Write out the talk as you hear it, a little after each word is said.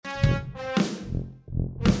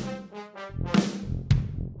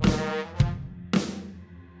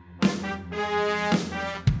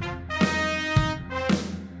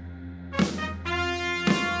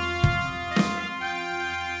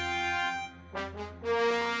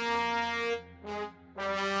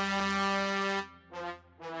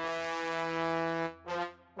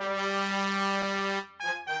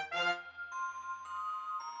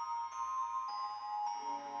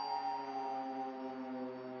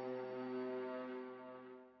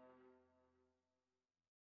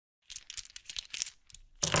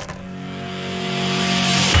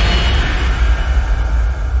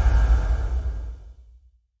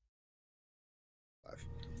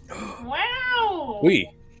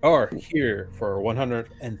We are here for our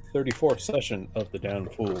 134th session of the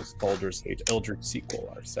Damned Fools Baldur's Gate Eldritch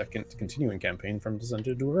sequel, our second continuing campaign from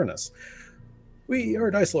Descended to Avernus. We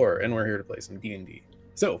are Dice Lore, and we're here to play some D&D.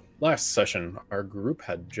 So, last session, our group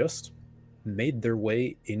had just made their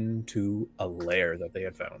way into a lair that they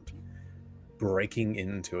had found. Breaking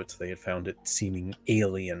into it, they had found it seeming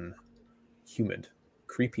alien, humid,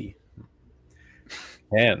 creepy.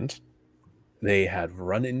 And they had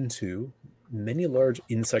run into many large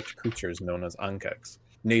insect creatures known as ankegs,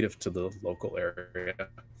 native to the local area.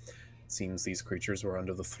 It seems these creatures were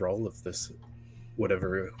under the thrall of this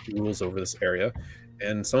whatever rules over this area,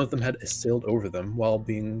 and some of them had sailed over them while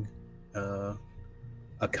being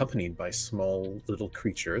accompanied by small little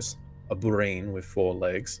creatures, a brain with 4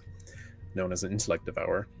 legs, known as an intellect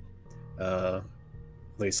devourer.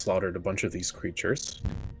 They slaughtered a bunch of these creatures,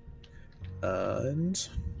 and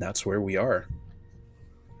that's where we are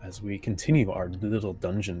as we continue our little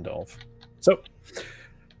dungeon delve. So,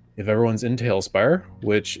 if everyone's in Tailspire,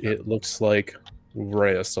 which it looks like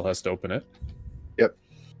Rhea still has to open it. Yep.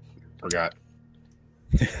 Forgot.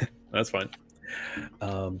 That's fine.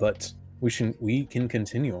 But we can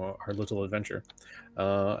continue our little adventure.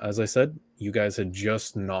 As I said, you guys had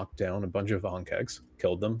just knocked down a bunch of ankegs,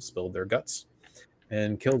 killed them, spilled their guts,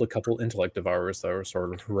 and killed a couple intellect devourers that were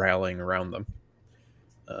sort of rallying around them.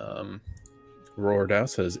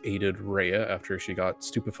 Rordas has aided Rhea after she got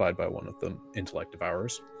stupefied by one of the intellect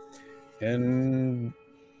devourers. And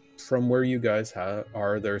from where you guys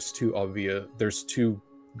are, there's two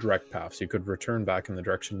direct paths. You could return back in the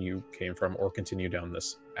direction you came from or continue down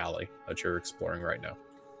this alley that you're exploring right now.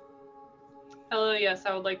 Hello, yes,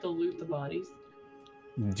 I would like to loot the bodies.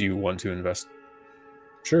 Do you want to invest?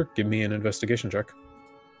 Sure, give me an investigation check.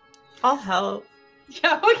 I'll help.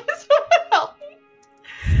 Yeah, I guess I'll help.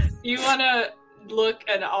 You want to look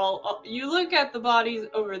and you look at the bodies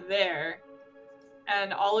over there,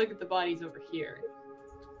 and I'll look at the bodies over here.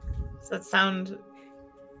 Does that sound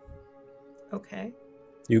okay?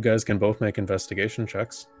 You guys can both make investigation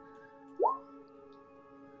checks.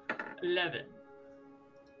 11.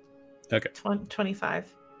 Okay.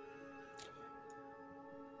 25.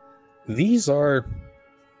 These are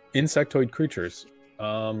insectoid creatures.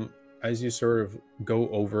 As you sort of go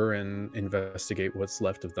over and investigate what's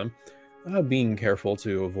left of them, being careful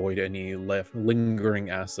to avoid any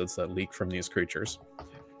lingering acids that leak from these creatures.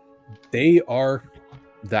 They are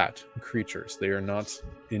creatures. They are not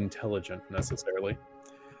intelligent necessarily.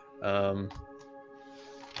 And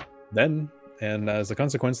as a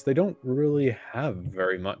consequence, they don't really have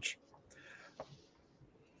very much.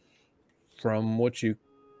 From what you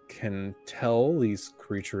can tell, these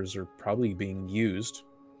creatures are probably being used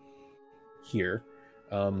here.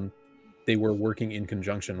 They were working in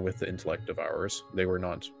conjunction with the intellect devourers. They were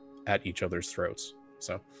not at each other's throats.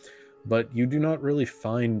 But you do not really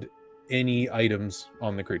find any items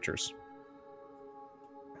on the creatures.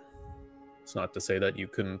 It's not to say that you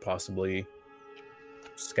couldn't possibly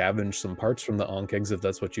scavenge some parts from the ankegs if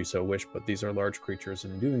that's what you so wish, but these are large creatures,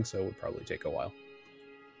 and doing so would probably take a while.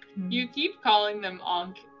 You keep calling them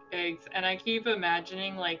Ankh eggs, and I keep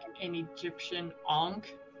imagining like an Egyptian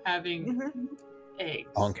Ankh having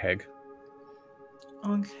eggs. Ankheg.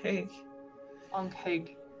 Okay.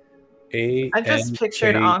 Ankheg. I just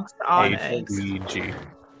pictured Ankhs on eggs. A-G.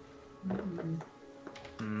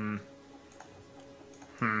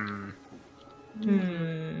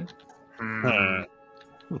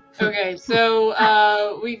 Okay,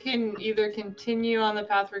 so we can either continue on the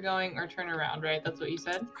path we're going or turn around, right? That's what you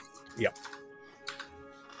said? Yeah.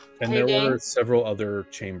 And Hey, there were gang. several other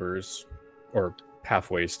chambers or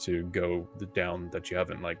pathways to go down that you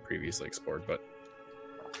haven't previously explored, but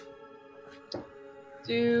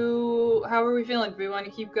How are we feeling? Do we want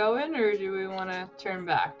to keep going or do we want to turn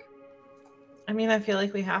back? I mean, I feel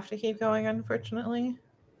like we have to keep going, unfortunately.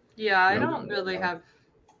 Yeah, I don't really have...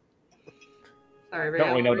 Sorry, I don't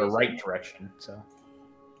really know the Rhea, right direction, so.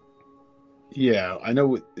 Yeah, I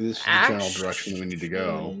know this is the general direction we need to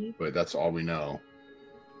go, but that's all we know.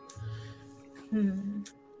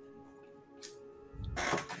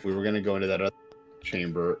 We were going to go into that other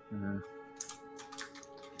chamber.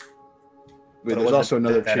 But there's also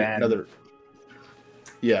another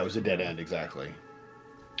Yeah, it was a dead end, exactly.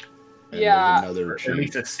 And Yeah. another Or at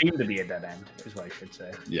least it seemed to be a dead end, is what I should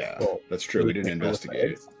say. Yeah, that's true. We didn't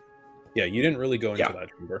investigate it. yeah, you didn't really go into that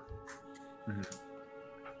chamber.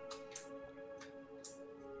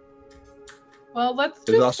 Well, let's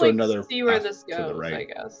There's just also another see where path this to the goes, right. I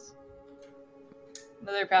guess.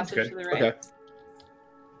 Another passage to the right. Okay.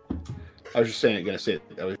 I was just saying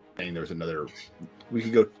there was another. We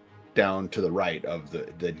could go down to the right of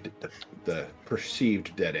the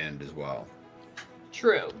perceived dead end as well.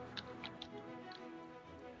 True.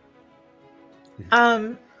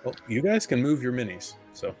 Well, you guys can move your minis,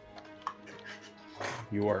 so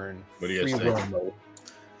you are in What do you guys free think? roam mode.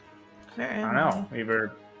 I don't know.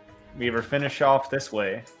 We either finish off this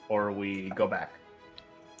way or we go back.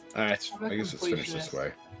 All right, I'm a I guess let's finish this completionist.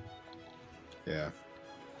 way. Yeah.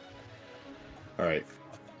 All right.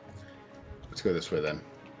 Let's go this way then.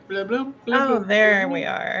 Blah, blah, blah, Oh, blah, there blah, we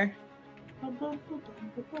are. blah, blah, blah,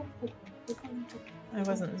 blah, blah, blah. I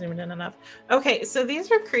wasn't zoomed in enough. Okay, so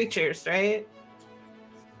these are creatures, right?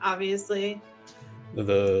 Obviously.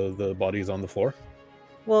 The bodies on the floor.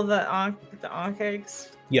 Well, the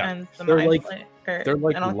onkegs Yeah, and the they're like they're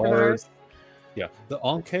large. Alcatraz. Yeah, the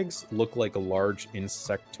onkegs look like a large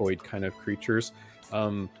insectoid kind of creatures.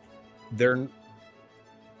 They're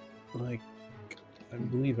like, I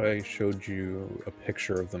believe I showed you a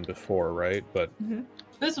picture of them before, right? But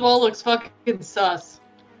This wall looks fucking sus.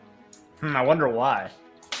 I wonder why.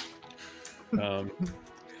 and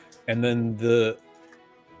then they're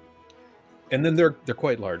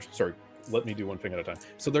quite large. Sorry, let me do one thing at a time.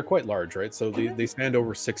 So they're quite large, right? So they stand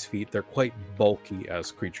over 6 feet. They're quite bulky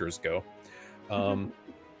as creatures go,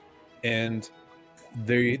 and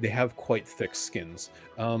they have quite thick skins.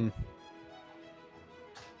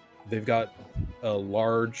 They've got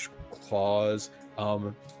large claws.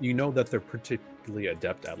 You know that they're particularly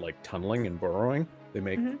adept at like tunneling and burrowing. They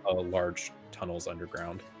make large tunnels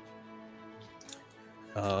underground.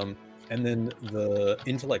 And then the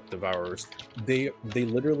intellect devourers, they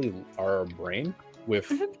literally are a brain with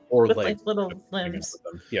four With legs, like little hanging limbs. out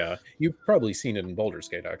of them. Yeah, you've probably seen it in Baldur's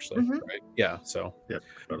Gate, actually, right? Yeah. So,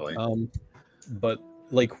 Totally. but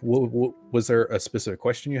like, was there a specific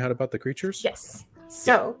question you had about the creatures? Yes.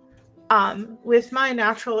 So, with my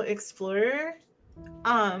natural explorer,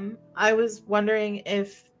 I was wondering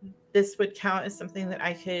if this would count as something that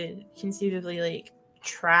I could conceivably like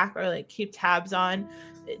track or like keep tabs on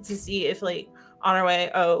to see if like on our way,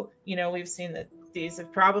 we've seen that these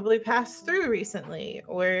have probably passed through recently,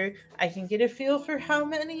 or I can get a feel for how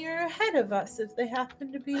many are ahead of us if they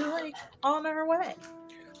happen to be like on our way.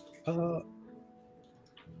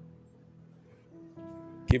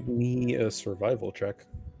 Give me a survival check.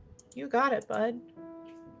 You got it, bud.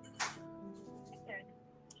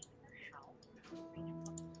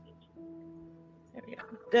 There we go.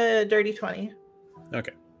 The dirty 20.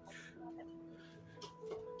 Okay.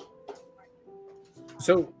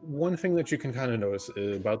 So one thing that you can kind of notice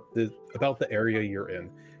is about the area you're in.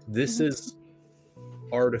 This is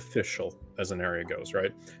artificial as an area goes,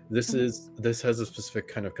 right? This has a specific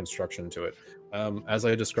kind of construction to it. As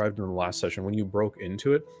I described in the last session, when you broke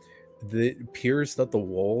into it, it appears that the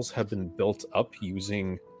walls have been built up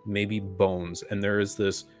using maybe bones, and there is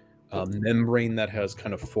this membrane that has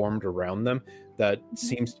kind of formed around them that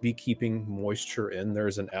seems to be keeping moisture in.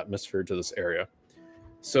 There's an atmosphere to this area.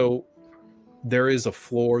 So there is a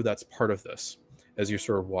floor that's part of this as you're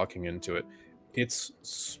sort of walking into it. It's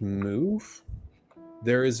smooth.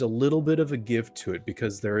 There is a little bit of a give to it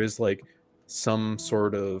because there is like some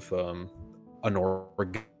sort of an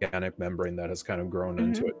organic membrane that has kind of grown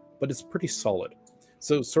into it, but it's pretty solid.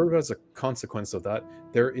 So sort of as a consequence of that,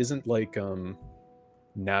 there isn't like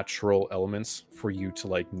natural elements for you to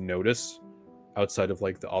like notice outside of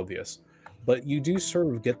like the obvious. But you do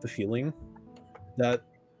sort of get the feeling that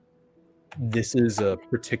this is a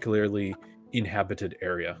particularly inhabited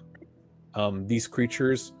area. These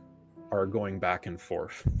creatures are going back and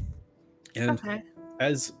forth. And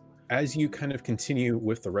as you kind of continue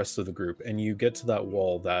with the rest of the group and you get to that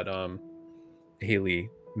wall that Haley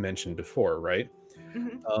mentioned before, right?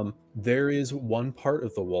 There is one part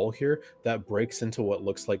of the wall here that breaks into what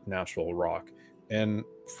looks like natural rock. And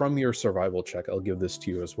from your survival check, I'll give this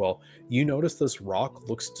to you as well. You notice this rock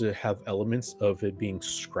looks to have elements of it being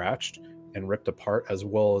scratched and ripped apart, as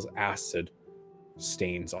well as acid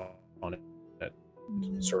stains on it,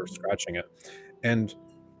 sort of scratching it. And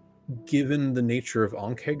given the nature of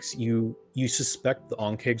onkegs, you suspect the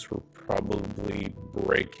onkegs were probably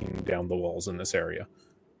breaking down the walls in this area.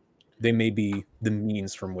 They may be the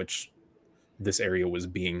means from which this area was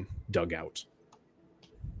being dug out.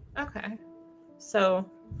 Okay. So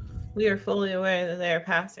we are fully aware that they are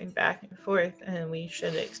passing back and forth, and we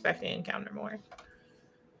should expect to encounter more.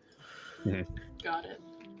 Got it.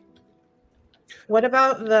 What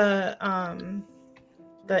about the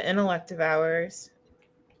intellect devours?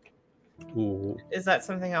 Ooh. Is that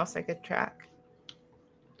something else I could track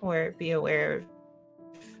or be aware of?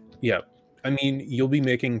 Yeah. I mean, you'll be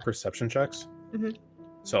making perception checks.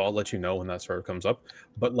 So I'll let you know when that sort of comes up.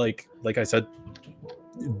 But like I said,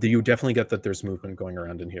 You definitely get that there's movement going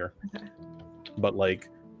around in here. Okay. But like,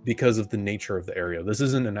 because of the nature of the area, this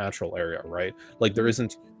isn't a natural area, right? Like there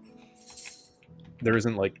isn't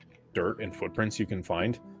like dirt and footprints you can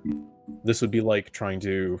find. This would be like trying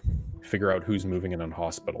to figure out who's moving in a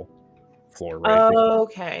hospital floor, right? Oh,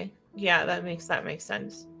 okay. Yeah, that makes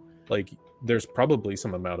sense. Like there's probably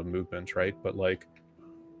some amount of movement, right? But like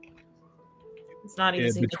It's not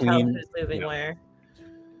easy to tell between who's moving where.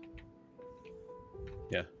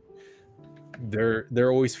 yeah,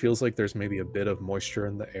 there always feels like there's maybe a bit of moisture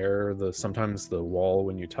in the air. Sometimes the wall,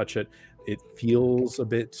 when you touch it, it feels a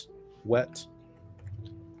bit wet.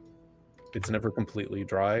 It's never completely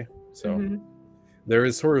dry, so there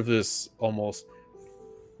is sort of this almost,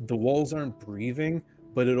 the walls aren't breathing,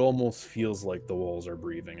 but it almost feels like the walls are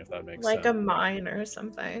breathing, if that makes sense. Like a mine or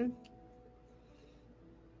something.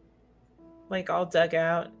 Like all dug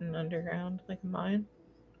out and underground, like a mine.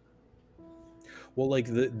 Well, like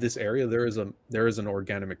this area, there is an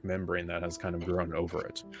organic membrane that has kind of grown over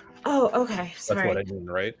it. Oh, okay. Sorry. That's what I mean,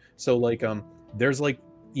 right? So like there's like,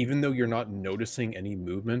 even though you're not noticing any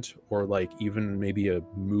movement or like even maybe a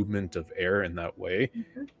movement of air in that way,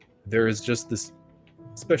 there is just this,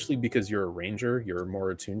 especially because you're a ranger, you're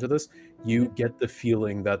more attuned to this, you get the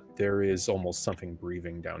feeling that there is almost something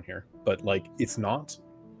breathing down here, but like it's not,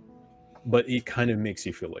 but it kind of makes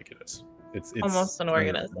you feel like it is. It's almost an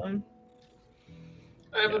organism.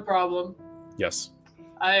 I have a problem. Yes.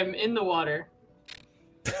 I'm in the water.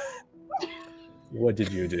 What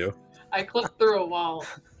did you do? I clipped through a wall.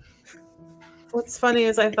 What's funny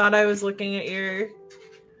is I thought I was looking at your...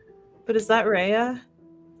 But is that Rhea?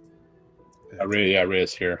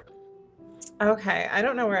 Rhea's here. Okay, I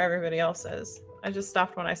don't know where everybody else is. I just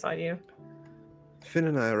stopped when I saw you. Finn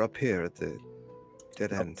and I are up here at the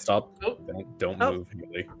dead end. Stop. Oh. Don't move,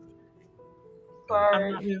 Haley.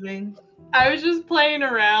 I'm not moving. I was just playing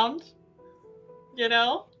around, you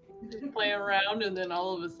know? Just playing around, and then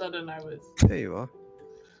all of a sudden I was There you are.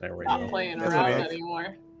 There we not go. playing That's around okay.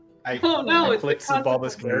 anymore. I it's clicked the the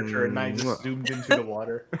Baldur's consequence. character and I just zoomed into the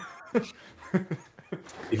water.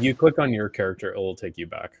 If you click on your character, it will take you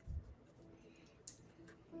back.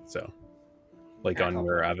 So, like on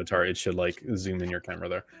your avatar, it should like zoom in your camera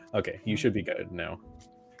there. Okay, you should be good now.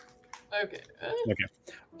 Okay. Okay.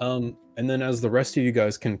 And then as the rest of you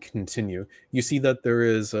guys can continue, you see that there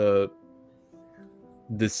is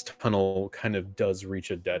this tunnel kind of does reach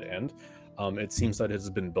a dead end. It seems that it has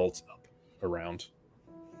been built up around.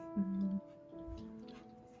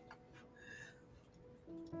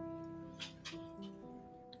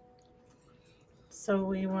 So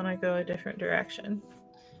we want to go a different direction.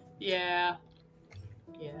 Yeah.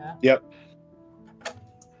 Yeah. Yep.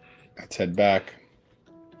 Let's head back.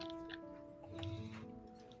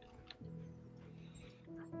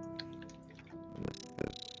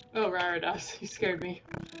 Oh, Rarados, you scared me.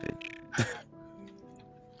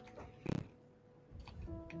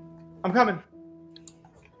 I'm coming.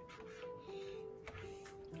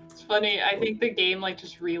 It's funny, I think the game like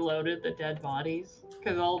just reloaded the dead bodies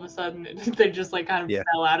because all of a sudden they just like kind of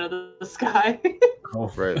fell out of the sky.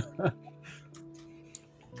 Oh, right.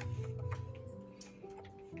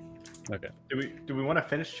 Okay. Do we want to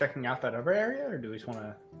finish checking out that other area, or do we just want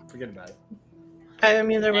to forget about it? I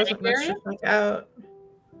mean, there wasn't much to check out.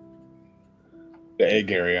 The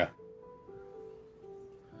egg area.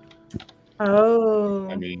 Oh.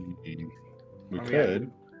 I mean, we I mean,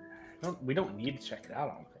 could. We don't need to check it out,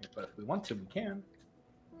 I don't think, but if we want to, we can.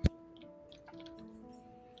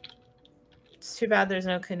 It's too bad there's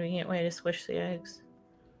no convenient way to squish the eggs.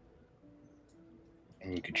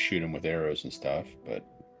 We could shoot them with arrows and stuff, but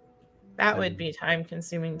That would be time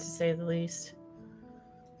consuming to say the least.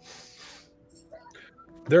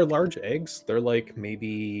 They're large eggs. They're like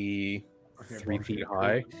maybe 3 feet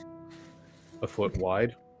high, a foot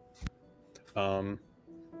wide. I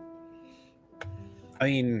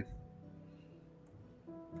mean,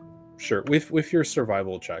 sure. With your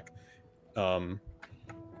survival check,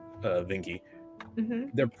 Vinky,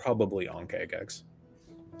 they're probably Ankh eggs.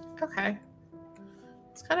 Okay.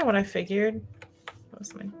 It's kind of what I figured. That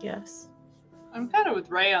was my guess. I'm kind of with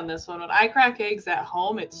Ray on this one. When I crack eggs at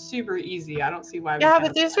home, it's super easy. I don't see why. Yeah,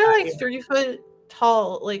 but these are like 3 foot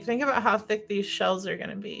tall. Like, think about how thick these shells are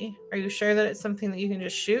going to be. Are you sure that it's something that you can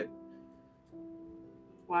just shoot?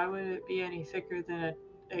 Why would it be any thicker than an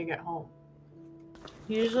egg at home?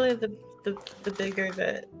 Usually the bigger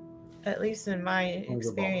the, at least in my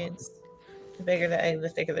experience, the bigger the egg, the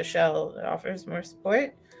thicker the shell. It offers more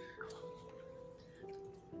support.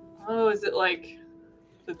 Oh, is it like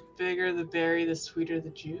the bigger the berry, the sweeter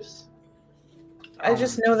the juice? I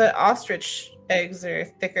just know that ostrich eggs are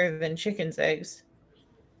thicker than chicken's eggs.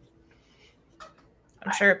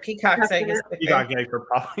 I'm sure a peacock's egg is quicker. Peacock egg for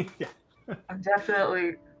probably. Yeah. I'm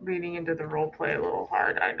definitely leaning into the role play a little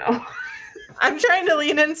hard. I know. I'm trying to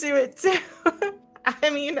lean into it too. I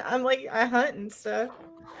mean, I'm like, I hunt and stuff.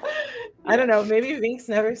 I don't know. Maybe Vink's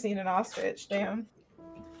never seen an ostrich. Damn.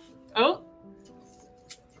 Oh,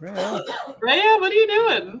 Rhea. Rhea, what are you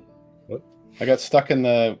doing? I got stuck in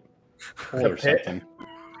the hole or pit? something.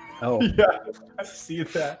 Oh, Yeah, I see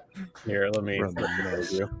that. here, let me Run the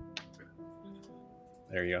nose. you.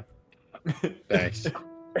 There you Thanks.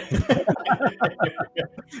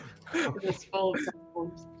 It's full of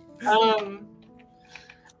problems.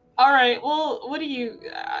 All right. Well, what do you?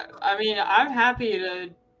 I mean, I'm happy to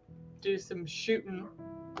do some shooting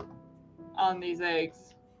on these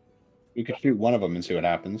eggs. We could shoot one of them and see what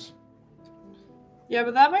happens. Yeah,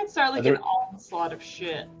 but that might start like There- an onslaught of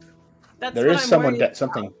shit. That's There what is I'm someone worried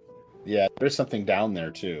something. Yeah, there's something down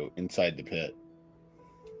there too, inside the pit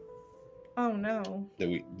Oh no.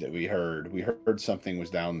 that we heard. We heard something was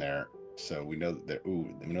down there, so we know that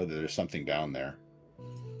we know that there's something down there.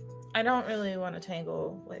 I don't really want to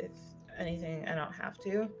tangle with anything I don't have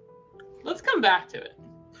to. Let's come back to it.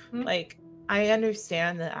 Like, I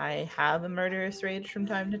understand that I have a murderous rage from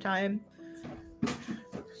time to time.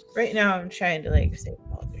 Right now, I'm trying to like save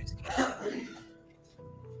Baldur's Gate.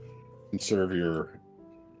 Conserve your.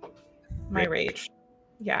 My rage.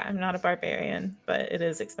 Yeah, I'm not a barbarian, but it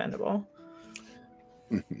is expendable.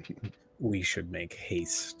 We should make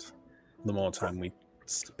haste. The more time we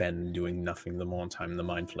spend doing nothing, the more time the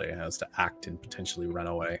Mind Flayer has to act and potentially run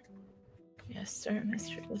away. Yes, sir,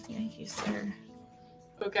 Mr. Thank you, sir.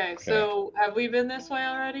 Okay, so have we been this way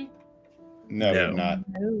already? No, No. not.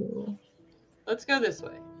 No. Let's go this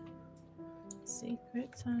way. Secret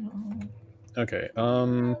tunnel. Okay,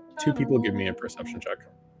 two people give me a perception check.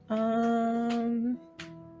 I'll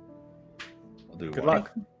do Good one.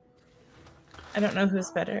 luck. I don't know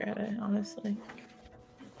who's better at it, honestly.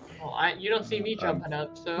 Well, you don't see me jumping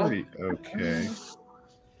up, so Pretty okay.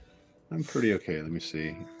 I'm pretty okay. Let me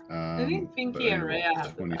see. I think Pinky but and I Rhea rolled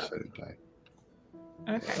have the 20-sided die.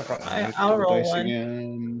 Okay, I'll roll Dice one.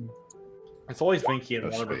 again. It's always Vinky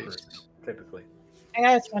and No one of space. person, typically. I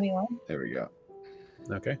got a 21. There we go.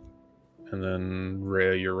 Okay. And then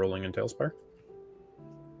Rhea, you're rolling in Tailspire?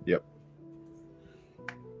 Yep.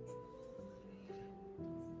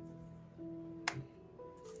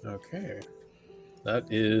 Okay. That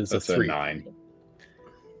is That's a 3. 9.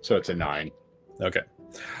 So it's a 9. Okay.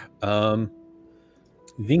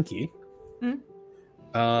 Vinky.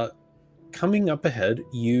 Hmm? Coming up ahead,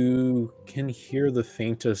 you can hear the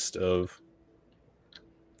faintest of.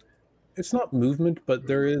 It's not movement, but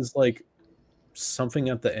there is like something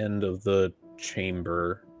at the end of the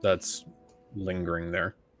chamber that's lingering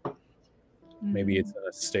there. Maybe it's in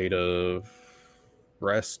a state of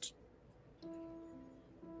rest.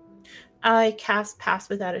 I cast Pass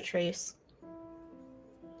Without a Trace.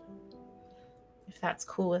 If that's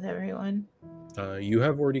cool with everyone. You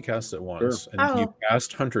have already cast it once, and you Oh.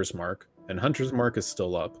 cast Hunter's Mark, and Hunter's Mark is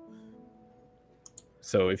still up.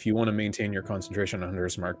 So if you want to maintain your concentration on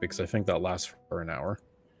Hunter's Mark, because I think that lasts for an hour.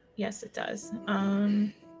 Yes, it does.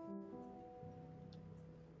 Well,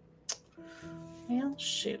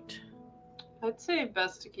 shoot. I'd say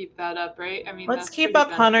best to keep that up, right? I mean, Let's that's keep pretty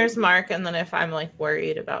up Hunter's beneficial. Mark, and then if I'm like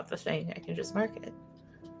worried about the thing, I can just mark it.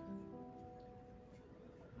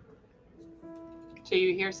 So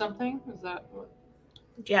you hear something? Is that what?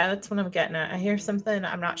 Yeah, that's what I'm getting at. I hear something.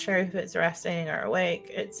 I'm not sure if it's resting or awake.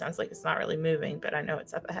 It sounds like it's not really moving, but I know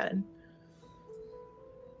it's up ahead.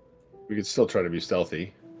 We could still try to be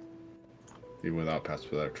stealthy, even without Pass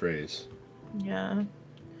Without a Trace. Yeah.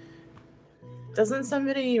 Doesn't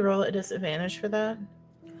somebody roll at disadvantage for that?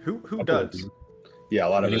 Who Couple of does? you. Yeah, a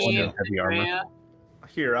lot of us Anyone Me do. in heavy armor? Rhea.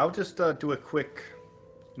 Here, I'll just do a quick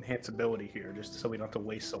enhance ability here, just so we don't have to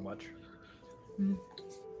waste so much. Mm.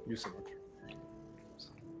 Use so much.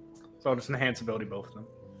 So I'll just enhance ability both of them.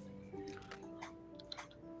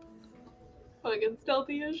 Fucking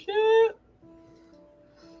stealthy as shit.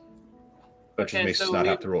 That just Okay, makes us so not we-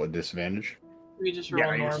 have to roll a disadvantage. We just roll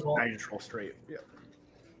Yeah, normal. I just roll straight. Yeah.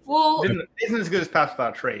 Well, Isn't as good as Pass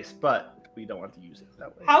Without a Trace, but we don't want to use it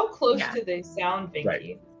that way. how close Yeah. do they sound, Vinky?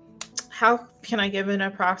 Right. How can I give an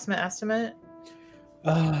approximate estimate?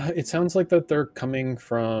 It sounds like that they're coming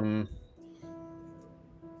from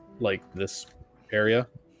like this area,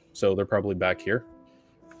 so they're probably back here.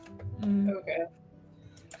 Okay.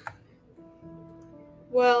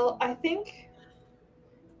 Well, I think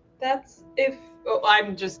that's if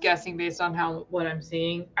I'm just guessing based on what I'm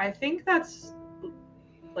seeing. I think that's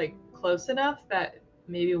like close enough that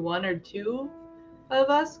maybe one or two of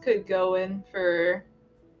us could go in for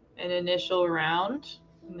an initial round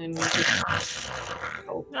And then we just...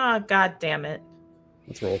 Oh, god damn it.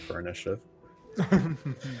 Let's roll for initiative.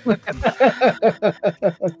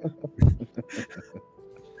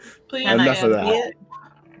 Please. Can I Enough of see that. it?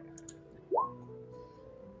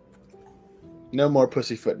 No more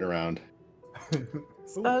pussyfooting around.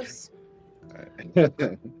 Suppose. Natural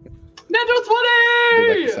 20!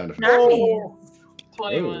 Like the sound effect. Nice.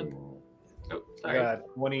 21. Oh. Oh, I sorry. got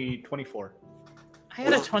 24. I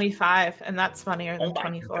got a 25, and that's funnier than Oh my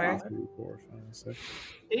 24. God. 2, 4, 5, 6.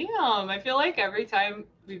 Damn, I feel like every time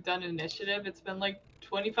we've done initiative, it's been like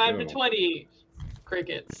 25 to No. 20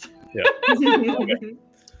 crickets.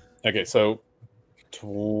 Okay, so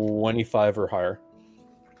 25 or higher.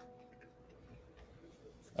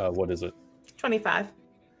 What is it? 25.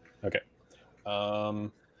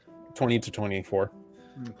 20 to 24.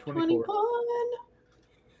 24.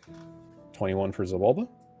 21 for Zabalba?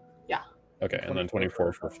 Yeah. Okay, and then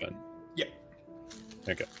 24 for Finn. Yeah.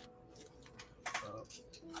 Okay.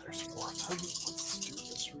 There's 4 of them. Let's do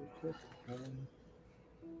this real quick.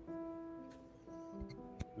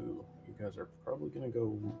 Ooh, you guys are probably going to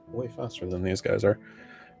go way faster than these guys are.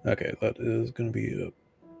 Okay, that is going to be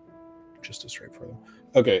just a straight for them.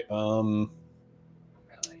 Okay,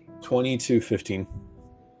 20 to 15.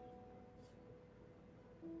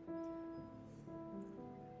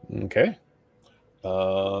 Okay.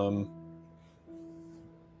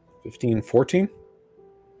 15, 14?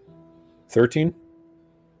 13?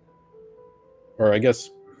 Or I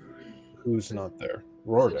guess who's not there?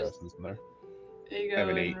 Rordas isn't there. Ego I have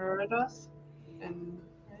an and 8. Roridas. And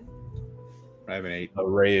I have an 8.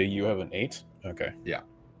 Rhea, you have an 8? Okay. Yeah.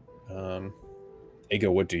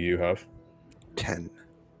 Ego, what do you have? 10.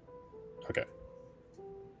 Okay.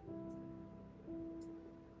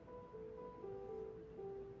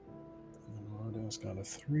 Rordas got a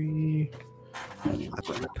 3. I've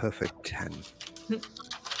got a perfect 10.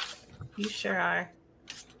 You sure are.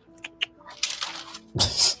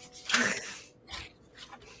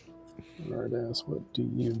 Rordas, what do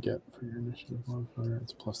you get for your initiative modifier?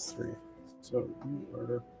 It's +3. So you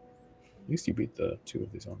are... At least you beat the 2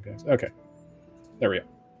 of these own guys. Okay. There we go.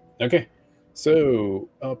 Okay. So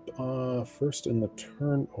up first in the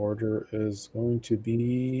turn order is going to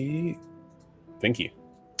be Vinky.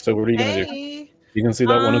 So what are you going to do? Hey. You can see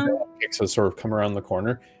that one of the kicks has sort of come around the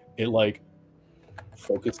corner. It like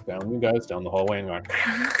focused down you guys down the hallway and going,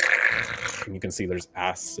 and you can see there's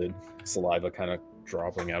acid saliva kind of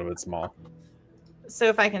dropping out of its maw. So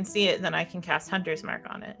if I can see it, then I can cast Hunter's Mark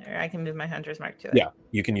on it, or I can move my Hunter's Mark to it. Yeah,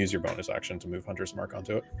 you can use your bonus action to move Hunter's Mark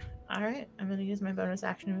onto it. All right, I'm going to use my bonus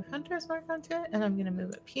action to move Hunter's Mark onto it, and I'm going to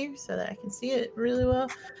move up here so that I can see it really well.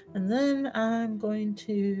 And then I'm going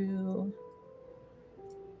to...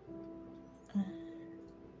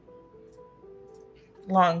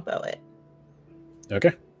 longbow it.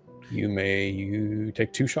 Okay. You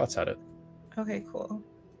take 2 shots at it. Okay, cool.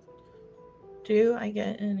 Do I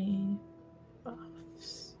get any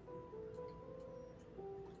buffs?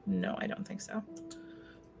 No, I don't think so.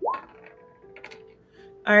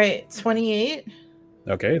 All right, 28.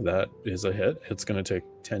 Okay, that is a hit. It's going to take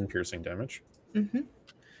 10 piercing damage. Mm-hmm.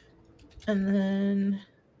 And then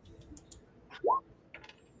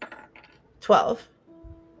 12.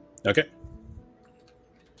 Okay.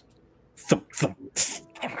 Thump, thump.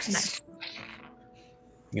 Nice.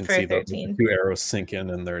 You can For see the 13. 2 arrows sink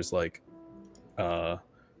in, and there's like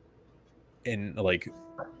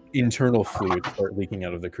internal fluid start leaking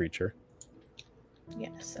out of the creature.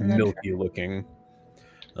 Yes. And then Milky looking.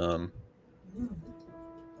 oh,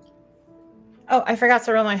 I forgot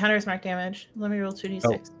to roll my Hunter's Mark damage. Let me roll 2d6.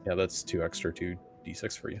 Oh, yeah, that's 2 extra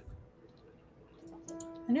 2d6 for you.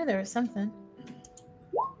 I knew there was something.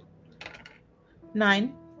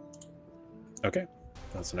 9. Okay,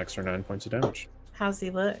 that's an extra 9 points of damage. How's he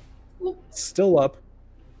look? Still up.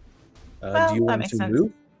 Well, do you that want makes to sense.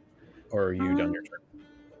 move? Or are you done your turn?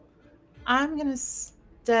 I'm going to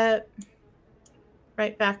step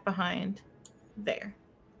right back behind there.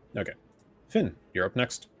 Okay. Finn, you're up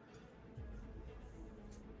next.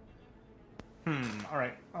 All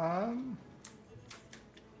right.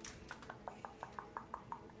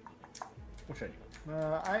 What should I do?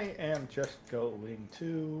 I am just going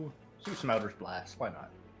to do some Eldritch Blast. Why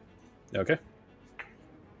not? Okay.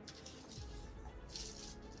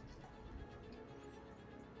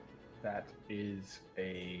 That is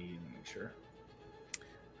a... Sure.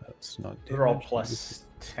 That's not They're all damage. plus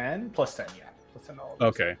 10? Plus 10, yeah. Plus 10 all.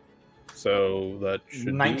 Okay. So that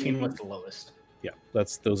should 19 be... was the lowest. Yeah,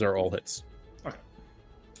 those are all hits.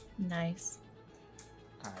 Nice.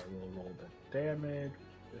 I will roll the damage.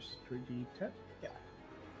 Just 3d10. Yeah.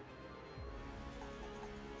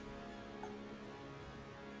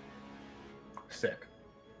 Sick.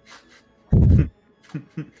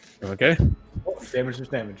 Okay. Oh, damage is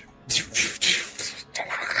damage.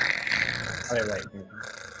 Okay, right.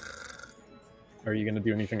 Are you going to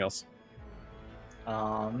do anything else?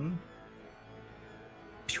 No.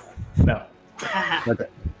 Okay.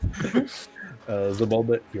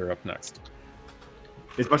 Zabulba, you're up next.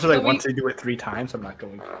 As much as I So want to do it 3 times, I'm not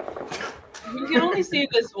going to. We can only see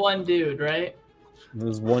this one dude, right?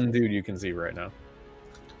 There's one dude you can see right now.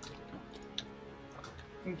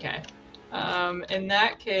 Okay. In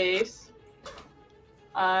that case,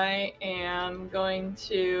 I am going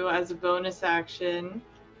to, as a bonus action,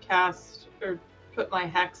 cast or put my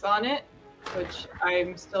hex on it, which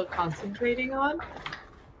I'm still concentrating on.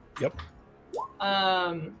 Yep.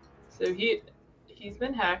 So he's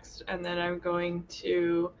been hexed, and then I'm going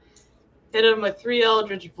to hit him with 3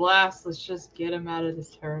 Eldritch Blasts. Let's just get him out of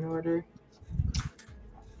this turn order.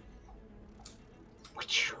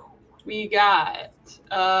 We got,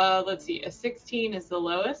 let's see, a 16 is the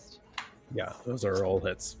lowest. Yeah, those are all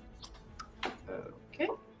hits. Okay.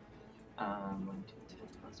 1, 2, 10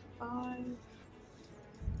 plus 5.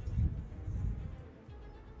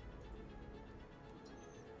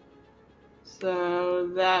 So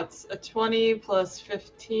that's a 20 plus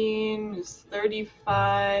 15 is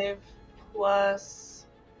 35 plus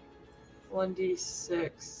 1d6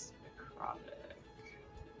 necrotic.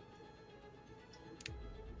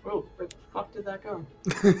 Oh, where the fuck did that go?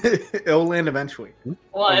 It'll land eventually.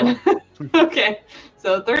 1. Okay,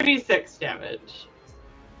 so 36 damage.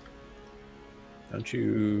 Don't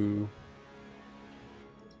you...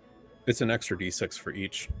 It's an extra d6 for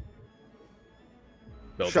each.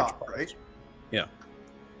 Eldritch Shot, blast. right? Yeah.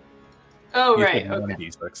 Oh, You right, said one okay.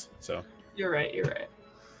 d6, so... You're right.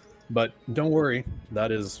 But don't worry,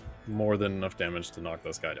 that is more than enough damage to knock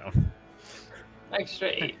this guy down. Extra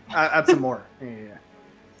 8. Add some more. Yeah.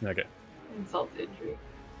 Okay. Insult to injury.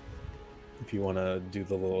 If you want to do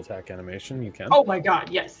the little attack animation, you can. Oh my god,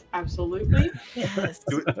 yes, absolutely. Yes.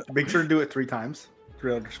 Do it, make sure to do it 3 times.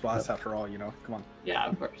 3 other spots after all, you know. Come on. Yeah,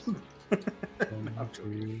 of course. 1,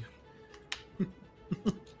 2.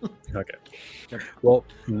 Okay. Well,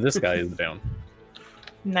 this guy is down.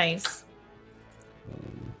 Nice.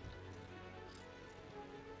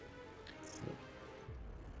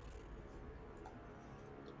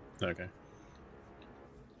 Okay.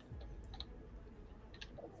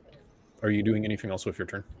 Are you doing anything else with your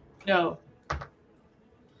turn? No.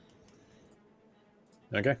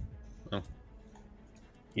 Okay. Well,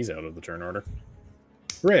 he's out of the turn order.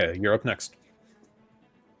 Rhea, you're up next.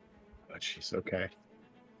 Oh, jeez, okay.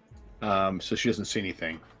 So she doesn't see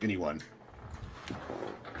anyone.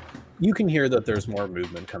 You can hear that there's more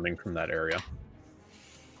movement coming from that area.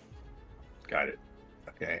 Got it.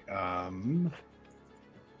 Okay.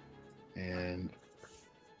 And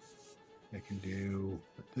I can do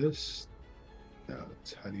this. No,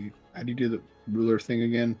 it's how do you do the ruler thing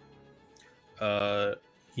again?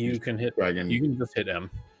 You can hit. Dragon. You can just hit M.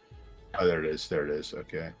 Oh, there it is.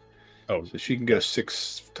 Okay. Oh, So she can go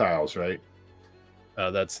 6 tiles, right?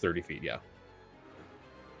 that's 30 feet. Yeah.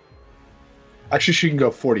 Actually, she can go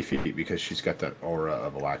 40 feet because she's got that aura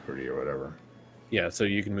of alacrity or whatever. Yeah. So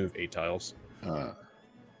you can move 8 tiles. All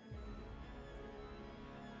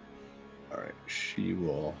right. She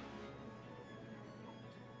will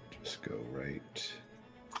just go right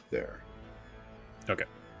there. Okay.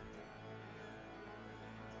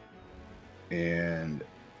 And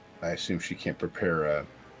I assume she can't prepare a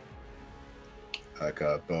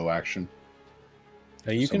bow action.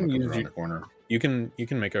 You can Someone comes use. around the corner. You can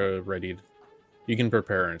make a ready. You can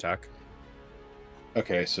prepare an attack.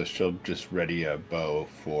 Okay, so she'll just ready a bow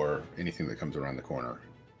for anything that comes around the corner.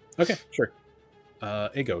 Okay, sure.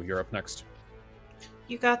 Ego, you're up next.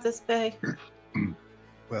 You got this, Bay.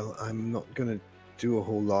 Well, I'm not going to do a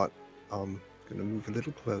whole lot. I'm going to move a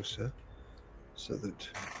little closer so that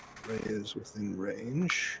Ray is within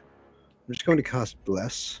range. I'm just going to cast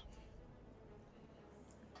Bless.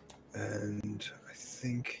 And I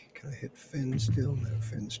think, can I hit Finn still? No,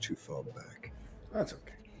 Finn's too far back. That's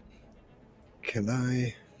okay. Can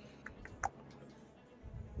I...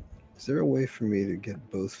 Is there a way for me to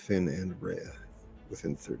get both Finn and Rhea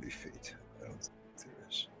within 30 feet? I don't think there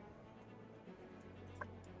is.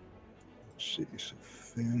 Let's see, so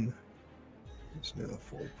Finn is now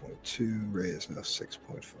 4.2, Rhea is now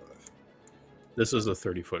 6.5. This is a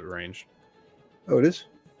 30-foot range. Oh, it is?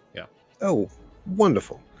 Yeah. Oh,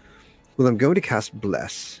 wonderful. Well, I'm going to cast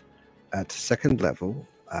Bless at 2nd level,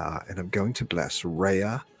 and I'm going to bless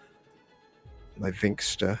Rhea, my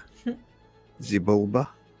Vinkster, Zibulba,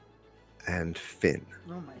 and Finn.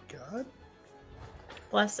 Oh my god.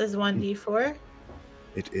 Bless is 1d4.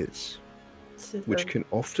 It is. which can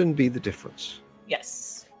often be the difference.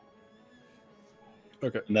 Yes.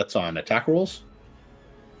 Okay. And that's on attack rolls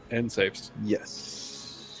And saves.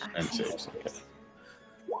 Yes. and saves. Okay.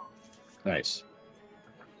 Nice.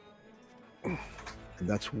 And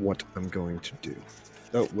that's what I'm going to do.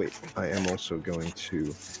 Oh, wait. I am also going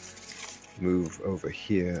to move over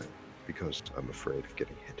here because I'm afraid of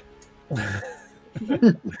getting hit.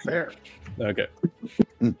 Fair. Okay.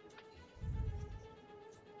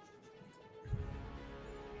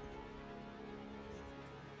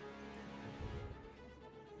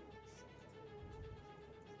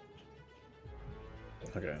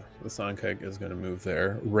 Okay, the Sonkeg is going to move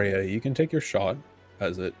there. Rhea, you can take your shot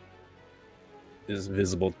as it is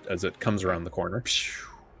visible as it comes around the corner.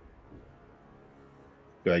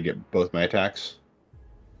 Do I get both my attacks?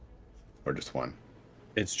 Or just one?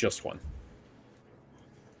 It's just one.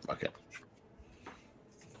 Okay.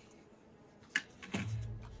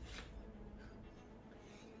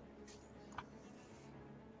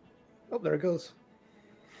 Oh, there it goes.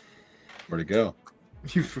 Where'd it go?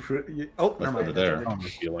 Oh, That's never mind. over there. I'm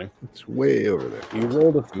feeling. It's way over there. You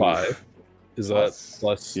rolled a 5. Is that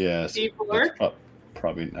plus? Yes. D4? That's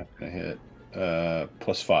probably not going to hit.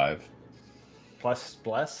 +5. Plus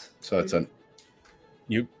bless. So it's an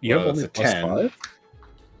You have only a plus 10. 5?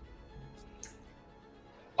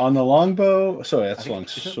 on the longbow. Sorry, that's think- long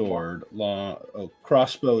is it sword.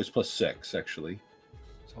 Crossbow is +6 actually.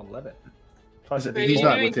 So 11. Plus a Wait, He's you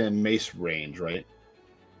not doing- within mace range, right?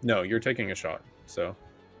 No, you're taking a shot. So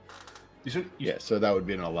You Yeah, so that would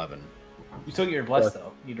be an 11. still get your bless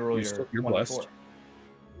though. You need to roll You're your still- you're 1d4. blessed.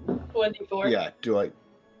 24. Yeah. Do I?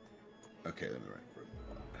 Okay, let me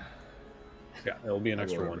write. yeah, it'll be an I'll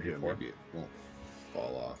extra go over here, 1d4. maybe it won't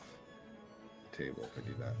fall off the table if I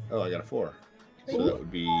do that. Oh, I got a 4. So that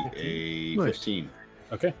would be a Nice. 15.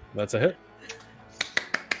 Okay, that's a hit.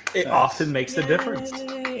 It often makes the difference.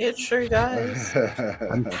 Yay, it sure does.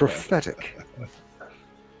 I'm prophetic.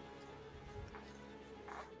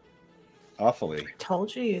 Awfully.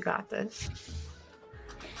 Told you you got this.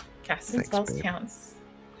 Casting Thanks, spells babe. counts.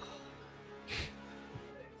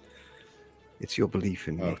 It's your belief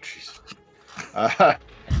in me. Oh, jeez.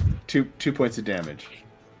 2 points of damage.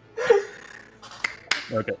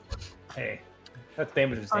 Okay. Hey, that's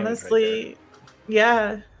damage is damage. Honestly, right yeah.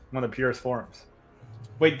 there. One of the purest forms.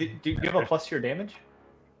 Wait, do you have a plus to your damage?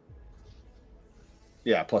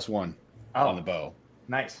 Yeah, +1 Oh, on the bow.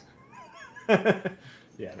 nice. yeah,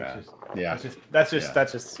 Yeah. that's just Yeah.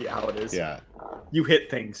 that's just how it is. Yeah. You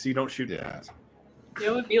hit things, so you don't shoot Yeah. things.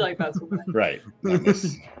 It would be like that sometimes. Right. That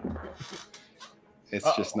was- it's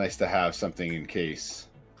Uh-oh. just nice to have something in case.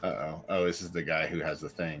 Uh-oh. Oh, this is the guy who has the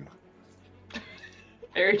thing.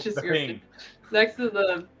 Eric just The thing next to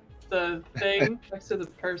the thing, next to the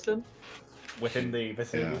person. within the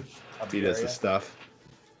vicinity of He the does area. the stuff.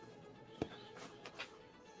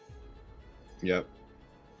 Yep.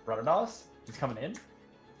 Brother he's coming in.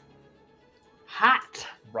 Hot.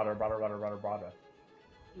 Brother. Rod.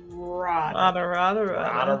 Rada, rada,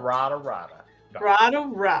 rada.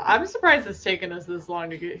 Rod. I'm surprised it's taken us this long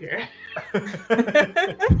to get here.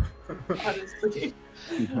 Honestly.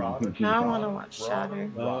 Now I want to watch Shatter.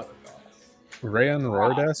 Rhea and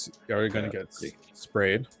Rordas are going to get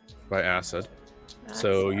sprayed by acid.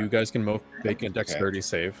 So you guys can make a dexterity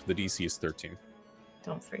save. The DC is 13.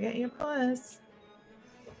 Don't forget your plus.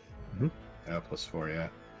 Yeah, +4, yeah.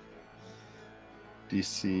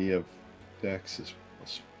 DC of Dex is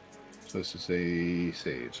supposed to say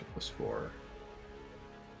save, so +4.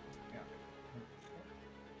 Yeah.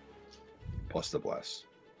 Plus the bless.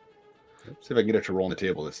 See if I can get it to roll on the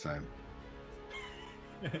table this time.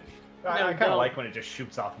 I kind of like when it just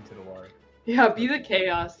shoots off into the water. Yeah, be the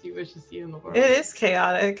chaos you wish to see in the world. It is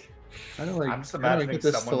chaotic. I don't like. I'm just how do I imagining get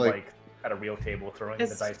this to someone like at a real table throwing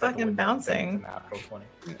It's the dice. fucking out the window and bouncing. it's a natural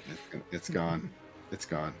 20. It's gone. It's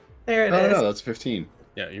gone. There it Oh is. no, that's 15.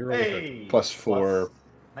 Yeah, you rolled a hit. Hey, +4,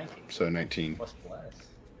 19. so 19. Plus bless.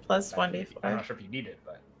 Plus I'm 1d4. not sure if you need it,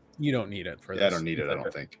 but You don't need it for this. Yeah, I don't need it. I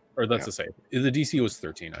don't think. Or that's Yeah. a save. The DC was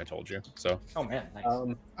 13, I told you. So oh man, nice.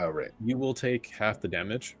 Oh right. you will take half the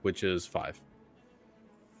damage, which is 5.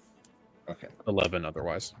 Okay. 11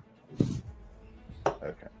 otherwise.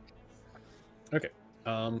 Okay.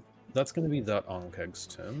 That's going to be that on Keg's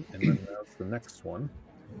turn, and then that's the next one,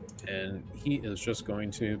 and he is just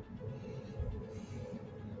going to,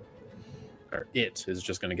 or it is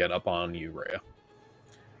just going to get up on you, Rhea.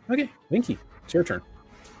 Okay, Vinky, it's your turn.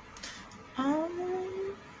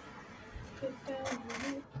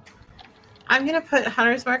 I'm gonna put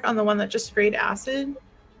Hunter's Mark on the one that just sprayed acid,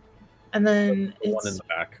 and then The one in it's. the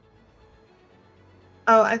back.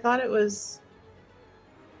 Oh, I thought it was.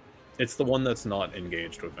 It's the one that's not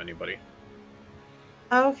engaged with anybody.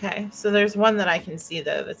 Okay, so there's one that I can see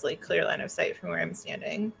though that's like clear line of sight from where I'm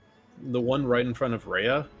standing. The one right in front of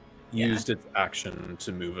Rhea Yeah. used its action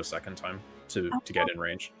to move a second time to get in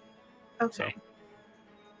range. Okay.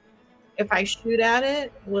 If I shoot at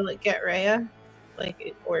it, will it get Rhea?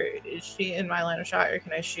 Or is she in my line of shot, or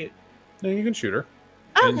can I shoot? No, you can shoot her.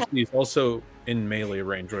 Okay. And she's also in melee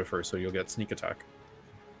range with her, so you'll get sneak attack.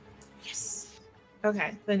 Yes.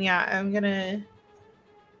 Okay, then yeah, I'm gonna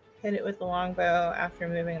hit it with the longbow after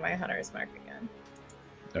moving my hunter's mark again.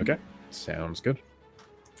 Okay, sounds good.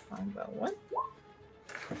 Longbow 1.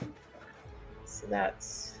 So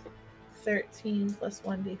that's 13 plus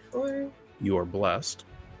 1d4. You are blessed.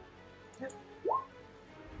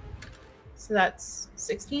 So that's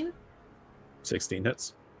 16. 16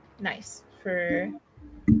 hits. Nice. For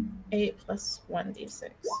 8 plus 1d6.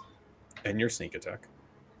 And your sneak attack.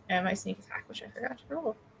 And my sneak attack, which I forgot to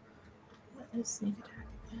roll. What is sneak attack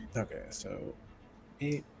again? Okay, so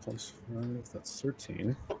 8 plus 5, that's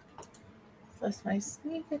 13. Plus my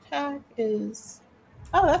sneak attack is...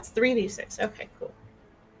 Oh, that's 3d6. Okay, cool.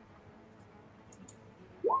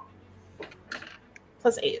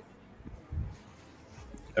 Plus 8.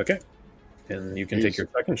 Okay. And you can take your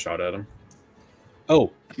second shot at him.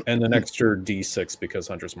 Oh, and an extra d6 because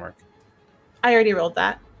Hunter's Mark. I already rolled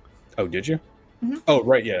that. Oh, did you? Mhm. Oh,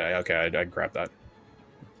 right, yeah, okay, I grabbed that.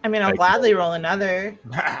 I mean, I'll I- gladly roll another.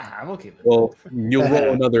 I'm okay with Well, you'll roll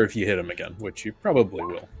another if you hit him again, which you probably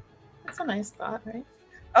will. That's a nice thought, right?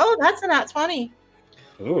 Oh, that's a nat 20.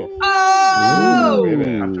 Ooh, Oh! it.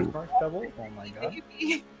 Ooh. Hunter's Mark double? Oh my god.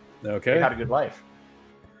 You okay. had a good life.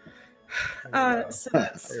 So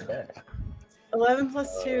that's You're dead. 11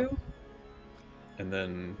 plus 2. And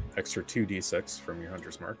then extra 2d6 from your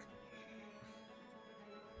Hunter's Mark.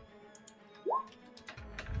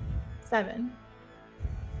 7.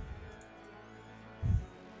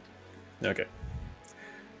 Okay.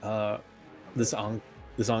 This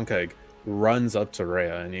Ankeg runs up to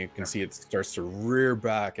Rhea, and you can see it starts to rear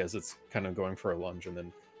back as it's kind of going for a lunge, and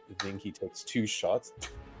then I think he takes 2 shots.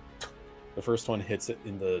 The first one hits it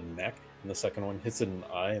in the neck, and the second one hits it in the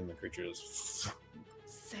eye, and the creature just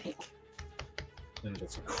Sick. and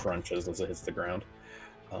just crunches as it hits the ground.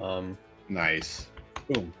 Nice.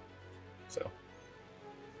 Boom. So,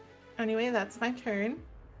 Anyway, that's my turn.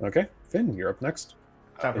 okay, Finn, you're up next.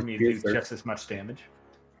 Time for It me to do appears there- just as much damage.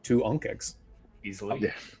 2 Ankegs. Easily.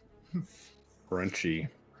 Yeah. Crunchy.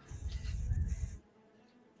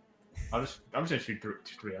 I'm just gonna shoot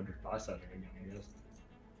 300 blast at it again, I guess.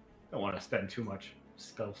 Don't want to spend too much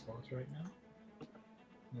spell slots right now.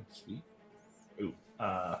 Let's see. Ooh.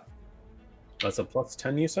 That's a plus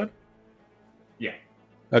 10, you said? Yeah.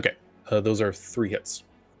 Okay, those are 3 hits.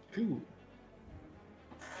 Ooh.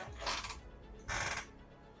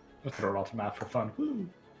 Let's throw it off the map for fun. Woo.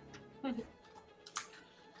 The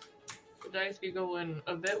dice be going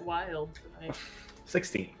a bit wild tonight.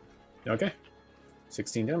 16. Okay,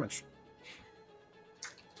 16 damage.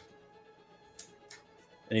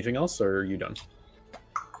 Anything else, or are you done?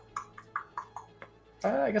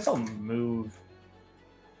 I guess I'll move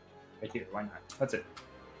right here. Why not? That's it.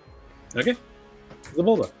 Okay,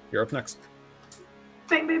 Zabulba, you're up next.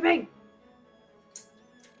 Bang, bang, bang!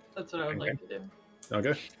 That's what I would like to do.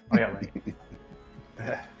 Okay. Oh yeah,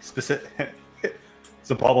 right. Specific.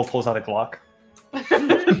 So Bobble pulls out a Glock.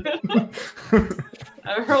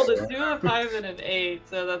 I rolled a 2, a 5, and an 8,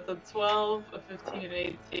 so that's a 12, a 15, and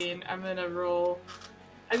 18. I'm gonna roll.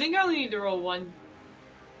 I think I only need to roll 1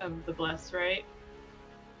 of the bless, right?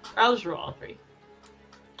 I'll just roll all 3.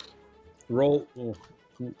 Roll.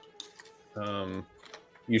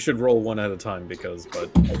 You should roll 1 at a time but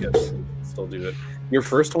I guess still do it. Your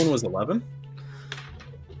first one was 11?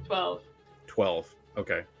 12. 12.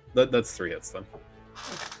 Okay. That's 3 hits then.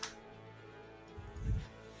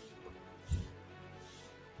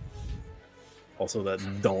 Also, that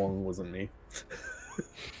dong wasn't me.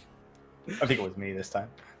 I think it was me this time.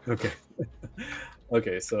 Okay.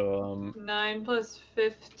 Okay, so 9 plus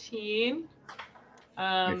 15.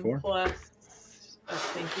 24. Plus.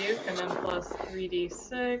 Thank you. And then plus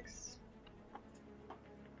 3d6.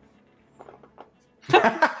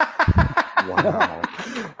 Wow.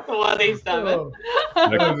 1d7.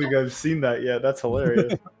 I don't think I've seen that yet. That's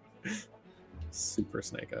hilarious. super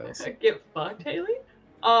snake eyes. Get fucked, Haley?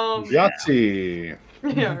 Yahtzee.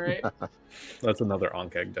 Yeah, right. That's another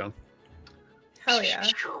Ankeg down. Hell yeah.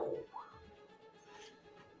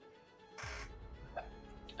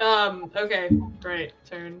 Okay, right,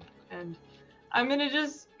 turn. And I'm gonna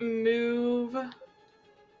just move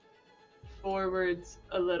forwards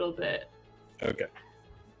a little bit. Okay.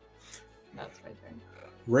 That's my turn.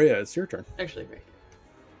 Rhea, it's your turn. Actually, right.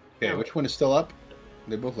 Okay, No. which one is still up?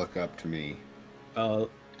 They both look up to me.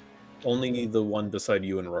 Only the one beside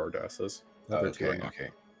you and Rordas is. The other two are Okay, not. okay.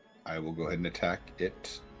 I will go ahead and attack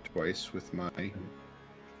it twice with my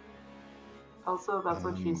Also, that's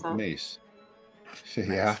what she said. mace.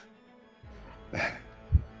 Yeah.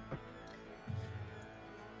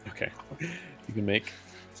 Okay. You can make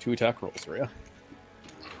 2 attack rolls, Rhea.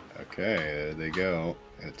 Okay, there they go.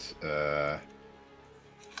 It's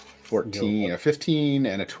 14, a 15,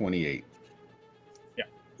 and a 28.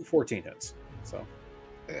 14 hits. So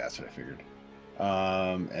Yeah, that's what I figured.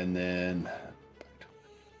 And then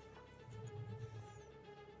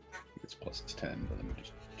it's plus 10, but let me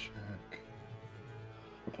just check.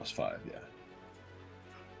 Or plus 5, yeah.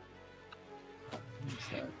 What's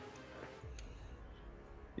that?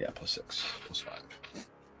 Yeah, plus 6, plus 5.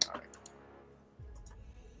 All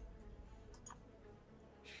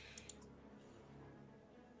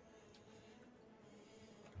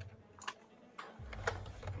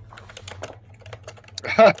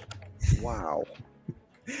right. Wow.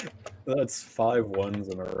 that's 5 ones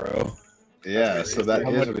in a row. Yeah, so that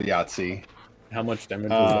How is much- a Yahtzee. How much damage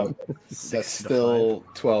was That's still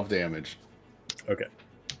 12 damage. that? Okay.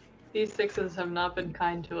 These 6s have not been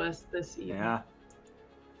kind to us this evening. Yeah.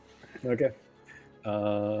 Okay.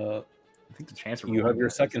 I think the chance of You have rolling your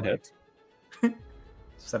that is second like hit.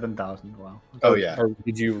 7,000. Wow. Oh, yeah. Or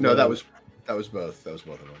did you? No, that roll- was both. That was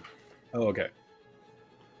both of them. Oh, okay.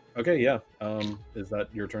 Okay, yeah. Is that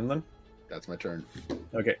your turn then? That's my turn.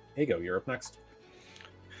 Okay, Ego, you're up next.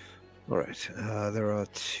 All right. There are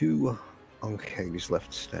 2 Onkegs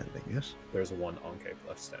left standing, yes? There's 1 Ankh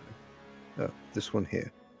left standing. Oh, this one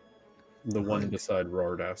here. The one Behind. beside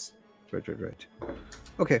Rordas. Right.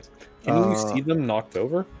 Okay. Can you see them knocked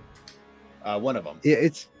over? One of them. Yeah,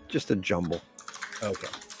 it's just a jumble. Okay.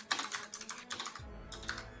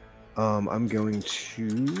 I'm going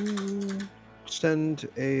to send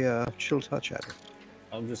a chill touch at her.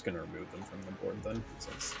 I'm just gonna remove them from the board then,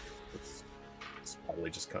 since it's probably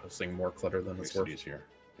just causing more clutter than it's worth. He's here.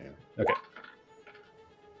 Yeah. Okay.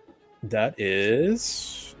 That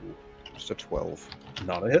is Just a 12.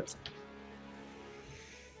 not a hit.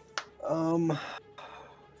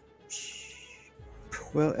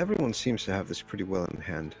 Well, everyone seems to have this pretty well in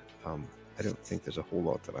hand. I don't think there's a whole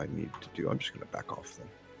lot that I need to do. I'm just going to back off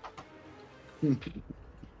then.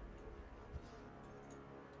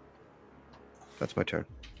 That's my turn.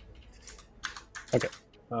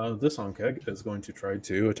 This Ankeg is going to try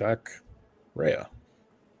to attack Rhea.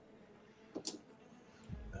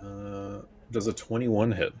 Does a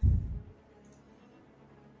 21 hit?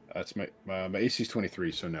 That's my AC is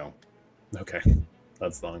 23, so no. Okay,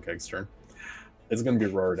 that's the Ankeg's turn. It's going to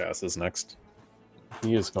be Rordas next.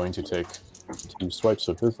 He is going to take 2 swipes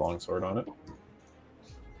of his longsword on it.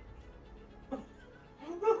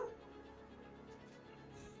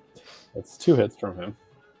 That's 2 hits from him.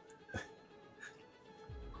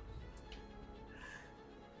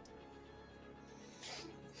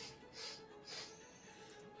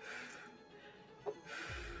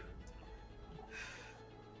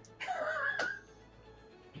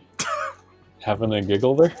 Having a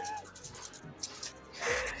giggle there?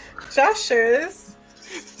 Josh sure is.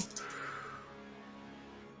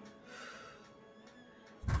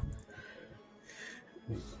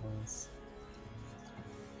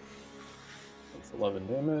 That's 11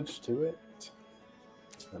 damage to it.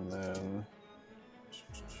 And then...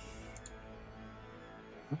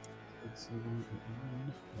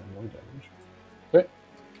 and 1 damage. Okay.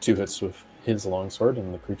 2 hits with his longsword,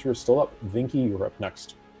 and the creature is still up. Vinky, you're up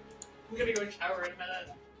next. I'm gonna go shower in a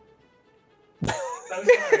minute. So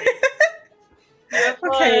sorry. Have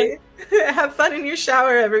fun. Okay. Have fun in your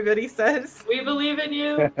shower, everybody says. We believe in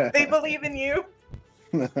you. They believe in you.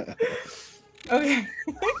 Okay.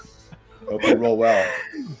 Hope you roll well.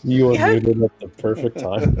 You Yeah. unmuted at the perfect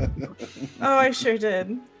time. Oh, I sure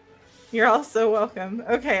did. You're all so welcome.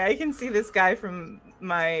 Okay, I can see this guy from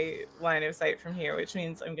my line of sight from here, which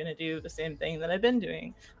means I'm gonna do the same thing that I've been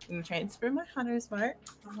doing. I'm gonna transfer my hunter's mark.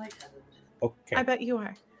 Okay. I bet you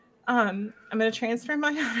are. I'm gonna transfer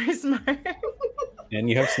my hunter's mark. And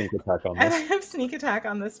you have sneak attack on And I this. have sneak attack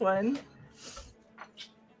on this one.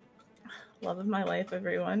 Love of my life,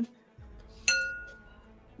 everyone.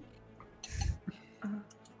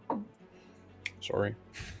 Sorry.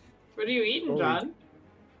 What are you eating, John?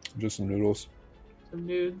 Just some noodles. Some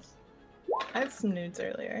nudes. I had some nudes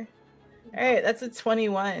earlier. All right, that's a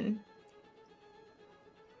 21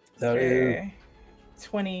 That is, for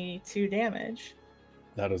 22 damage.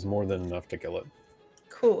 that is more than enough to kill it.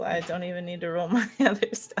 Cool. I don't even need to roll my other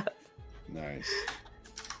stuff. Nice.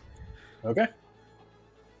 Okay.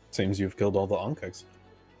 Seems you've killed all the Ankhs.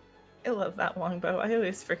 I love that longbow. I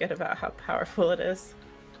always forget about how powerful it is.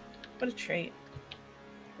 What a trait.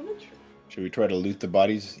 Should we try to loot the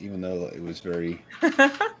bodies, even though it was very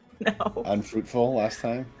No. unfruitful last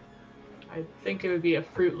time? I think it would be a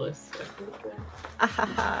fruitless.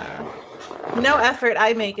 No effort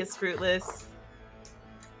I make is fruitless.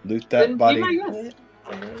 Loot that Then body. be my guest.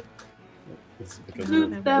 It's because Loot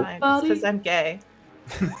you're- that It's body. because I'm gay.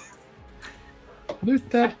 Loot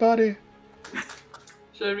that body.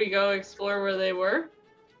 Should we go explore where they were?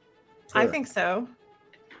 I Sure. think so.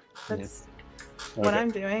 That's what Okay.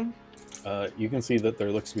 I'm doing. You can see that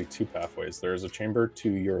there looks to be two pathways. There's a chamber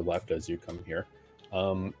to your left as you come here.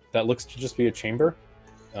 That looks to just be a chamber.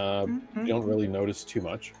 You don't really notice too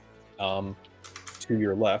much. To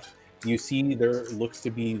your left, you see there looks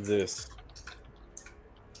to be this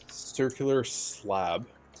circular slab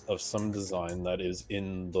of some design that is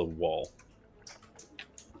in the wall.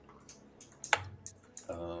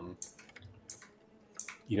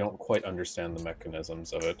 You don't quite understand the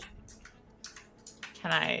mechanisms of it.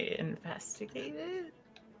 Can I investigate it?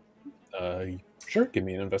 Sure, give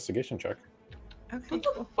me an investigation check. Okay, What the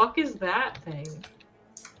cool. fuck is that thing?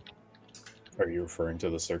 Are you referring to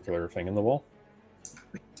the circular thing in the wall?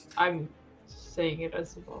 I'm saying it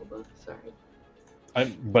as well, but sorry.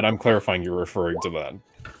 But I'm clarifying you're referring to that.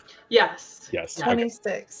 Yes. Yes. Yeah. Okay.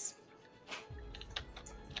 26.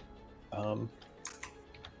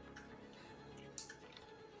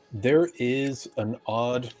 There is an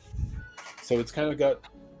odd. So it's kind of got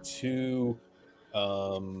two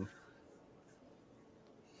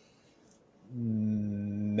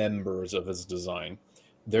members of its design.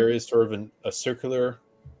 There is sort of a circular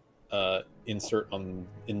insert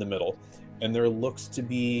in the middle, and there looks to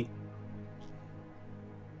be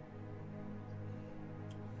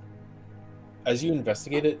as you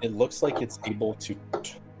investigate it, it looks like it's able to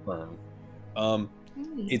turn.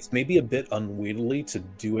 It's maybe a bit unwieldy to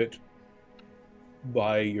do it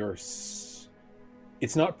by your.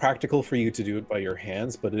 It's not practical for you to do it by your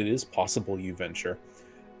hands, but it is possible, you venture.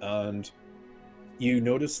 And you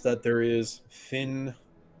notice that there is thin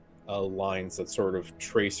lines that sort of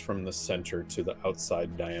trace from the center to the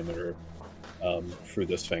outside diameter through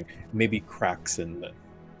this thing. Maybe cracks in it.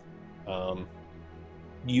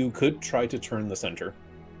 You could try to turn the center.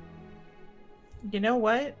 You know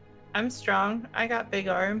what? I'm strong. I got big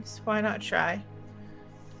arms. Why not try?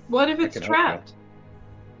 What if it's can help trapped?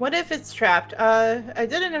 What if it's trapped? I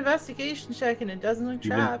did an investigation check and it doesn't look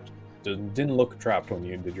You trapped. Didn't look trapped when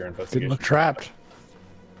you did your investigation. Didn't look trapped.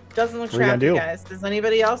 Doesn't look What are you gonna trapped, you do? guys. Does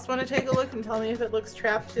anybody else want to take a look and tell me if it looks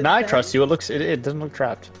trapped? No, I trust you. It doesn't look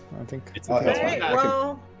trapped. I think. It's I'll help Alright, you. Okay.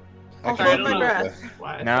 well, I'll can hold help my you breath. with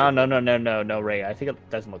Why? No, Ray. I think it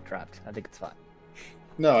doesn't look trapped. I think it's fine.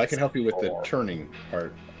 No, I can help you with the turning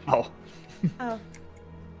part. Oh, Oh.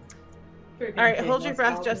 Freaking Alright, thing hold your was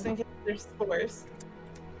breath awful. just in case there's spores.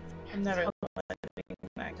 I'm never letting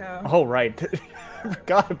that go. oh, right. I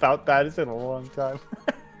forgot about that. It's been a long time.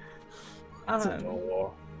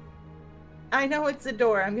 Oh, I know it's a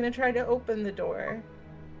door. I'm gonna try to open the door.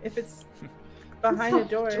 If it's behind a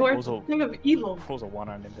door. Towards Also- thing of evil. Pulls a 1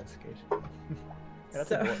 on investigation. Yeah, that's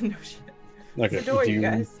So a door. no shit. okay. It's a door, do you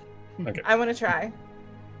guys. Okay. I wanna try.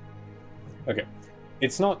 Okay.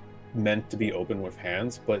 It's not meant to be open with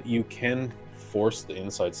hands, but you can force the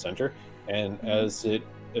inside center, and as it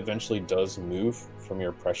eventually does move from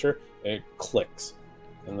your pressure, it clicks.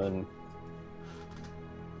 And then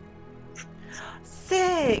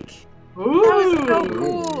Sick! Ooh. That was so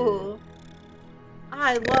cool.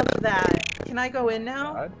 I love that. Can I go in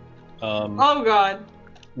now? God. Oh god.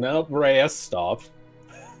 now Rhea, stop.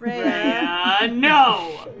 Ray,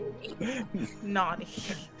 No. naughty.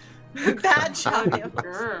 Bad child.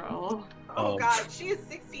 Girl. Oh Um, god, she is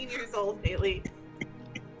 16 years old, Haley.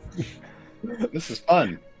 This is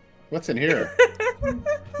fun. What's in here?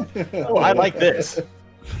 Oh, I like this.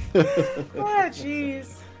 Ah,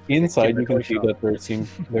 jeez. Inside, you Give it a can see shot.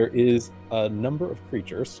 that there is a number of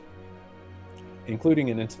creatures, including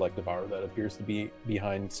an intellect devourer that appears to be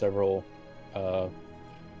behind several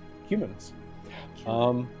humans.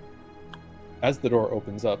 As the door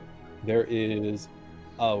opens up, there is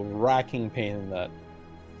a racking pain that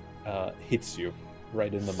hits you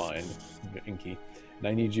right in the mind, Inky. And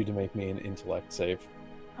I need you to make me an intellect save.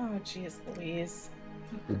 Oh, jeez, Louise.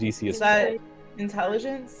 The DC is Is that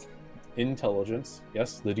intelligence? intelligence.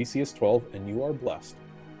 Yes, the DC is 12, and you are blessed.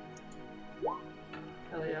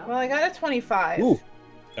 Hell yeah. Well, I got a 25. Ooh.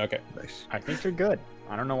 Okay. Nice. I think you're good.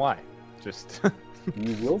 I don't know why. Just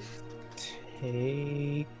You will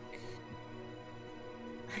take.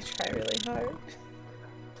 I try really hard.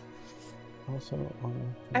 Also,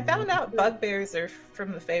 I found out bugbears are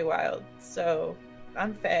from the Feywild, so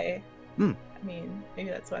I'm Fey. Hmm. I mean, maybe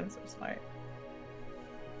that's why I'm so smart.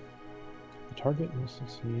 The target must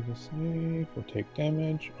succeed a save or take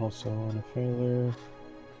damage. Also on a failure.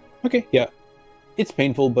 Okay, yeah. It's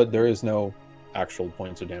painful, but there is no actual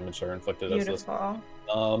points of damage that are inflicted as this.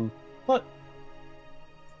 Beautiful. But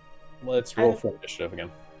let's roll for initiative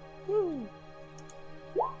again. Woo.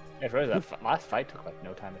 Yeah, for that last fight took like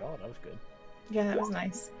no time at all. That was good. Yeah, that was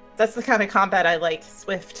nice. That's the kind of combat I like.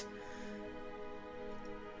 Swift.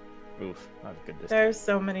 Oof, that was good. This There's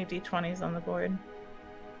so many d20s on the board.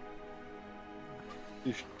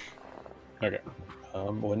 Okay.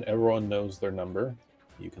 When everyone knows their number,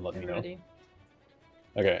 you can let me know. Ready.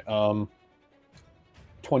 Okay.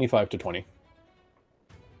 25 to 20.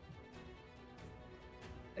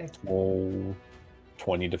 Roll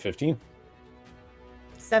 20 to 15.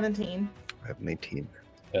 17. I have 19.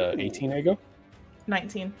 18, Ego?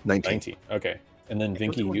 19. 19. 19. Okay. And then What's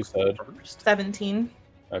Vinky, going you said. first? 17.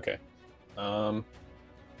 Okay.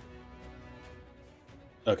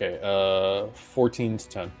 Okay. 14 to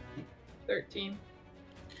 10. 13.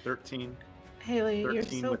 13. Haley, you're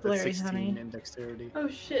 13 so with the blurry, 16 honey. in dexterity. Oh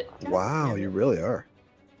shit. God Wow, damn it. you really are.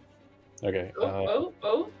 Okay.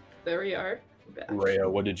 Oh, there we are. We're back. Rhea,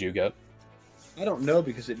 what did you get? I don't know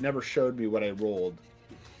because it never showed me what I rolled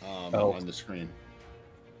on the screen.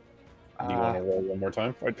 Do you want to roll one more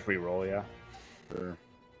time? Or just re-roll, yeah. Sure.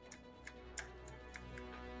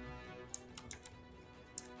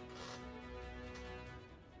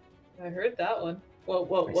 I heard that one.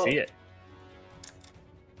 Whoa. I see it.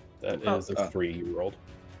 That Oh. is a 3 you rolled.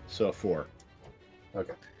 So a 4.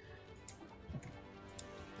 Okay.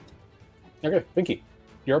 Okay, Vinky,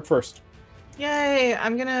 you're up first. Yay!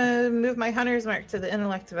 I'm gonna move my hunter's mark to the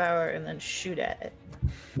intellect devour and then shoot at it.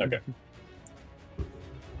 Okay.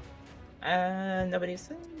 Nobody's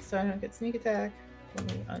in, so I don't get sneak attack. Let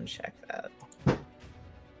me uncheck that.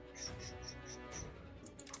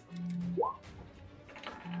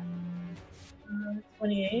 Uh,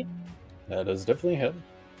 28. That is definitely a hit.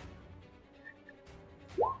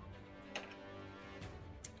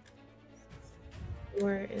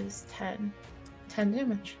 Or is 10. 10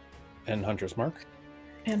 damage. And Hunter's Mark.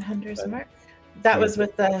 And hunter's That- mark. That was Okay.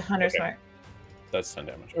 with the hunter's Okay. mark. That's 10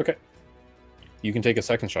 damage. Okay. You can take a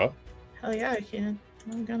second shot. Hell yeah, I can.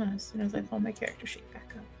 I'm gonna as soon as I pull my character sheet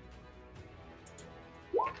back up.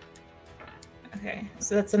 Okay,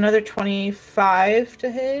 so that's another 25 to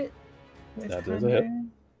hit. With That is a hit. Hunter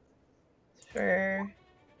for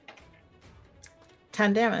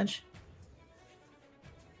 10 damage.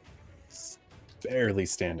 Barely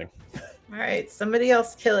standing. All right, somebody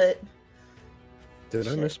else kill it. Did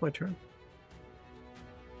I Shit. miss my turn?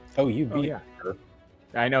 Oh, you beat yeah. her.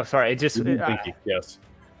 I know. Sorry, it just You beat Vinky, yes.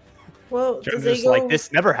 Well, Joe's does just it go? like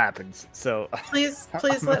this never happens. So Please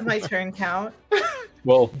let my turn count.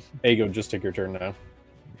 Well, Ego, just take your turn now.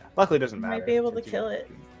 luckily, it doesn't I matter. might be able to since you- kill it.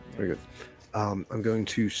 Very good. I'm going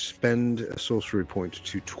to spend a sorcery point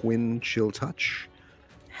to twin chill touch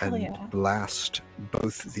Hell and yeah. blast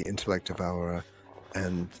both the intellect devourer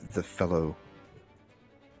and the fellow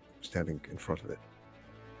standing in front of it.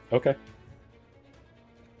 Okay.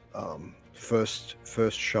 First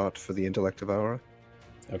shot for the intellect devourer.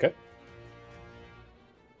 Okay.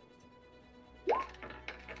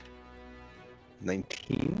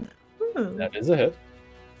 $19, Ooh. That is a hit.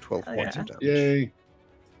 12 Oh, points yeah. of damage. Yay.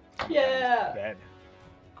 Yeah. Bad.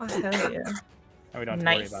 Oh, hell yeah. Oh, we don't have to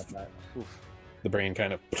Nice. worry about that. Oof. The brain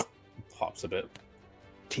kind of pops a bit.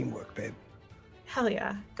 Teamwork, babe. Hell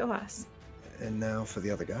yeah. Go us. And now for the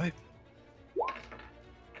other guy.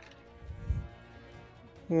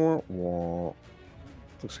 Wah, wah.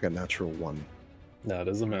 Looks like a natural 1. That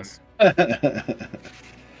is a miss. I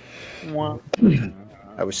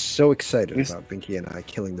was so excited Yes. about Vinky and I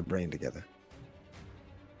killing the brain together.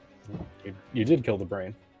 You did kill the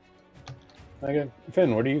brain. Okay,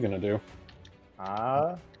 Finn, what are you gonna do?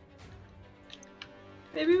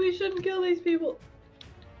 Maybe we shouldn't kill these people.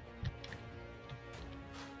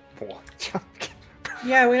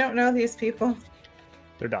 Yeah, we don't know these people.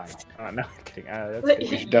 They're dying. No, I'm kidding. That's What?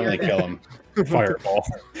 good. We should definitely kill him. Fireball.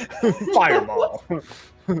 Fireball. I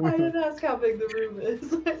didn't ask how big the room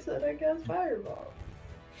is. I said I guess fireball.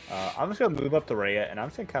 I'm just gonna move up to Rhea, and I'm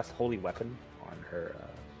just gonna cast Holy Weapon on her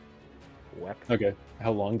weapon. Okay,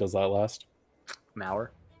 how long does that last? An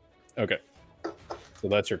hour. Okay, so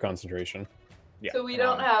that's your concentration. Yeah. So we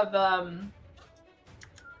don't have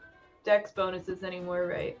dex bonuses anymore,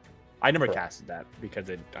 right? I never Correct. casted that because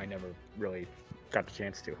I never really got the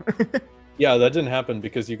chance to. Yeah, that didn't happen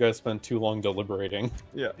because you guys spent too long deliberating.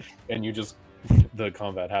 Yeah. And you just the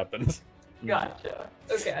combat happened. Gotcha.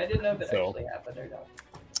 Okay, I didn't know if it So- actually happened or not.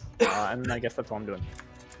 And I guess that's all I'm doing.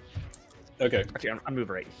 Okay, Actually, I'm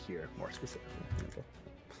moving right here, more specifically.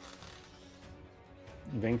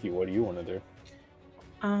 Vinky, what do you want to do?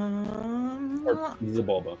 Or Oh,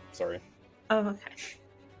 Zabulba, sorry. okay.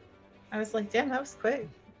 I was like, damn, that was quick.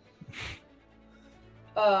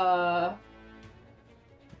 Are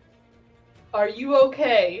you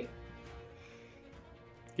okay?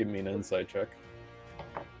 Give me an insight check.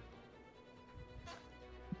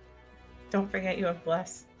 Don't forget you have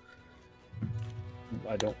bless.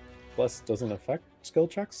 I don't. Bless doesn't affect skill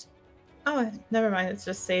checks? Oh, never mind. It's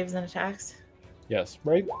just saves and attacks. Yes,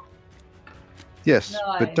 right? Yes,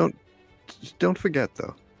 but Nice. don't forget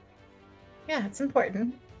though. Yeah, it's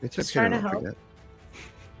important. It's Just okay to trying to not help. forget.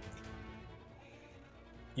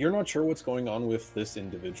 You're not sure what's going on with this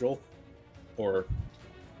individual? Or...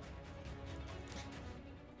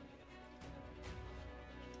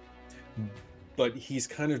 But he's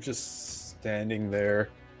kind of just standing there.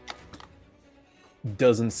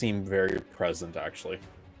 Doesn't seem very present, actually.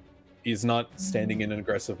 He's not standing in an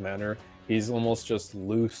aggressive manner. He's almost just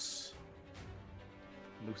loose.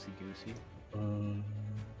 Loosey goosey.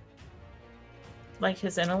 Like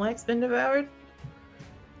his intellect's been devoured?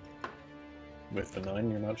 With the 9,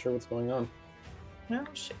 you're not sure what's going on. No,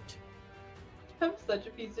 shit. I'm such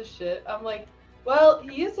a piece of shit. I'm like, well,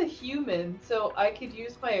 he is a human, so I could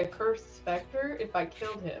use my accursed specter if I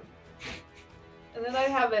killed him. And then I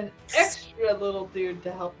have an extra little dude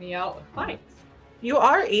to help me out with fights. You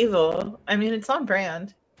are evil. I mean, it's on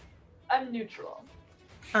brand. I'm neutral.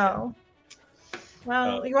 Oh.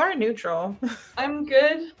 Well, you are neutral. I'm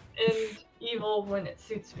good and evil when it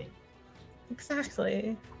suits me.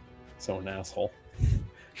 Exactly. So an asshole.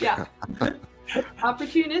 Yeah.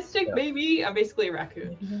 Opportunistic, baby. I'm basically a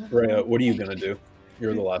raccoon. Rhea, what are you gonna do?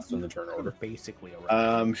 You're the last in the turn order. Basically a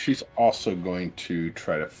rat. She's also going to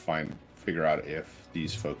try to figure out if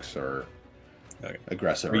these folks are Okay.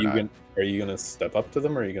 aggressive Are or you not. gonna step up to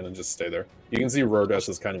them, or are you gonna just stay there? You can see Rhodas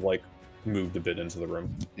has kind of like moved a bit into the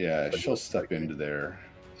room. Yeah, But she'll just step like- into there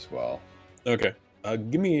as well. Okay.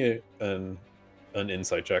 Give me an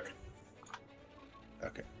insight check.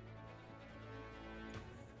 Okay.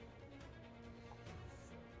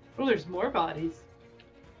 Oh, there's more bodies.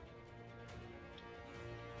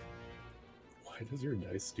 Why does your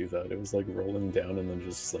dice do that? It was like rolling down and then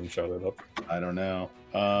just slingshot it up. I don't know.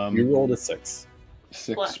 You rolled a 6.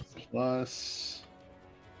 6 Plus. plus.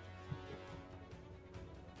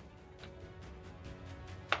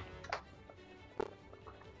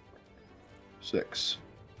 Six.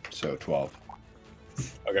 So 12.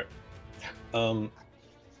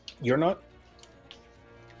 You're not.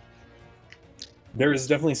 There is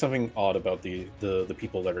definitely something odd about the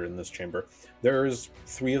people that are in this chamber. There's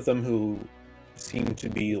 3 of them who seem to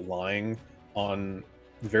be lying on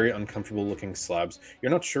very uncomfortable looking slabs.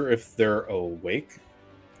 You're not sure if they're awake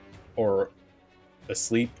or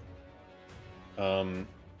asleep. The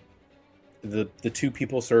 2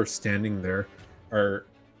 people sort of standing there are,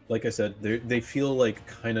 like I said, they feel like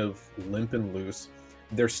kind of limp and loose.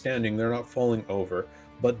 They're standing, they're not falling over,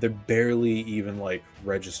 but they're barely even like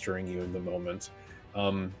registering you in the moment.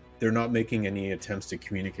 They're not making any attempts to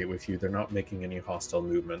communicate with you. They're not making any hostile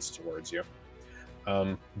movements towards you.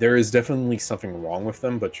 There is definitely something wrong with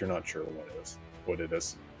them, but you're not sure what it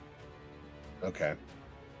is. Okay.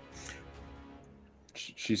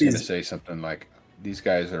 She's going to say something like, these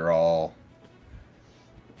guys are all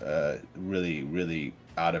really, really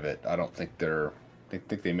out of it. I don't think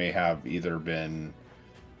think they may have either been,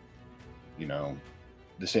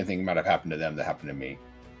 the same thing might have happened to them that happened to me.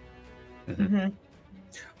 Mm-hmm.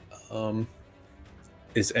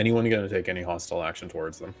 Is anyone going to take any hostile action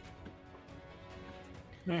towards them?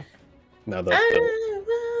 Yeah. Now that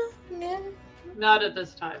Yeah. Not at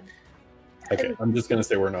this time. okay, I'm just going to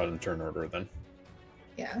say we're not in turn order then.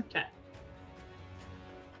 Yeah. Okay.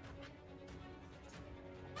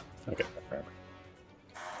 Okay.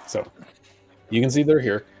 So you can see they're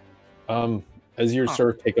here. As you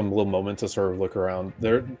sort of take a little moment to sort of look around,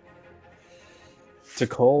 to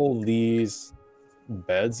call these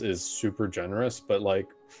beds is super generous, but like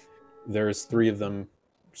there's 3 of them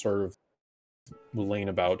sort of laying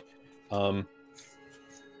about.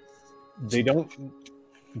 It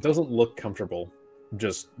doesn't look comfortable,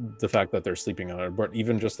 just the fact that they're sleeping on it, but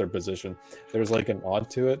even just their position, there's like an odd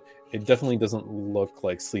to it. It definitely doesn't look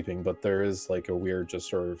like sleeping, but there is like a weird just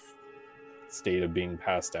sort of state of being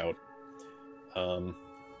passed out.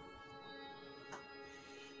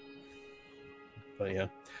 But yeah,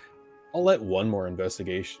 I'll let one more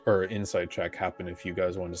investigation or insight check happen if you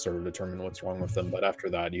guys want to sort of determine what's wrong with them, but after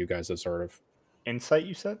that you guys have sort of Insight,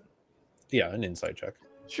 you said? Yeah, an insight check.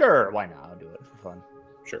 Sure, why not? I'll do it for fun.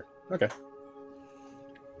 Sure. Okay.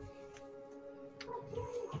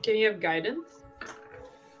 Can you have guidance?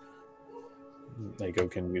 Nago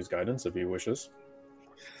can use guidance if he wishes.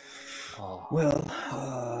 Oh.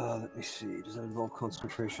 Well, let me see. Does that involve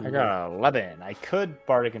concentration? I got 11. I could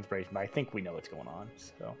bardic inspiration, but I think we know what's going on.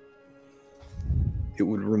 So It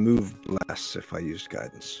would remove bless if I used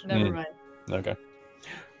guidance. Never mind. Okay.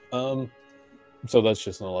 So that's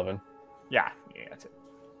just an 11. yeah, that's it.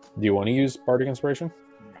 Do you want to use Bardic Inspiration?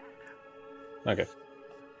 Okay.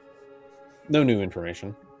 No new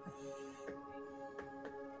information.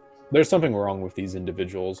 There's something wrong with these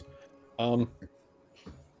individuals.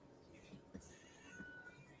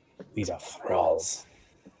 These are thralls.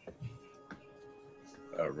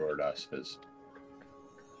 Rordas says.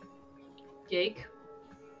 Gake.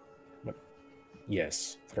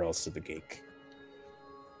 Yes, thralls to the Gake.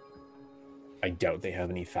 I doubt they have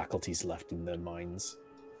any faculties left in their minds.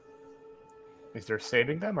 Is there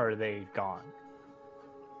saving them, or are they gone?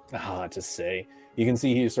 To say. You can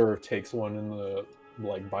see he sort of takes one in the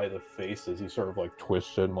by the face as he sort of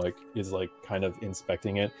twists and is kind of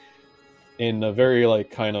inspecting it in a very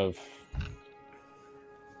kind of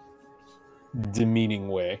demeaning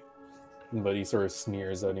way. But he sort of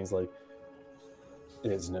sneers and he's like,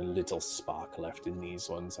 "There's no little spark left in these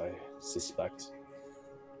ones, I suspect.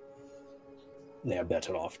 They're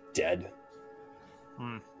better off dead."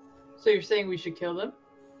 So you're saying we should kill them?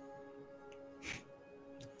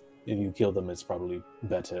 If you kill them, it's probably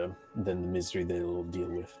better than the misery they will deal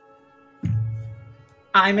with.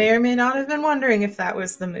 I may or may not have been wondering if that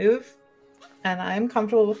was the move, and I'm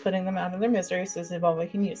comfortable with putting them out of their misery so Zibalba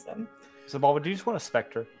can use them. Zabalba, do you just want a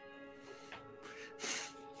specter?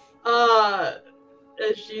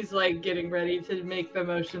 As she's getting ready to make the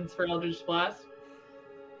motions for Eldritch Blast.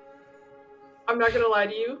 I'm not gonna lie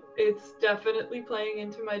to you, it's definitely playing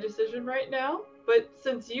into my decision right now. But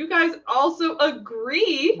since you guys also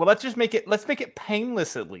agree, Well, let's make it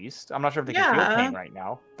painless at least. I'm not sure if they can feel pain right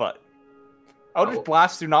now, but Eldritch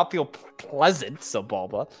Blasts do not feel pleasant,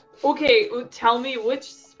 Zabalba. okay, tell me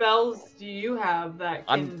which spells do you have that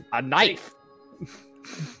can A knife.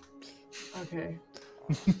 Okay.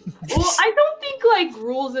 Well, I don't think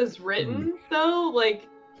rules as written though,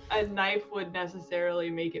 a knife would necessarily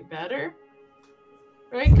make it better.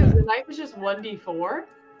 Right? Because the knife is just 1d4.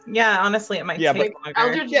 Yeah, honestly, it might take longer.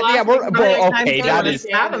 Eldritch Yeah, Blast okay, that is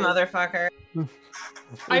stab a motherfucker.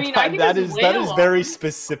 I mean, I can that just is wail very on them.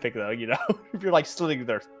 specific though. You know, if you're slitting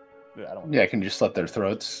their, I don't. Yeah, I can just slit their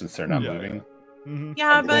throats since they're not moving. Mm-hmm.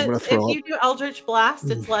 Yeah, I'm but gonna if throw you do Eldritch Blast,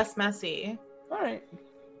 it's less messy. All right.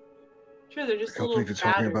 Sure, they're I just a can't little believe you're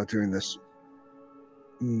talking battered. about doing this.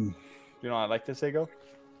 Mm. You know, I like this, Ego.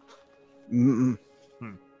 Mm-mm. Do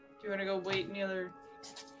you want to go wait in the other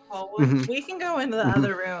hallway? Mhm. We can go into the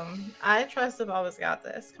other room. I trust Zibalba's got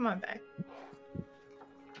this. Come on back.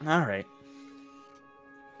 All right.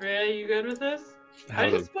 Rhea, you good with this? How I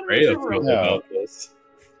does just wanna Rhea make sure feel we're all- about this?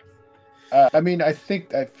 I mean, I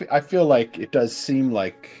think I feel like it does seem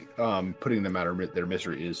like putting them out of their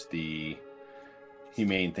misery is the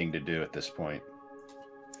humane thing to do at this point.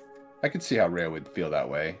 I could see how Rhea would feel that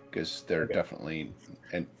way because they're definitely,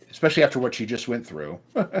 and especially after what she just went through.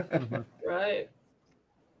 Right.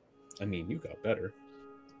 I mean, you got better.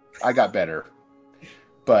 I got better,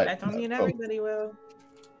 but I don't mean everybody will.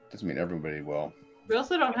 doesn't mean everybody will. We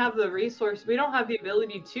also don't have the resource. We don't have the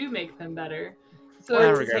ability to make them better. So Or to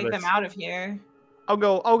regardless. take them out of here. I'll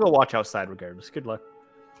go watch outside regardless. Good luck.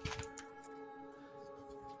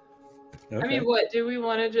 I mean, what do we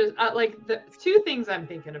want to just the two things I'm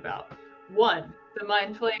thinking about? One, the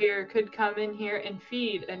mind flayer could come in here and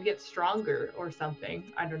feed and get stronger or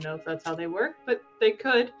something. I don't know if that's how they work, but they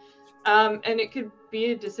could. And it could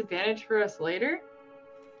be a disadvantage for us later.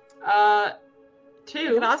 It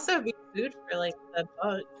Two, could also be food for the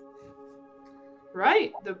bug.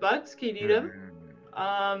 right? The bugs could eat them.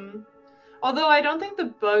 Although I don't think the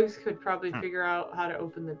bugs could probably figure out how to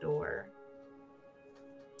open the door.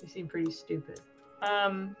 They seem pretty stupid.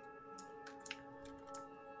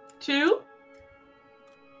 Two,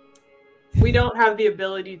 we don't have the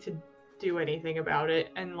ability to do anything about it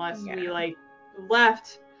unless we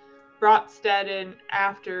left, brought Stead in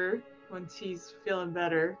after once he's feeling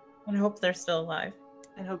better, And hope they're still alive.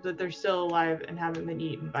 and hope that they're still alive and haven't been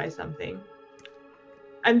eaten by something.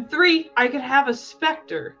 And three, I could have a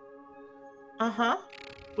specter,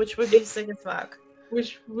 Which would be sick as fuck.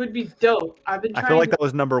 which would be dope. I've been I trying. feel like that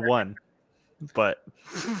was number one, but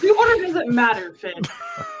The order doesn't matter, Finn.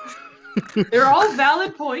 They're all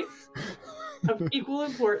valid points of equal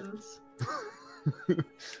importance.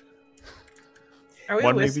 Are we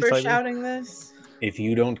One maybe whisper slightly. shouting this? If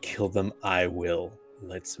you don't kill them, I will.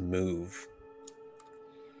 Let's move.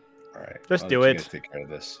 All right. Just I'll do let you it. guys take care of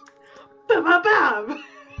this. Bam, bam, bam!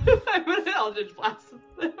 I'm gonna Eldritch Blast them.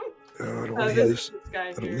 Oh, I don't Oh, want to hear this this. guy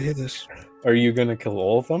I don't here. want to hear this. Are you gonna kill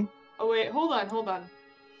all of them? Oh wait, hold on.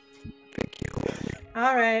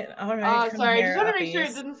 All right. Come Sorry, I here, just want to make sure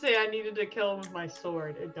it uppies. didn't say I needed to kill them with my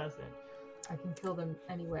sword. It doesn't. I can kill them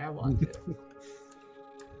any way I want to.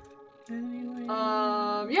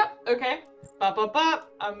 Yep, okay. Bop, bop,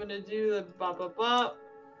 bop. I'm gonna do the bop, bop, bop.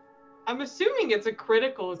 I'm assuming it's a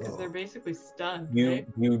critical because they're basically stunned, right?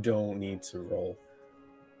 You don't need to roll.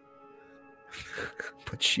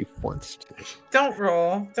 But she wants to. Don't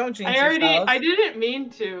roll. Don't jinx I yourself. didn't mean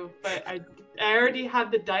to, but I already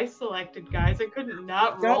had the dice selected, guys. I couldn't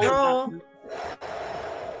not roll. Don't roll.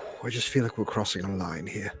 I just feel like we're crossing a line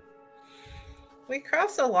here. We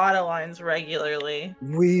cross a lot of lines regularly.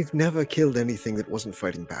 We've never killed anything that wasn't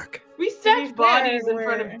fighting back. We To be stacked bodies fair, in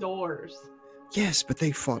front we're- of doors. Yes, but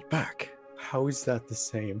they fought back. How is that the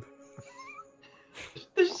same?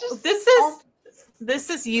 There's just This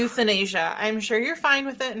is euthanasia. I'm sure you're fine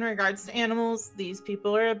with it in regards to animals. These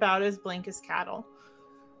people are about as blank as cattle.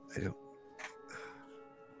 I don't.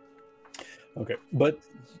 Okay, but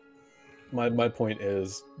my point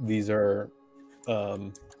is these are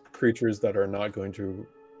creatures that are not going to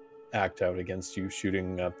act out against you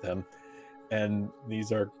shooting at them, and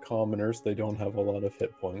these are commoners. They don't have a lot of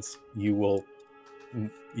hit points. You will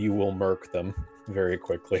murk them very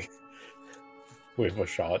quickly with a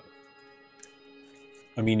shot.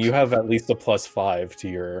 I mean, you have at least a +5 to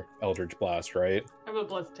your Eldritch Blast, right? I have a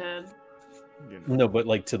 +10. No, but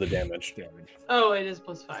like to the damage. Oh, it is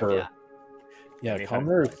 +5, For- yeah. Yeah, Any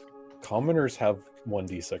commoners have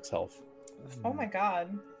 1d6 health. Oh my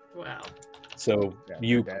god. Wow. So Yeah,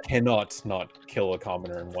 you they're dead. cannot not kill a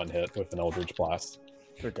commoner in one hit with an Eldritch Blast.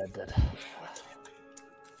 They're dead.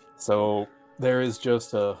 So there is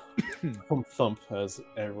just a thump as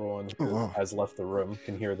everyone who Oh, wow. has left the room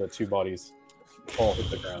can hear the two bodies all hit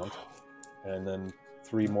the ground. And then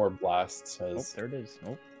 3 more blasts Oh, as there it is.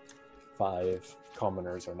 Oh, 5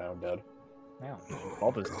 commoners are now dead. wow.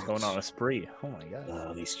 Bulbous is going on a spree. Oh my god.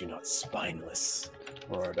 At least you're not spineless.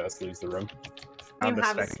 Rordas leaves the room. You Found a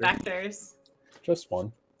have specter. specters. Just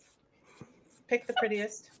one. Pick the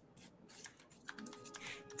prettiest.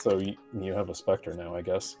 So you have a specter now, I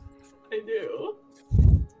guess. I do.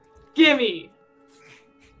 Gimme!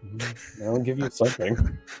 I'll give you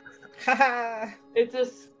something. Haha. It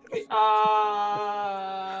just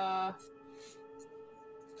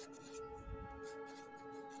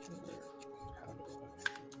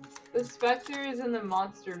the specter is in the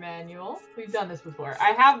monster manual. We've done this before.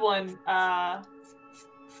 I have one, but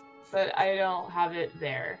I don't have it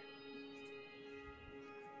there.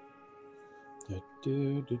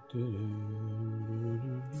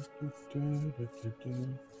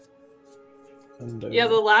 Yeah,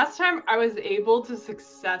 the last time I was able to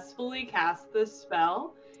successfully cast this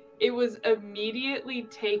spell, it was immediately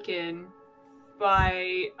taken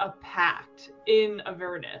by a pact in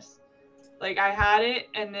Avernus. Like, I had it,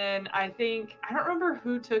 and then I don't remember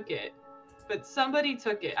who took it, but somebody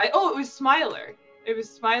took it. It was Smiler. It was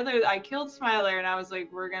Smiler. I killed Smiler, and I was like,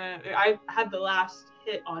 I had the last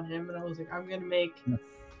hit on him, and I was like, I'm gonna make...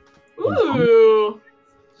 Ooh!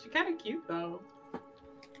 She's kind of cute, though.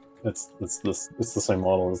 It's the same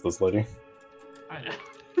model as this lady. I know.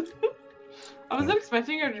 I wasn't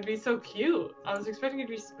expecting her to be so cute. I was expecting her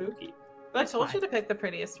to be spooky. I That's told fine. you to pick the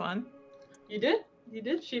prettiest one. You did? You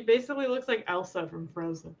did? She basically looks like Elsa from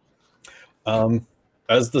Frozen.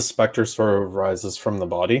 As the specter sort of rises from the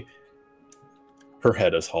body, her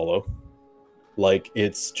head is hollow. Like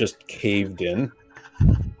it's just caved in.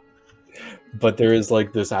 But there is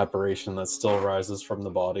like this apparition that still rises from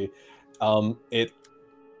the body.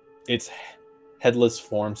 Its headless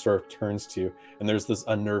form sort of turns to you, and there's this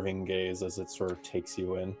unnerving gaze as it sort of takes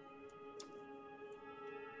you in.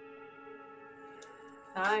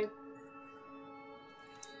 Hi.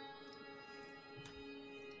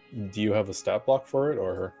 Do you have a stat block for it,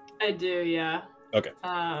 or I do, yeah. Okay.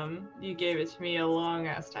 You gave it to me a long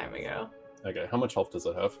ass time ago. okay? How much health does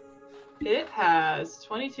it have? It has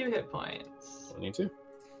 22 hit points, 22.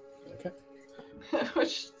 Okay.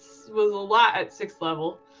 which was a lot at 6th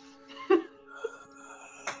level.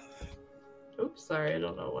 Oops, sorry, I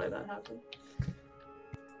don't know why that happened.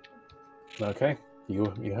 Okay. You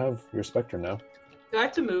have your specter now. Do I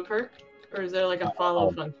have to move her? Or is there like a follow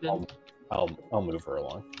I'll- function? I'll move her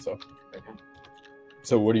along. So Okay.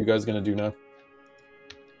 so what are you guys gonna do now?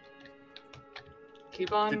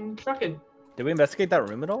 Keep on trucking. Did we investigate that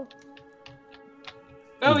room at all?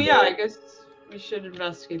 Oh yeah, I guess We should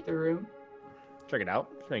investigate the room. Check it out.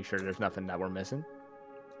 Make sure there's nothing that we're missing.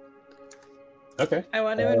 Okay. I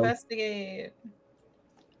want to investigate.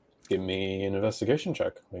 Give me an investigation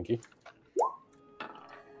check, Winky.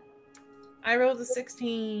 I rolled a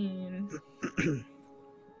 16.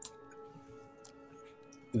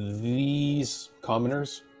 These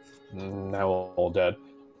commoners, now all dead,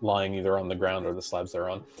 lying either on the ground or the slabs they're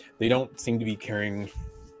on, they don't seem to be carrying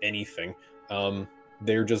anything.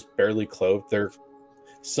 They're just barely clothed.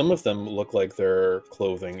 Some of them look like their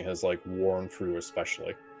clothing has like worn through,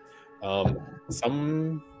 especially.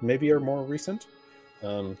 Some maybe are more recent.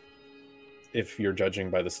 If you're judging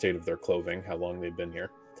by the state of their clothing, how long they've been here.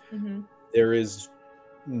 Mm-hmm. There is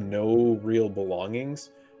no real belongings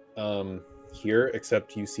here,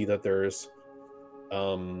 except you see that there is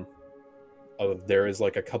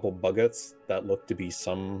like a couple buckets that look to be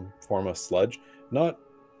some form of sludge, not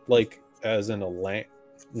like as in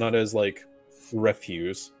not as like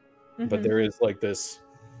refuse, but there is like this.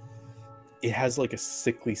 It has like a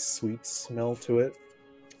sickly sweet smell to it.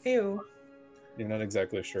 Ew. You're not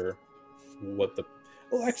exactly sure what the.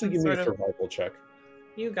 Well, actually, Some give me a sort of- survival check.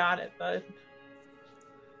 You got it, bud.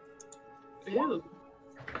 Ew.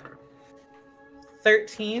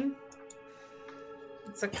 13.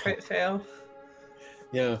 It's a crit fail.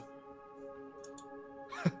 Yeah.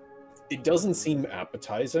 It doesn't seem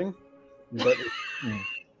appetizing, but it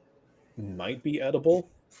might be edible.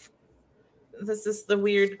 This is the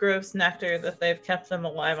weird, gross nectar that they've kept them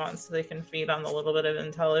alive on so they can feed on the little bit of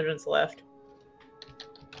intelligence left.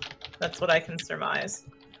 That's what I can surmise.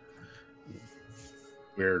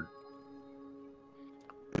 Weird.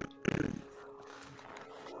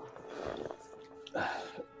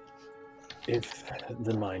 If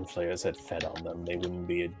the mind flayers had fed on them, they wouldn't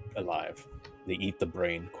be alive. They eat the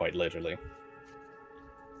brain, quite literally.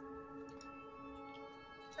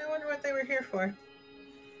 I wonder what they were here for.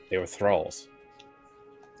 They were thralls.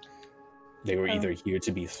 They were Oh. either here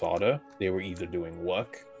to be fodder, they were either doing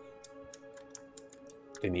work,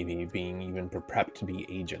 they may be being even prepped to be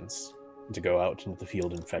agents, to go out into the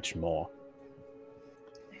field and fetch more.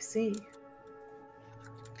 I see.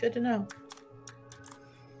 Good to know.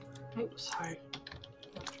 Oh, sorry.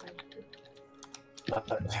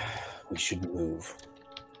 But we should move.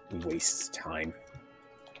 We waste time.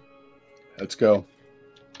 Let's go.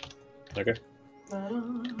 Okay.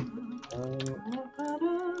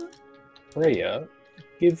 Freya,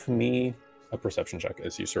 give me a perception check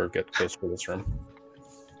as you sort of get close to this room.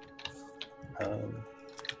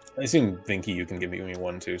 I assume, Vinky, you can give me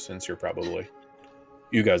one too, since you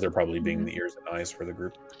guys are probably being the ears and eyes for the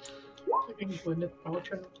group.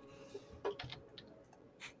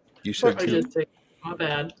 You said I 2. did say, my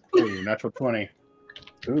bad. Ooh, natural 20.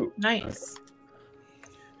 Ooh. Nice.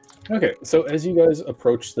 Okay, so as you guys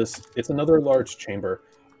approach this, it's another large chamber,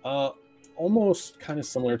 almost kind of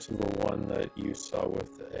similar to the one that you saw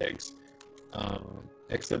with the eggs,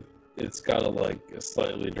 except it's got a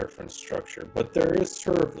slightly different structure. But there is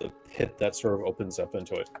sort of a pit that sort of opens up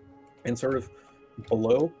into it, and sort of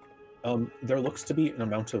below, there looks to be an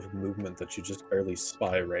amount of movement that you just barely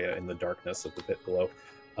spy, Rhea, in the darkness of the pit below.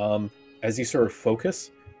 As you sort of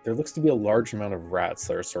focus, there looks to be a large amount of rats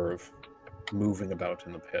that are sort of moving about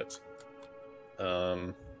in the pit.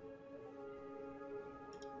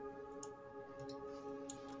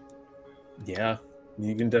 Yeah,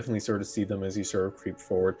 you can definitely sort of see them as you sort of creep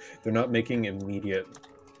forward. They're not making immediate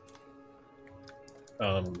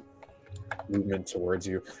movement towards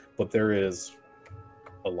you, but there is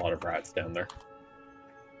a lot of rats down there.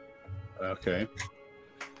 Okay.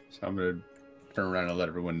 So I'm going to turn around and let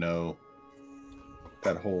everyone know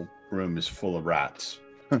that whole room is full of rats.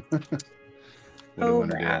 What do you Oh,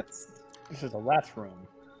 wanna do? rats. This is a rat's room.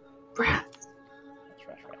 Rats.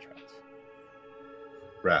 Rats.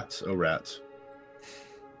 Rats. Oh, rats.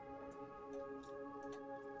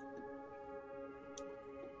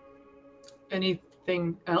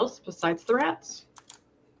 Anything else besides the rats?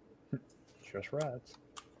 Just rats.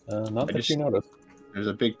 Not I that you noticed. There's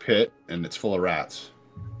a big pit, and it's full of rats.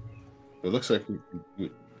 It looks like we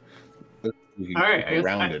can All right, I go guess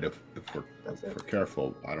around I- it if we're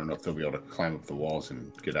careful. I don't know if they'll be able to climb up the walls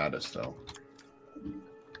and get at us, though.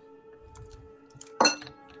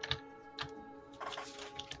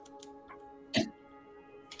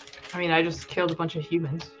 I mean, I just killed a bunch of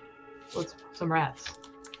humans. What's some rats?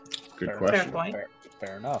 Good Fair question. Fair point.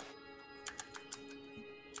 Fair enough.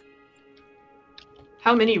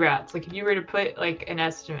 How many rats? Like, if you were to put like an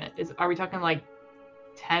estimate, are we talking like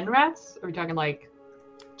 10 rats? Are we talking like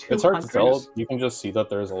 200? It's hard to tell. You can just see that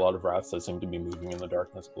there's a lot of rats that seem to be moving in the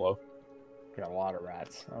darkness below. Got a lot of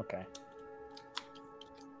rats. Okay.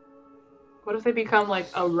 What if they become like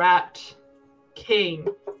a rat king?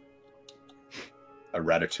 A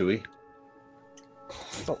ratatouille.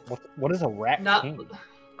 So, what is a rat Not king?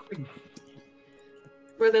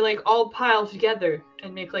 where they like all pile together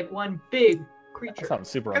and make like one big creature. That sounds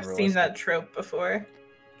super I've unrealistic. seen that trope before.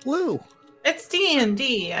 Woo! It's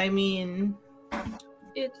D&D. I mean,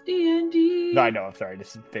 It's D&D. No, I know. I'm sorry.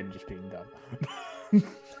 This has been just being done.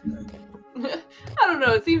 I don't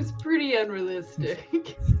know. It seems pretty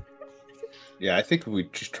unrealistic. Yeah, I think we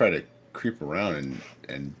just try to creep around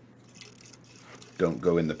and don't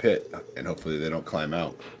go in the pit, and hopefully they don't climb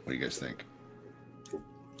out. What do you guys think?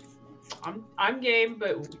 I'm game,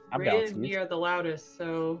 but I'm Ray down, and Steve. me are the loudest,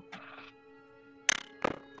 so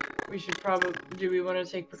we should probably. Do we want to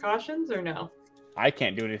take precautions or no? I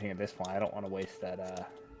can't do anything at this point. I don't want to waste that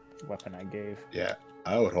weapon I gave. Yeah,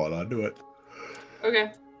 I would hold on to it.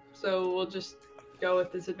 Okay, so we'll just go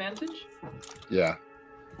with disadvantage. Yeah.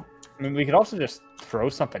 I mean, we could also just throw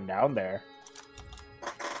something down there.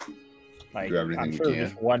 Like, Do everything I'm you sure can.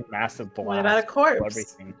 just one massive blast. what about a will corpse?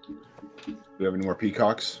 Everything. Do we have any more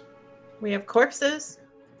peacocks? We have corpses.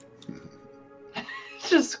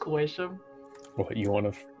 Just squish them. What you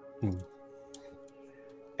want to? What do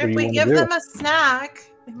If you we wanna give do? them a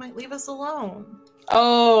snack, they might leave us alone.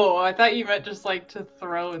 Oh, I thought you meant just like to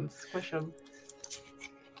throw and squish them.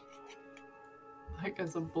 Like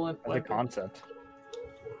as a blunt As a weapon. concept.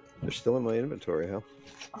 They're still in my inventory, Hal.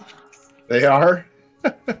 They are?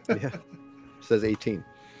 Yeah. Says 18.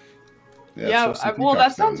 Yeah, throw some well, that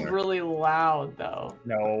peacocks down sounds there. really loud, though.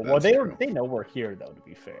 No, well, That's they true. know we're here, though, to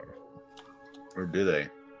be fair. Or do they?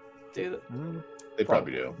 Dude, They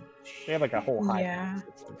probably do. They have like a whole high Yeah.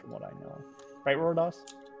 system from what I know. Right, Rorodos?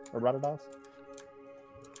 Or Rotodos?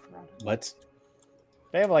 What?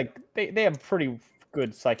 They have like they have pretty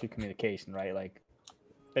good psychic communication, right? Like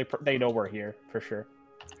they know we're here for sure.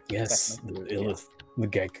 Yes, the Illith, the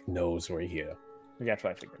Gek knows we're here. That's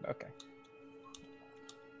what I figured. Okay.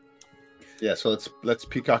 Yeah, so let's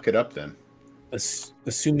peacock it up then.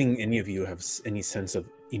 Assuming any of you have any sense of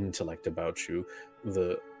intellect about you,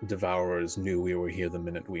 the Devourers knew we were here the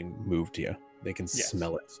minute we moved here. They can Yes.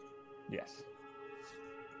 smell it. Yes.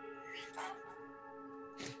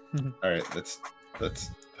 All right, let's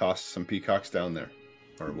toss some peacocks down there,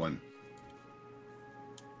 or one.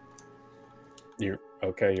 You're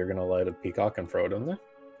okay. You're gonna light a peacock and throw it in there.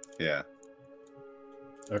 Yeah.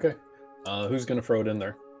 Okay. Who's gonna throw it in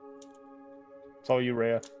there? It's all you,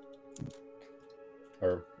 Rhea.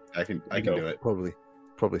 Or I can go. do it.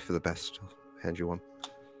 Probably for the best. I'll hand you one.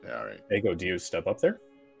 Yeah, all right. Ego, do you step up there?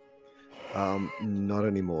 Not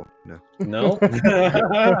anymore. No. No.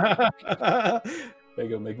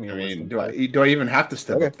 Ego, make me. I a mean, wisdom do I check. even have to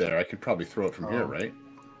step Okay. up there? I could probably throw it from here, right?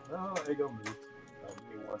 Oh, Ego moved.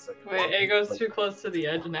 Give me 1 second. wait, Aego's too close to the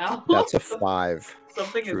edge now. That's a 5.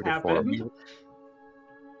 Something has True to form. happened.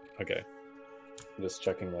 Okay. I'm just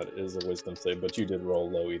checking that is a wisdom save, but you did roll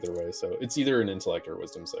low either way, so it's either an intellect or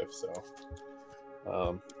wisdom save. So,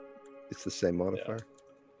 It's the same modifier.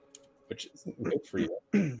 which is good for you.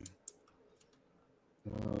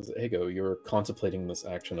 Ego, you're contemplating this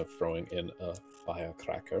action of throwing in a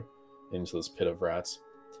firecracker into this pit of rats,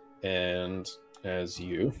 and as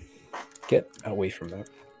you get away from that.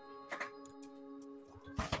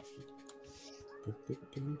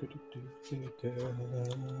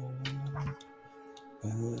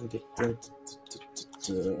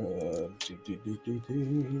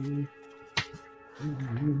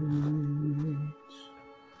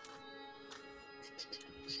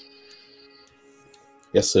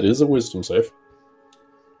 Yes, it is a wisdom save.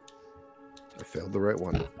 I failed the right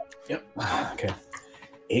one. Yep. Okay.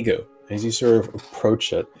 Ego, as you sort of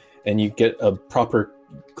approach it, and you get a proper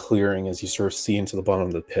clearing as you sort of see into the bottom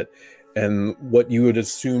of the pit, and what you would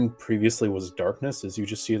assume previously was darkness is you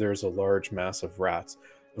just see there's a large mass of rats,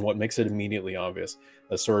 and what makes it immediately obvious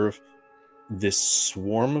is sort of this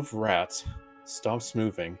swarm of rats stops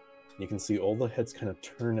moving. You can see all the heads kind of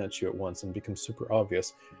turn at you at once and become super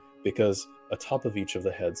obvious because atop of each of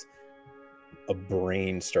the heads, a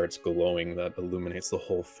brain starts glowing that illuminates the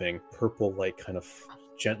whole thing. Purple light kind of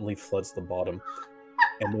gently floods the bottom.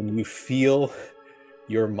 And then you feel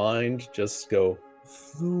your mind just go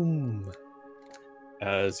zoom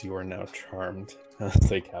as you are now charmed as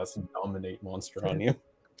they cast Dominate Monster on you.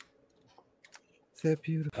 They're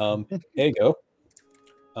beautiful. There you go.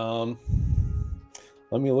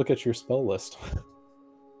 Let me look at your spell list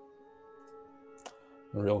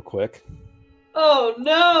real quick. Oh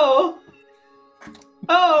no!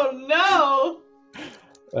 Oh no!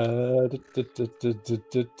 Do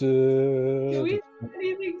we see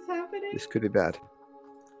anything's happening? This could be bad.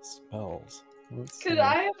 Spells. Let's Could see.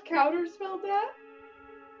 I have counterspelled that?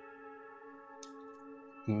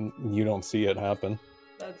 You don't see it happen.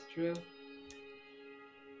 That's true.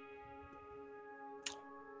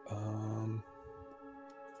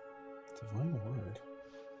 Divine word.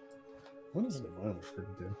 What does a divine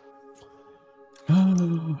word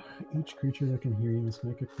do? Each creature that can hear you must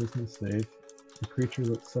make a charisma save. A creature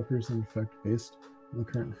that suffers an effect based on the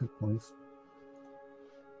current hit points.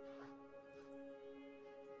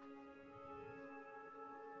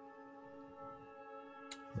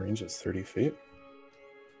 Range is 30 feet.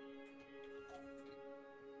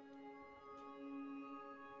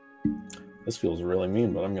 This feels really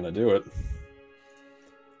mean, but I'm going to do it.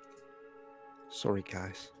 Sorry,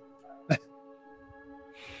 guys. You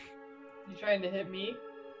trying to hit me?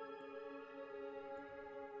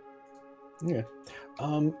 Yeah.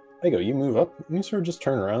 Ego, you move up and you sort of just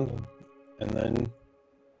turn around and then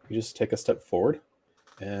you just take a step forward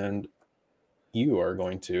and you are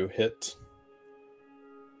going to hit.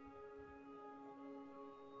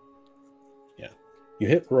 Yeah. You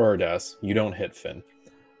hit Rordas. You don't hit Finn.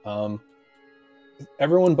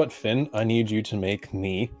 Everyone but Finn, I need you to make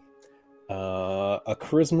me a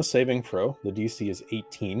charisma saving throw. The DC is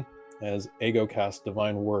 18 as Ego casts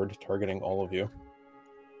Divine Word targeting all of you.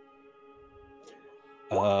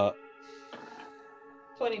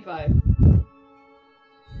 25.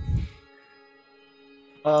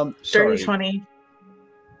 Sorry. 30-20.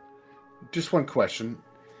 Just one question.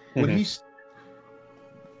 When he's,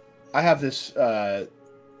 I have this a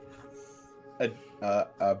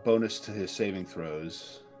bonus to his saving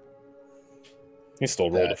throws. He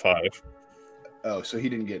still rolled a 5. Oh, so he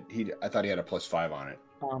didn't get. I thought he had a +5 on it.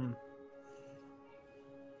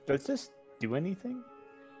 Does this do anything?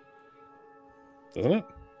 Doesn't it?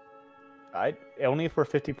 Only if we're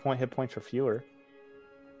 50 hit points or fewer.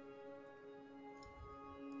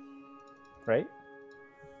 Right?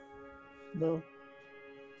 No.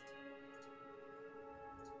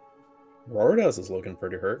 Rordas is looking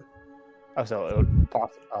pretty hurt. Oh, so it would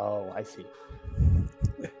oh, I see.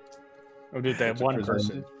 Or did that It's a one charisma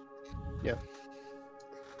person? save.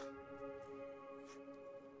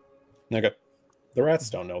 Okay. The rats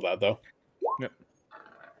don't know that, though. Yep.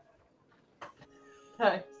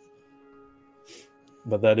 Nice.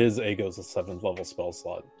 But that is Ago's 7th level spell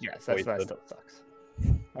slot. Yes, that Wasted. still sucks.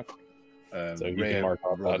 So you Rhea can mark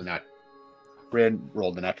off rolled that. Rhea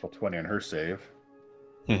rolled a natural 20 on her save.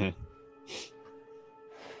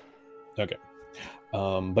 Okay.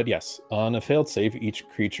 But yes, on a failed save, each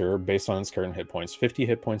creature, based on its current hit points, 50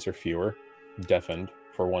 hit points or fewer, deafened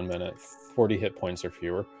for 1 minute, 40 hit points or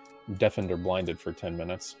fewer, deafened or blinded for 10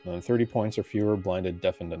 minutes, and then 30 points or fewer, blinded,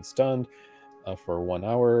 deafened, and stunned for 1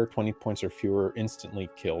 hour, 20 points or fewer, instantly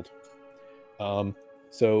killed.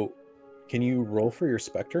 So can you roll for your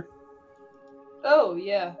Spectre? Oh,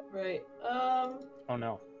 yeah, right. Oh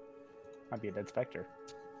no. Might be a dead specter.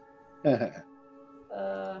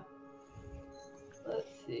 Let's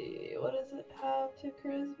see. What does it have to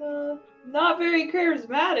charisma? Not very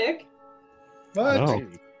charismatic. What? No.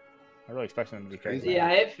 Crazy. I really expected them to be crazy. Yeah,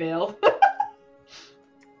 it failed.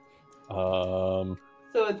 So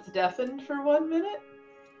it's deafened for 1 minute?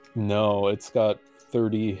 No, it's got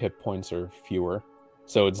 30 hit points or fewer.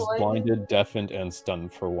 So it's blinded, deafened, and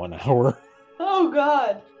stunned for 1 hour. Oh,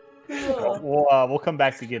 God. Cool. We'll come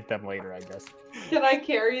back to get them later, I guess. Can I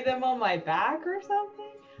carry them on my back or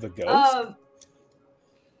something? The ghost?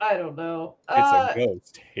 I don't know. It's a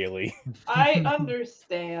ghost, Haley. I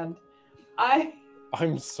understand.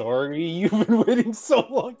 I'm sorry, you've been waiting so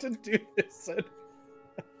long to do this.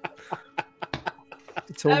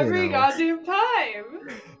 It's only Every an hour. goddamn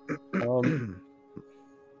time.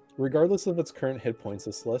 Regardless of its current hit points,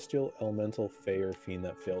 a celestial, elemental, fey, or fiend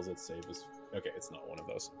that fails its save is... Okay, it's not one of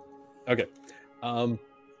those. Okay.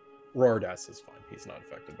 Rordas is fine. He's not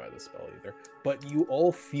affected by this spell either. But you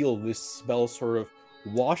all feel this spell sort of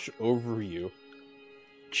wash over you,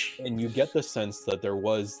 and you get the sense that there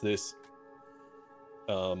was this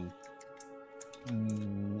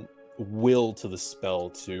will to the spell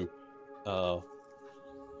to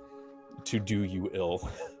do you ill.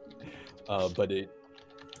 But you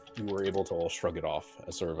were able to all shrug it off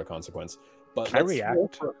as sort of a consequence. But Can I let's roll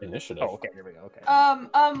react? for initiative. Oh, okay, here we go. Okay.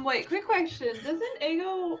 Wait, quick question. Doesn't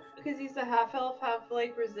Ego, because he's a half-elf, have,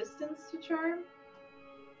 like, resistance to charm?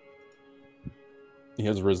 He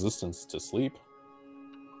has resistance to sleep.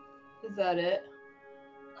 Is that it?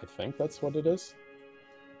 I think that's what it is.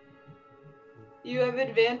 You have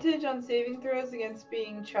advantage on saving throws against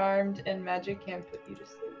being charmed, and magic can't put you to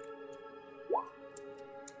sleep.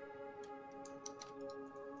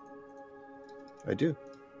 I do.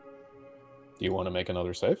 Do you want to make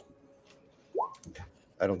another save?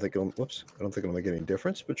 I don't think it'll. Whoops! I don't think it'll make any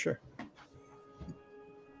difference, but sure.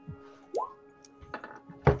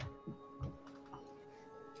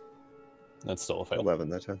 That's still a fail. 11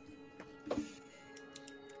 that time.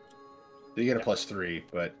 You get a +3,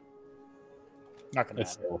 but Not gonna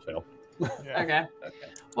It's matter. still a fail. Yeah. Okay.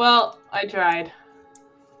 okay. Well, I tried.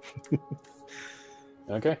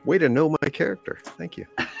 Okay. Way to know my character. Thank you.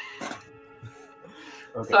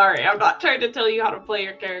 Okay. Sorry, I'm not trying to tell you how to play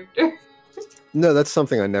your character. No, that's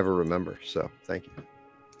something I never remember. So thank you.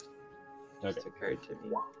 Okay. Just occurred to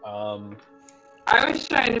me. I I was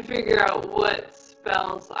trying to figure out what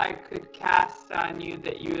spells I could cast on you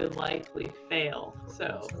that you would likely fail.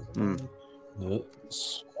 So The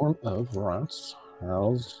swarm of rats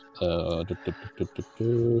has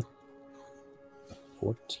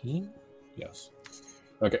 14. Yes.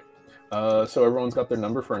 Okay. So everyone's got their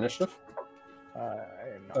number for initiative. I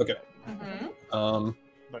am not Okay. mhm.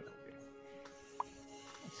 But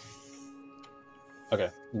Okay.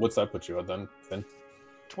 What's that put you at then, Finn?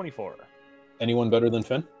 24. Anyone better than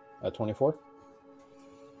Finn at 24?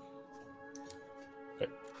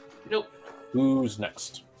 Okay. Nope. Who's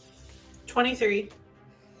next? 23.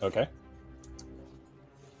 Okay.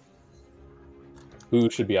 Who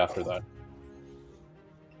should be after that?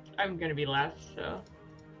 I'm gonna be last, so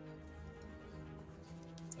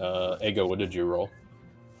Ego, what did you roll?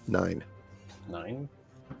 9. 9.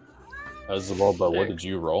 Zabalba, what 6. did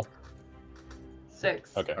you roll?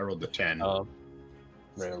 6. Okay. I rolled the 10.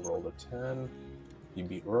 Rhea rolled a 10. You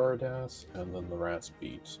beat Roridas, and then the rats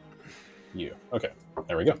beat you. Okay,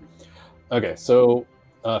 there we go. Okay, so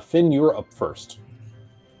Finn, you were up first.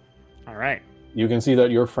 All right. You can see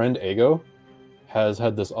that your friend Ego has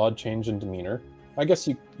had this odd change in demeanor. I guess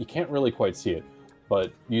you can't really quite see it,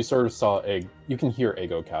 but you sort of saw you can hear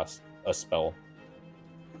Ego cast a spell.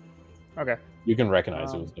 Okay. You can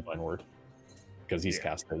recognize it was Divine Word, because he's Yeah.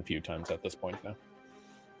 cast it a few times at this point now.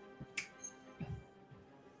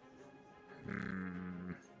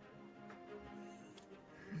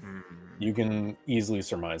 You can easily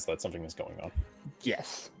surmise that something is going on.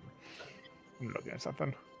 Yes. I'm looking at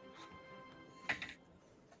something.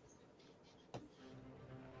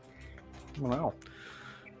 Wow.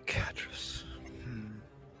 Catrus.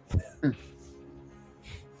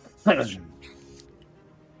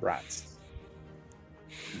 Rats.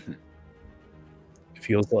 It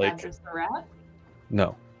feels like Andrew's the rat.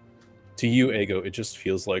 no. To you, Ego, it just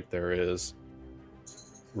feels like there is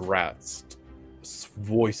rats,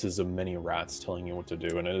 voices of many rats telling you what to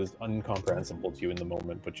do, and it is incomprehensible to you in the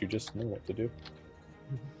moment, but you just know what to do.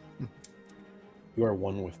 You are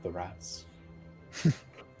one with the rats.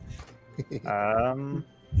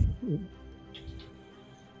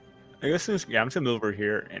 I guess I'm just gonna move over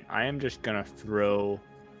here, and I am just gonna throw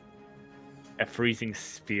a freezing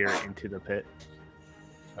spear into the pit.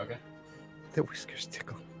 Okay. The whiskers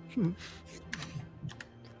tickle.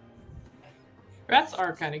 Rats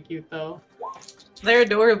are kind of cute, though. They're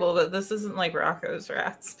adorable, but this isn't like Rocco's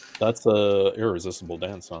rats. That's a irresistible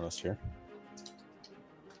dance on us here.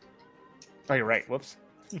 Oh, you're right. Whoops.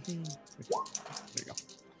 There you go.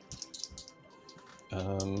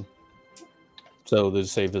 So the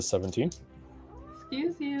save is 17.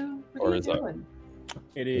 Excuse you. What Or are you is that- doing?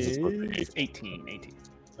 It Is is it supposed to be 18. 18.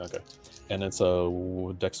 Okay. And it's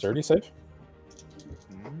a dexterity save?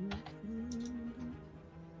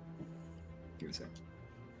 Give me a sec.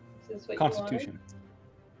 Is this what you Constitution.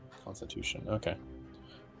 Constitution. Okay.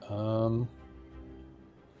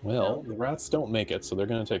 Well, the rats don't make it, so they're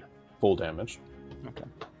going to take full damage. Okay.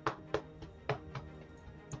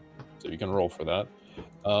 So you can roll for that.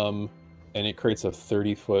 And it creates a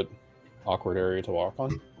 30-foot awkward area to walk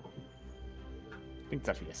on. I think it's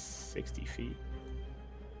actually a 60 feet.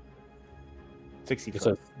 60 It's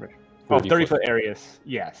foot. a Oh, 30 30 foot. foot areas.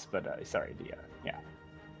 Yes, but sorry. Yeah.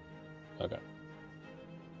 Okay.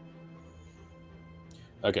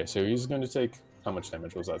 Okay, so he's going to take... How much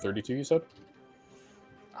damage was that? 32, you said?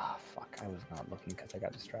 Ah, fuck. I was not looking because I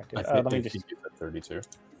got distracted. I Let me think just. he said 32.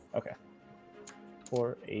 Okay.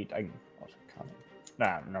 4, 8. I can also count it.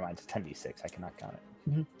 Nah, never mind. It's 10d6. I cannot count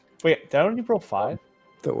it. Wait, did I only roll 5?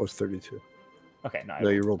 That was 32. Okay, no. No,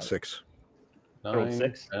 you rolled 6. 9, Rolled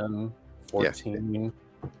 6? 10, 14...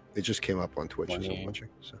 It just came up on Twitch as 20. I'm watching.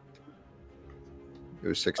 So it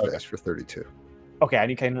was 6 Okay. dice for 32. Okay,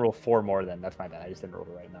 I can roll 4 more then. That's my bad. I just didn't roll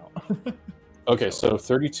it right now. Okay, so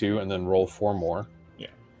 32, and then roll 4 more.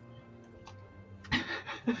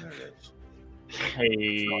 There it is.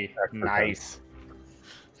 Hey, nice.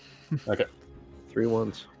 Okay. 3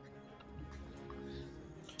 ones.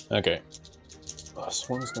 Okay.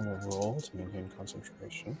 Swarm's going to roll to maintain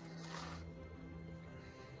concentration.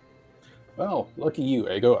 Well, lucky you,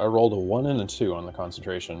 Ego. I rolled a 1 and a 2 on the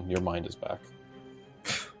concentration. Your mind is back.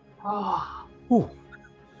 Oh. Ooh.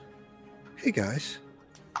 Hey guys,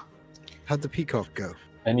 how'd the peacock go?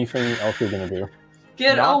 Anything else you're gonna do?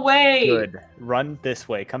 Get Not away! Good. Run this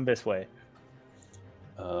way. Come this way.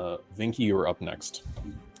 Vinky, you're up next.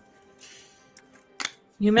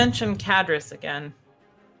 You mentioned Cadris again.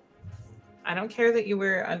 I don't care that you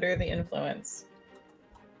were under the influence.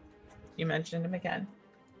 You mentioned him again.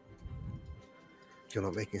 You're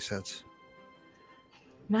not making sense.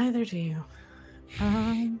 Neither do you.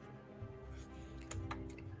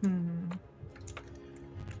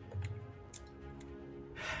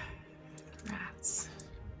 Rats.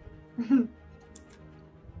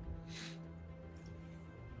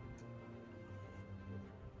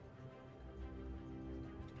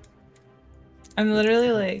 I'm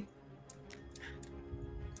literally like...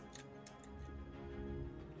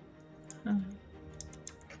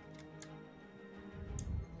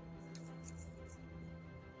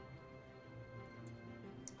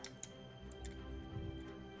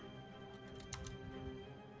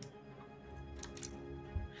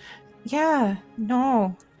 Yeah,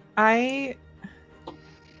 no.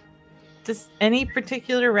 Does any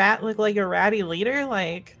particular rat look like a ratty leader?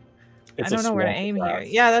 Like, I don't know where to aim here.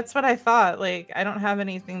 Yeah, that's what I thought. Like, I don't have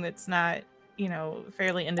anything that's not,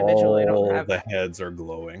 fairly individual. I don't All have... the heads are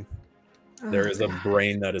glowing. There is a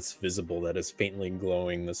brain that is visible that is faintly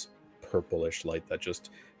glowing this purplish light that just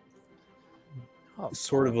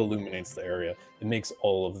sort of illuminates the area. It makes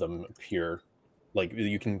all of them appear like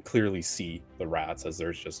you can clearly see the rats as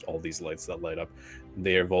there's just all these lights that light up.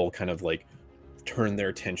 They have all kind of like turned their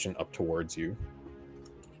attention up towards you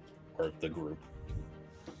or the group.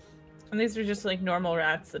 And these are just like normal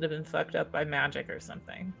rats that have been fucked up by magic or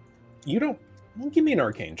something. You don't give me an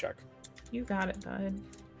arcane check. You got it, bud.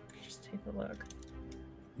 Just take a look.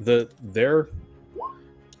 Their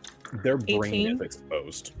brain 18? is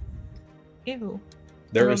exposed. Ew.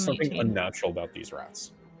 There I is rolled an something 18. unnatural about these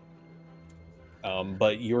rats.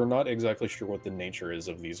 But you're not exactly sure what the nature is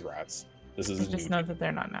of these rats. This is I just know that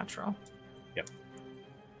they're not natural. Yep.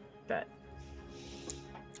 Bet.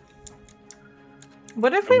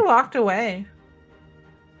 What if we walked away?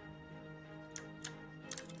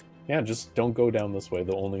 Yeah, just don't go down this way.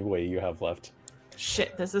 The only way you have left.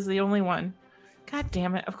 Shit, this is the only one. God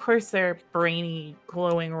damn it. Of course they're brainy,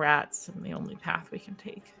 glowing rats and the only path we can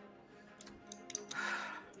take.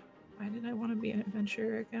 Why did I want to be an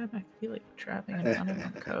adventurer again? I feel like trapping in on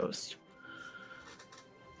the coast.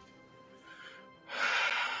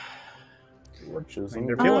 Torches I mean,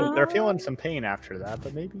 and they're feeling some pain after that,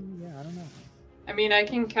 but maybe, yeah, I don't know. I mean, I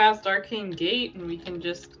can cast Arcane Gate and we can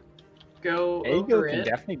just go Ego over can it.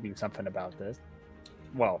 definitely do something about this.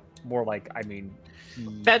 Well, more like, I mean...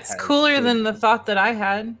 That's cooler than the thought that I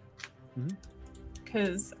had. Mhm.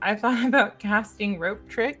 Because I thought about casting Rope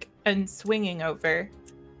Trick and swinging over.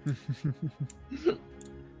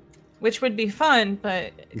 Which would be fun,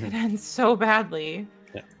 but it could end so badly.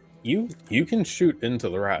 Yeah. You can shoot into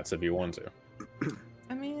the rats if you want to.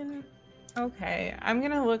 I mean, okay. I'm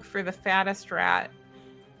gonna look for the fattest rat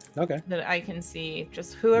Okay. that I can see.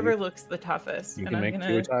 Just whoever looks the toughest. You and can I'm make 2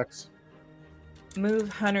 gonna attacks. move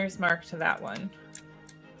Hunter's Mark to that one.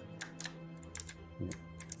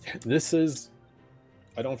 This is...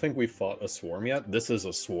 I don't think we fought a swarm yet. This is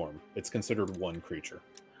a swarm. It's considered one creature.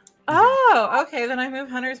 Oh, okay. Then I move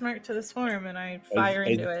Hunter's Mark to the swarm and I fire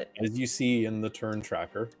into it. As you see in the turn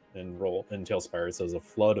tracker in Tailspire, it says a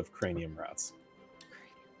flood of cranium rats.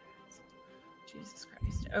 Jesus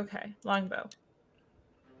Christ. Okay, longbow.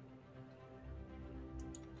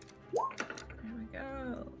 There we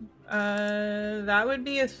go. That would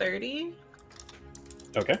be a 30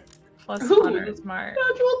 Okay. plus Ooh, Hunter's Mark.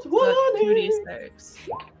 Natural So 20! 2d6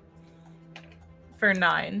 for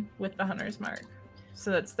 9 with the Hunter's Mark. So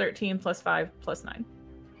that's 13 plus 5 plus 9.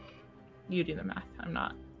 You do the math. I'm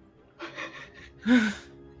not.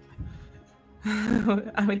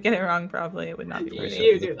 I would get it wrong probably. It would not be right.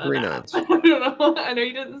 You do that. 3 math. nines. I don't know. I know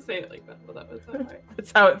you didn't say it like that, but that was how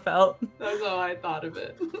That's how it felt. that's how I thought of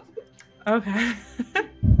it. Okay.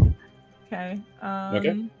 Okay.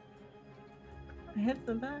 Okay. I hit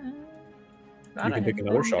the button. You can pick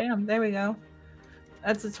another shot. Damn, there we go.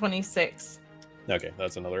 That's a 26 Okay,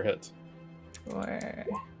 that's another hit. for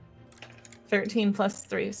 13 plus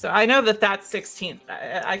 3. So I know that that's 16.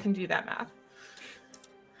 I can do that math.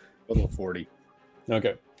 Total 40.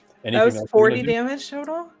 Okay. That Anything was else you 40 wanna do? damage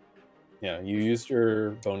total? Yeah, you used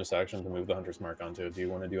your bonus action to move the Hunter's Mark onto it. Do you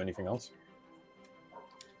want to do anything else?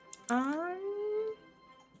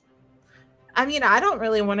 I mean, I don't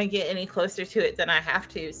really want to get any closer to it than I have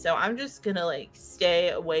to, so I'm just gonna like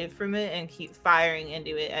stay away from it and keep firing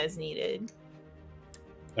into it as needed.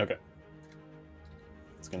 Okay.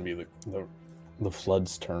 It's gonna be the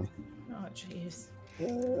flood's turn. Oh jeez.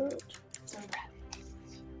 The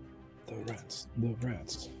rats.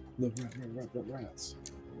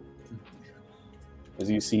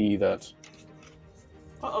 As you see that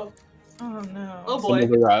Uh-oh. Oh no. Oh some boy.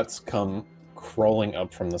 of the rats come crawling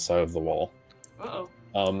up from the side of the wall. Uh-oh.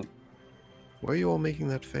 Why are you all making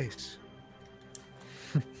that face?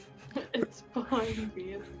 It's behind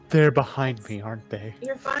me. They're behind me, aren't they?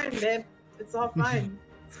 You're fine, babe. It's all fine.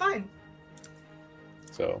 It's fine.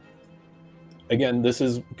 So, again, this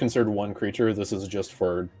is considered one creature. This is just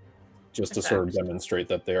to sort of demonstrate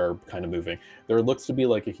that they are kind of moving. There looks to be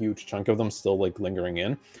like a huge chunk of them still like lingering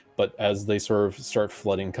in, but as they sort of start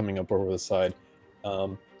flooding, coming up over the side,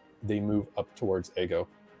 they move up towards Ego.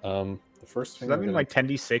 The first thing. Does that mean like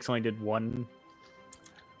 10d6 only did one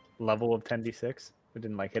level of 10d6? It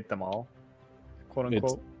didn't like hit them all, quote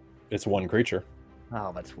unquote. It's one creature.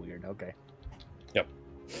 Oh, that's weird. Okay. Yep.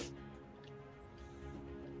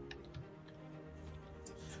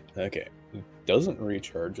 Okay. It doesn't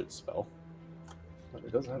recharge its spell, but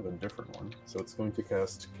it does have a different one, so it's going to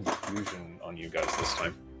cast Confusion on you guys this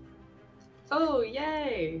time. Oh,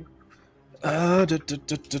 yay! As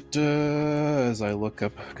I look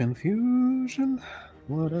up Confusion,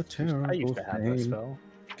 what a terrible I used to have that thing. spell.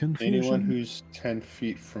 Confusion. Anyone who's 10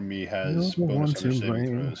 feet from me has No one bonus to under saving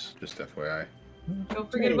blame. throws. Just FYI.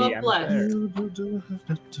 Don't forget Hey, about I'm Bless. there.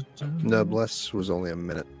 No, Bless was only a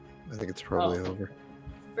minute. I think it's probably Oh. over.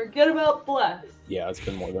 Forget about Bless. Yeah, it's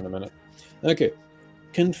been more than a minute. Okay.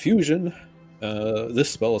 Confusion. This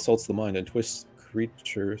spell assaults the mind and twists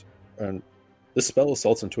creatures. This spell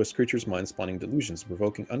assaults and twists creatures' minds, spawning delusions,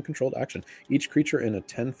 provoking uncontrolled action. Each creature in a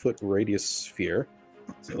 10-foot radius sphere.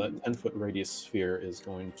 So that 10-foot radius sphere is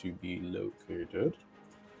going to be located.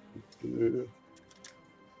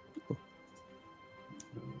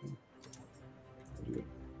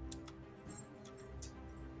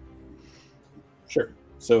 Sure.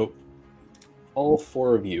 So all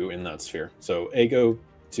four of you in that sphere. So Ego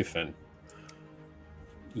to Finn.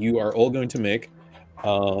 You are all going to make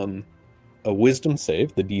a wisdom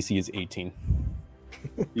save. The DC is 18.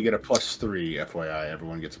 You get a +3, FYI.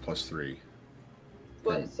 Everyone gets a +3.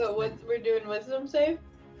 What? So what? We're doing wisdom save?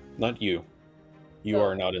 Not you. You Oh.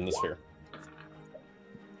 are not in the sphere.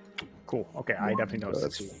 Cool. Okay, I definitely know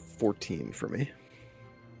That's 16. 14 for me.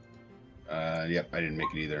 Yep, I didn't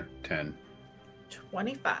make it either. 10.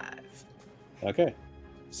 25. Okay.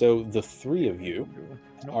 So the three of you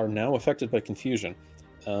are now affected by confusion.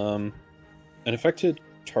 An affected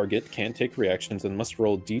target can't take reactions and must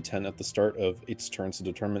roll d10 at the start of its turn to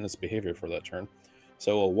determine its behavior for that turn.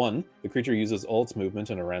 So a 1, the creature uses all its movement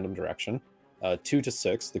in a random direction. 2 to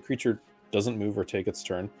 6, the creature doesn't move or take its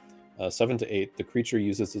turn. 7 to 8, the creature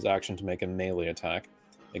uses its action to make a melee attack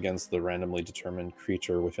against the randomly determined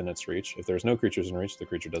creature within its reach. If there's no creatures in reach, the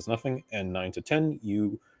creature does nothing. And 9 to 10,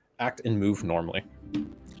 you act and move normally.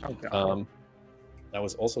 Okay. That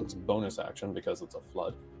was also its bonus action because it's a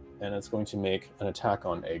flood. And it's going to make an attack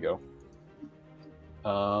on Ego.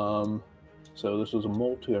 So this is a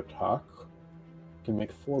multi-attack. Can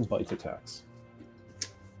make 4 bite attacks.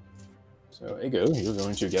 So Ego, you're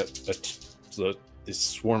going to get this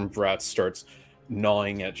swarm of rats starts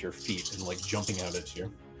gnawing at your feet and like jumping out at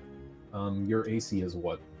you. Your AC is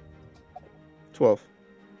what? 12.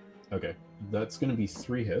 Okay, that's going to be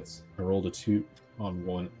 3 hits. I rolled a 2 on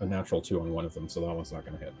one, a natural 2 on one of them, so that one's not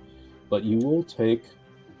going to hit. But you will take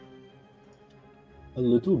a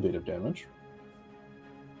little bit of damage.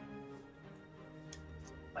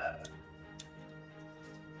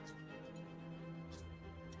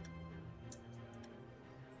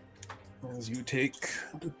 As you take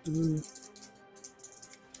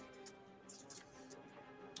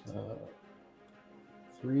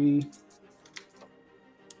 3,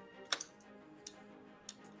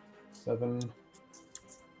 7,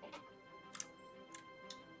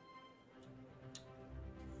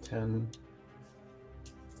 10, and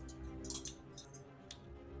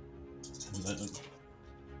then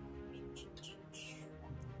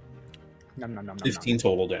Nom, nom, nom, nom, 15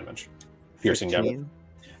 total damage. Piercing 15? damage.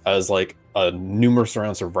 As like numerous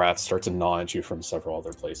rounds of rats start to gnaw at you from several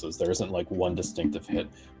other places. There isn't like one distinctive hit,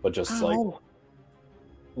 but just like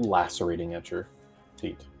lacerating at your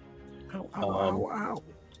feet. Ow, ow, ow, ow.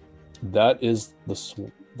 That is the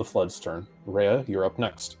flood's turn. Rhea, you're up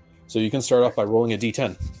next. So you can start off by rolling a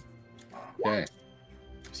d10. Okay.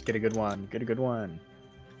 Just get a good one. Get a good one.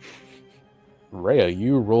 Rhea,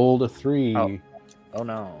 you rolled a 3. Oh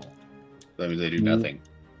no. That means they do nothing.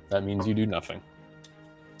 That means you do nothing.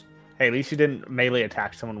 Hey, at least you didn't melee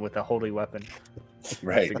attack someone with a holy weapon.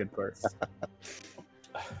 Right. That's a good part.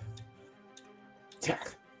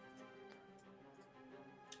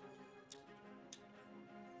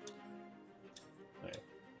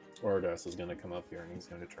 Ordas is going to come up here and he's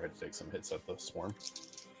going to try to take some hits at the swarm.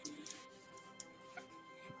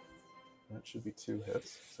 That should be 2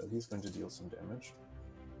 hits, so he's going to deal some damage.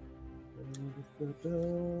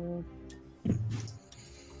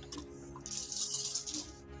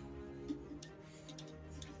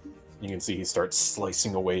 You can see he starts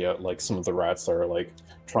slicing away at like some of the rats that are like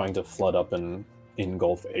trying to flood up and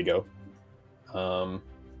engulf Ago.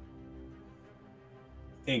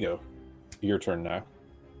 Ago, your turn now.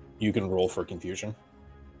 You can roll for confusion.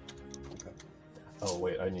 Okay. Oh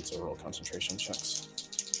wait, I need to roll concentration checks.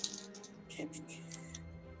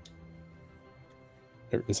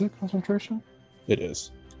 Is it concentration? It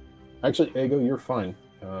is. Actually, Ago, you're fine.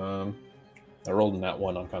 I rolled a nat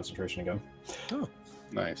 1 on concentration again. Oh,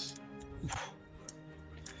 nice.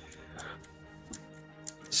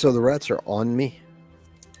 So the rats are on me?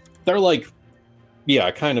 They're like,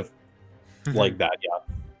 yeah, kind of like that, yeah.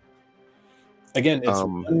 Again, it's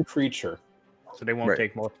one creature. So they won't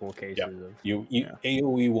take multiple cases of...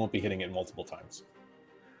 AoE won't be hitting it multiple times.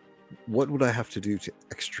 What would I have to do to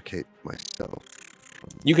extricate myself?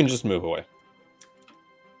 You can just move away.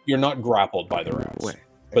 You're not grappled by the rats. Away.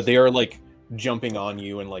 But they are like jumping on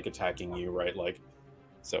you and like attacking you, right? Like,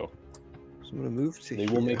 so I'm going to move to They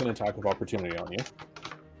will make an attack of opportunity on you.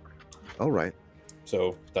 All right.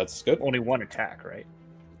 So that's good. Only one attack, right?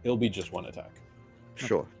 It'll be just one attack.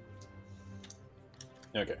 Sure.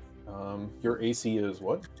 Okay. Your AC is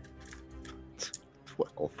what?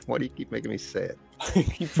 12. Why do you keep making me say it? I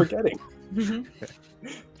keep forgetting.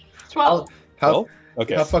 12. How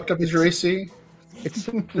Okay. how fucked up is your AC? It's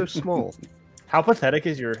so small. How pathetic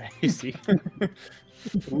is your AC?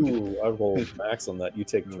 Ooh, I rolled max on that. You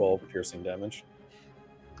take 12 piercing damage.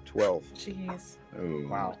 12. Jeez. Oh,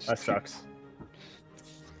 Wow, that sucks.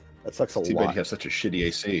 That sucks a Too bad lot. you have such a shitty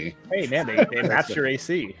AC. Hey, man, they matched your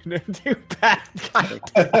AC. Too bad.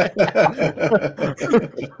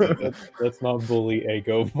 Let's not bully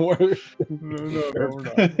Ago more. No, we're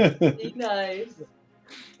not. Be nice.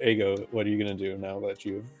 Ago, what are you gonna do now that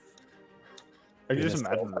you've? I can just Yes,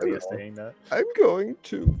 imagine I Leah will. saying that. I'm going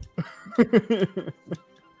to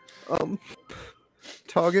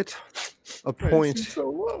target a point so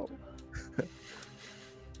low.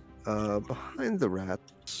 behind the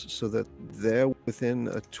rats so that they're within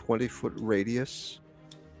a 20-foot radius,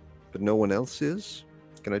 but no one else is.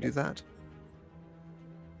 Can I do that?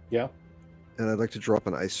 Yeah. And I'd like to drop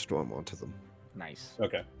an ice storm onto them. Nice.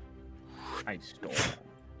 Okay. Nice storm.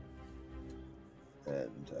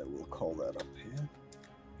 And I will call that up here.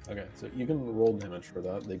 Okay. So you can roll damage for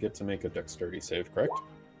that. They get to make a dexterity save, correct?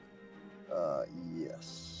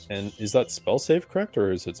 Yes. And is that spell save correct,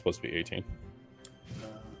 or is it supposed to be 18?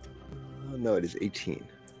 No, it is 18.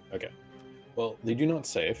 Okay. Well, they do not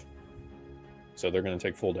save, so they're going to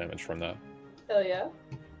take full damage from that. Hell yeah.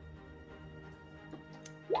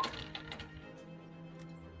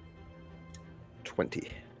 $20.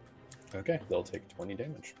 Okay, they'll take 20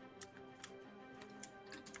 damage.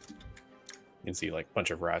 You can see like a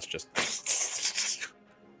bunch of rats just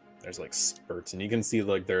there's like spurts, and you can see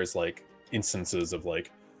like there's like instances of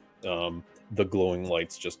like the glowing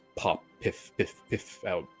lights just pop, piff, piff, piff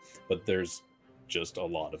out, but there's just a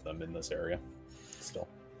lot of them in this area still.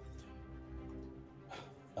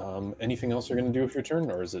 Anything else you're going to do with your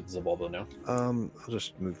turn, or is it Zabalba now? I'll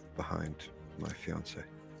just move behind my fiance.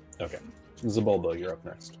 Okay, Zabalba, you're up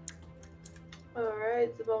next.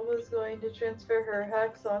 Alright, Zabalba's going to transfer her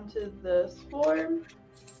hex onto the swarm.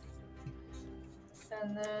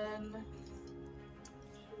 And then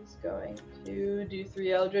she's going to do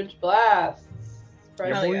 3 Eldritch Blasts.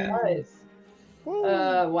 Surprise, Hell yeah. surprise.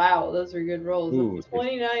 Wow, those are good rolls. Ooh, A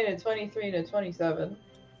 29, a 23, and a 27.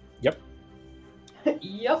 Yep.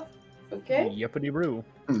 Yup. Okay. Yippity-roo.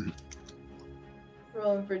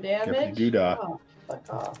 Rolling for damage. Yippity-doo-dah. Oh, fuck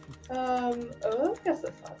off. I guess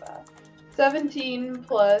that's not bad. 17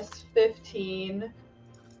 plus 15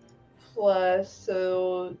 plus,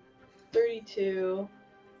 so 32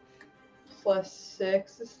 plus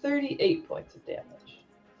 6 is 38 points of damage.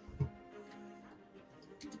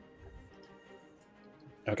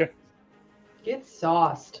 Okay. Get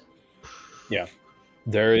sauced. Yeah.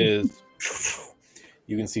 There is.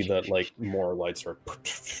 You can see that like more lights are.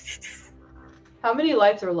 How many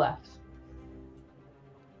lights are left?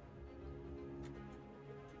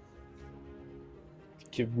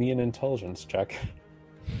 Give me an intelligence check.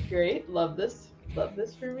 Great. Love this. Love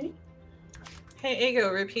this for me. Hey, Ego,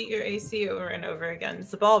 repeat your AC over and over again.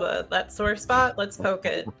 Zabalba, that sore spot, let's poke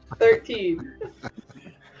it. 13.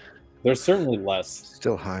 There's certainly less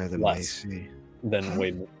Still higher than my AC. than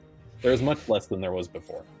Wade. There's much less than there was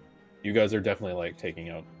before. You guys are definitely like taking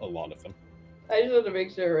out a lot of them. I just want to make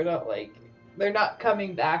sure we're not like they're not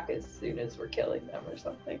coming back as soon as we're killing them or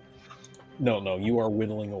something. No, you are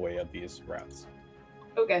whittling away at these rats.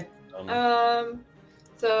 Okay.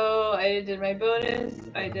 So I did my bonus.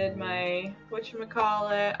 I did my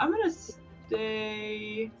whatchamacallit. I'm gonna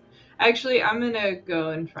stay. Actually, I'm gonna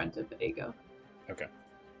go in front of Ego. Okay.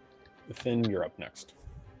 Finn, you're up next.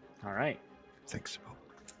 All right. Thanks.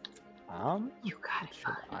 You got it.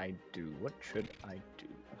 What should I do? What should I do?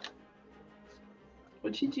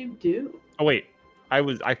 What should you do? Oh wait,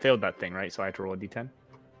 I failed that thing, right? So I had to roll a d10.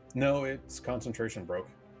 No, it's concentration broke.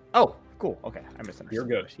 Oh, cool. Okay, I misunderstood. You're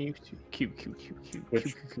good.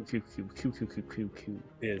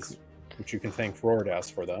 Which you can thank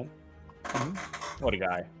Rordas for that. What a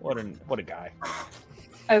guy! What a guy!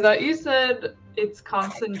 I thought you said it's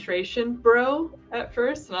concentration, bro, at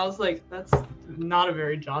first, and I was like, that's not a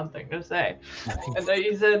very John thing to say. I thought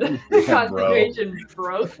you said concentration,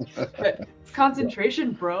 bro.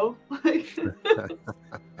 Concentration, bro.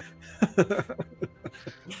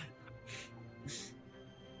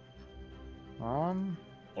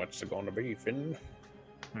 What's it gonna be, Finn?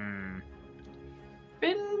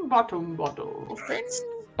 Finn bottom bottle. Finn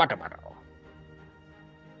bottom.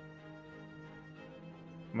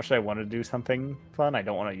 Much I want to do something fun, I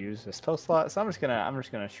don't want to use a spell slot, so I'm just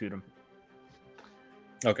gonna shoot him.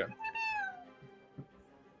 Okay.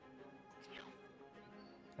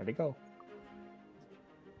 Where'd he go?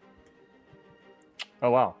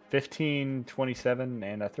 Oh wow, 15, 27,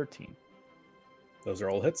 and a 13. Those are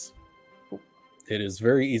all hits. It is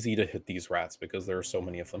very easy to hit these rats because there are so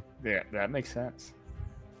many of them. Yeah, that makes sense.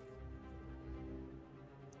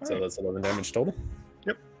 So that's 11 damage total?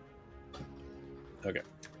 Yep. Okay.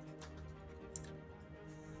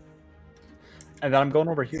 And then I'm going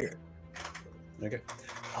over here. Okay.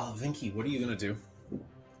 Oh, Vinky, what are you going to do?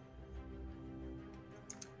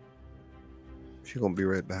 She's gonna be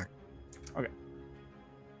right back. Okay.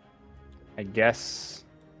 I guess...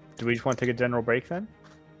 Do we just want to take a general break then?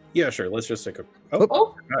 Yeah, sure. Let's just take a...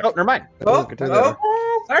 Oh, never mind. Oh, Good time.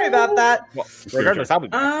 sorry about that. Well, regardless, I'll be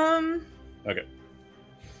back. Okay.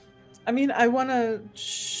 I mean, I want to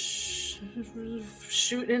shoot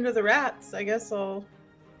into the rats. I guess I'll...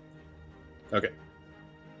 Okay.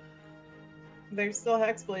 They're still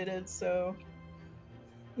hexbladed, so...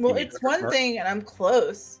 Well, need it's to one mark? thing, and I'm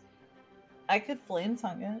close. I could flame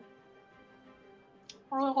tongue it.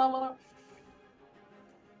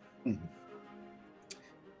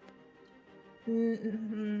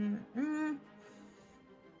 Mm-hmm.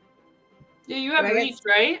 Yeah, you have Do I reach,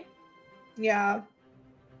 right? Yeah.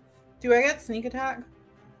 Do I get sneak attack?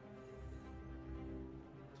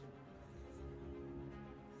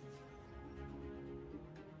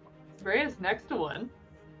 Rhea's next to one.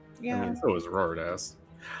 Yeah. I mean, so is Rordas.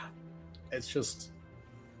 It's just...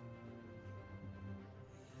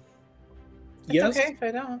 It's yes. okay if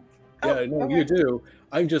I don't. Yeah, Oh, no, okay. you do.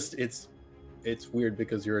 I'm just... It's weird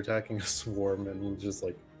because you're attacking a swarm and you're just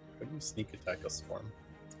like, how do you sneak attack a swarm?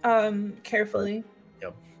 Carefully.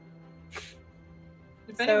 Yep.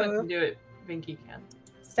 If anyone So- can do it, Vinky can.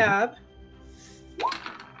 Stab.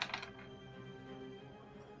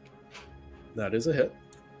 That is a hit.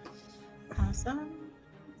 Awesome.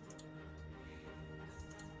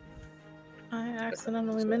 I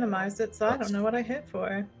accidentally minimized it, so I don't know what I hit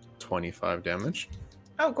for. 25 damage.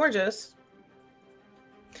 Oh, gorgeous.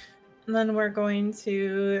 And then we're going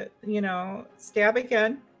to, stab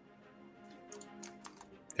again.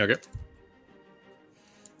 Okay.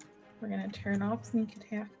 We're going to turn off sneak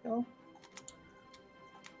attack, though.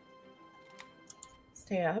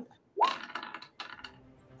 Stab.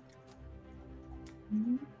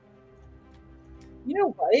 Mhm. You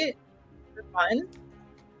know what? For fun,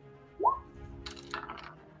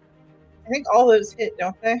 I think all those hit,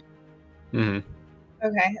 don't they? Mm-hmm.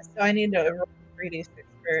 Okay, so I need to roll 3d6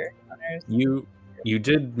 for hunters. You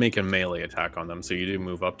did make a melee attack on them, so you did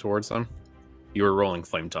move up towards them. You were rolling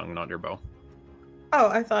flame tongue, not your bow. Oh,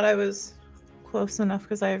 I thought I was close enough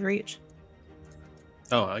because I have reach.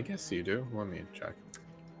 Oh, I guess you do. Let me check.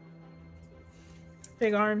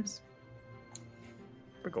 Big arms.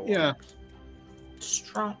 Yeah.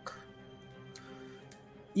 Strong.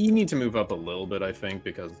 You need to move up a little bit, I think,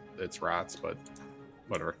 because it's rats, but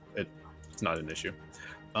whatever. It's not an issue.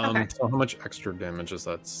 Okay. So how much extra damage is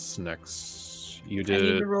that next? You I need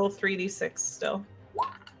did... to roll 3d6 still.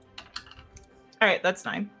 Alright, that's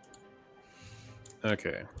 9.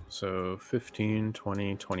 Okay, so 15,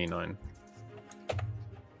 20, 29.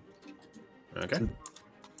 Okay.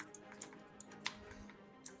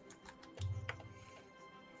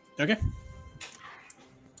 Okay.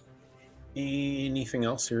 Anything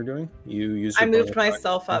else you're doing? You use. I moved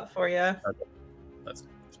myself up for you. Okay. That's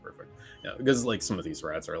perfect. Yeah, because like some of these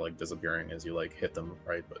rats are like disappearing as you like hit them,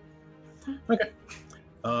 right? But okay.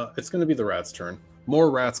 It's going to be the rat's turn.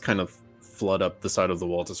 More rats kind of flood up the side of the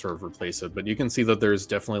wall to sort of replace it, but you can see that there's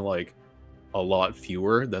definitely like a lot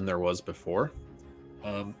fewer than there was before.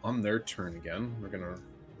 On their turn again, we're gonna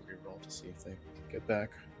reroll to see if they get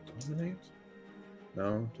back dominate.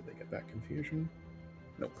 No, did they get back confusion?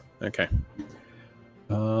 Nope. Okay.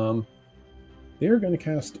 They are going to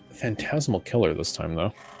cast Phantasmal Killer this time,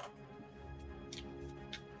 though.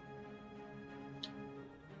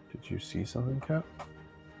 Did you see something, Kat?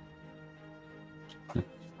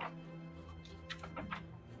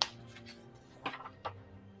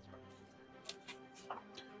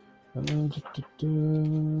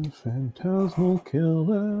 Phantasmal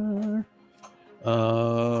Killer.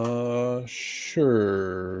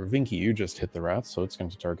 Sure. Vinky, you just hit the rat, so it's going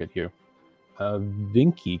to target you.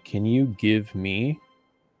 Vinky, can you give me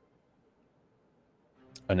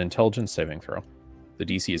an intelligence saving throw? The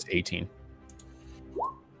DC is 18.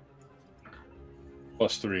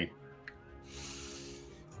 +3.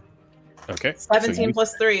 Okay. 17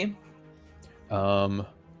 plus 3. The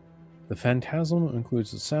phantasm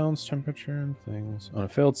includes the sounds, temperature, and things. On a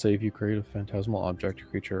failed save, you create a phantasmal object,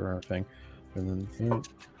 creature, or thing. And then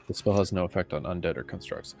the spell has no effect on undead or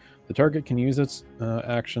constructs. The target can use its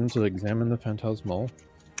action to examine the phantasmal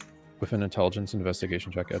with an intelligence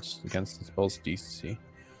investigation check against the spell's DC.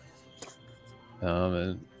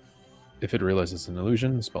 And if it realizes an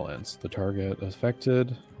illusion, the spell ends. The target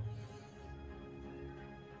affected...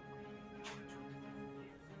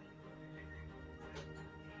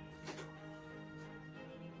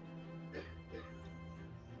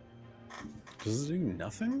 Does it do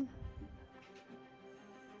nothing?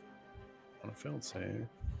 On a failed save.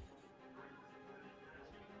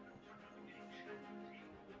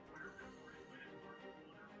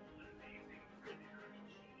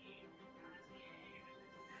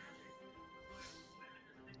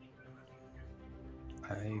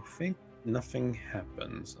 I think nothing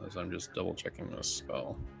happens as I'm just double checking this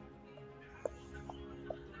spell.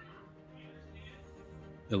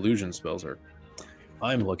 Illusion spells are...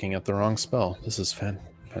 I'm looking at the wrong spell. This is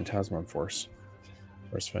Phantasma Force.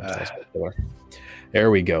 Where's Phantasma Killer? There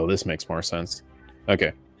we go. This makes more sense.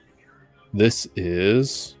 Okay. This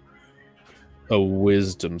is a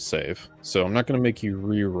wisdom save. So I'm not going to make you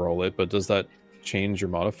re-roll it, but does that change your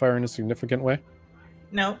modifier in a significant way?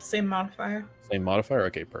 No, same modifier. Same modifier?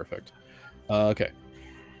 Okay, perfect. Okay.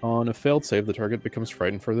 On a failed save, the target becomes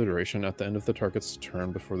frightened for the duration. At the end of the target's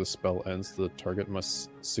turn before the spell ends, the target must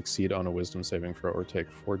succeed on a wisdom saving throw or take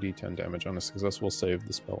 4d10 damage. On a successful save,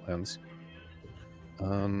 the spell ends.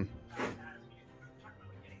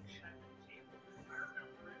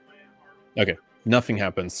 Okay, nothing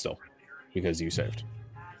happens still because you saved.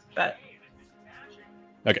 But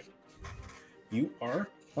okay, you are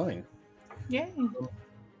fine. Yay!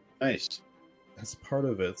 Nice. As part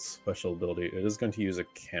of its special ability, it is going to use a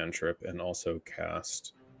cantrip and also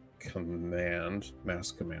cast command,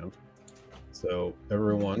 mass command. So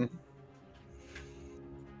everyone,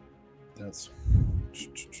 that's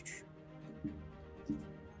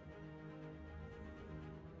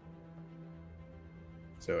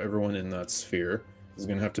so everyone in that sphere is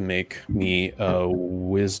going to have to make me a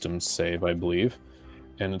wisdom save, I believe,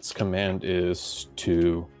 and its command is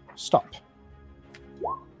to stop.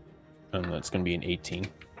 And that's going to be an 18.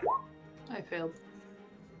 I failed.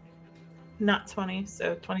 Not 20,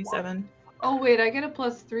 so 27. Oh, wait, I get a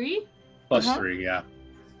 +3? +3, yeah.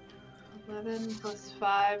 11 plus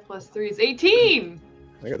 5 plus 3 is 18!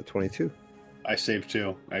 I got a 22. I saved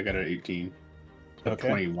 2. I got an 18. Okay.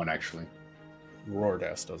 21, actually.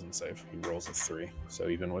 Roardas doesn't save. He rolls a 3. So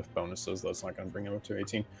even with bonuses, that's not going to bring him up to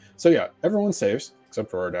 18. So yeah, everyone saves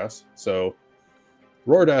except Roardas. So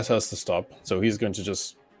Roardas has to stop. So he's going to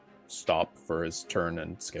just stop for his turn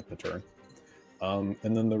and skip a turn. And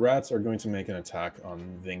then the rats are going to make an attack on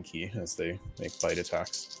Vinky as they make bite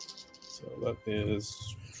attacks. So that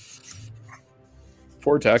is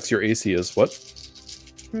 4 attacks. Your AC is what?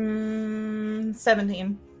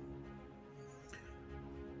 17.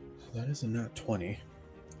 That is a nat 20.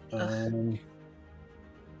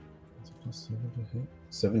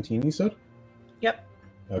 17, you said? Yep.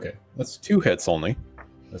 Okay, that's 2 hits only,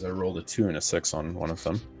 as I rolled a 2 and a 6 on one of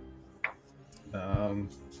them. 1,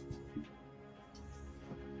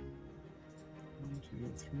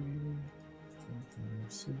 2, 3,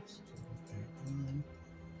 6, 7, 8, 9.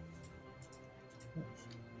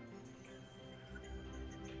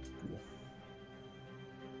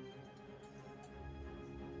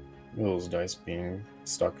 Those dice being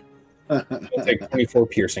stuck. You'll take 24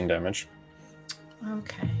 piercing damage.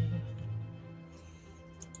 Okay.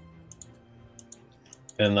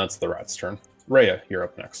 And that's the rat's turn. Rhea, you're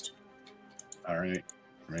up next. All right.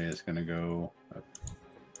 Rhea's going to go up.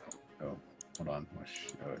 Oh, hold on.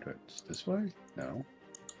 It's this way? No.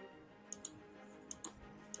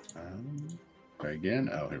 Try again.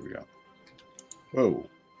 Oh, here we go. Whoa.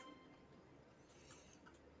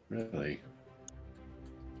 Really?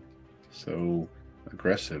 So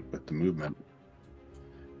aggressive with the movement.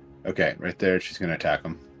 Okay, right there. She's going to attack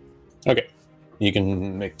him. Okay. You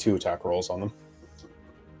can make 2 attack rolls on them.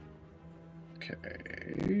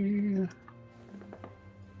 Okay.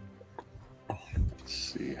 Let's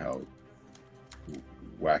see how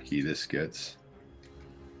wacky this gets.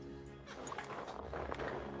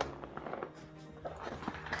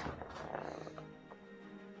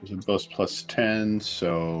 Those are both plus 10,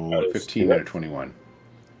 so 15 out of 21.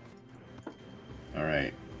 All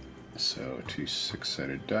right. So 2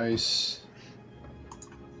 6-sided dice.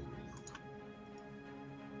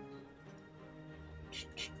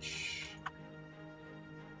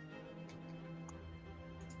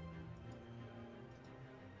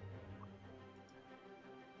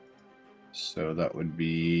 So that would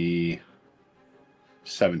be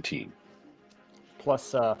 17.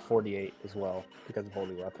 Plus 48 as well because of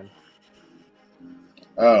holy weapon.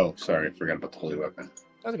 Oh, sorry, I forgot about the holy weapon.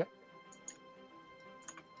 That's okay.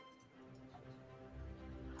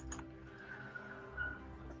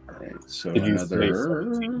 All right, so Did you say another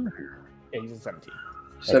 17? Yeah, he's a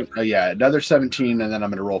 17. yeah, another 17, and then I'm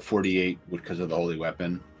going to roll 48 because of the holy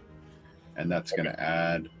weapon, and that's going to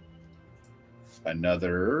add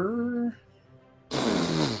another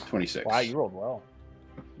 26. Wow, you rolled well.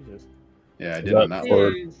 Jesus. Yeah, I Is did that on that for-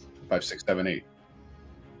 one. Jeez. 5, 6, 7, 8.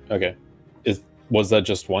 Okay. Was that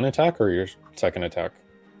just one attack or your second attack?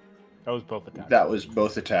 That was both attacks. That was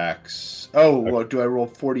both attacks. Oh, Okay. well, do I roll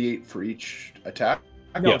 48 for each attack?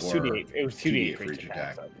 No, Yeah, it's 2d8. It was 2d8 for 2d8 each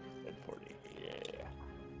attack. So I just did 40.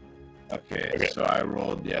 Yeah. Okay, so I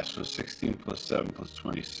rolled, so 16 plus 7 plus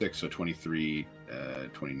 26, so 23,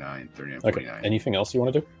 29, 39, Okay. 49. Anything else you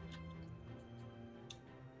want to do?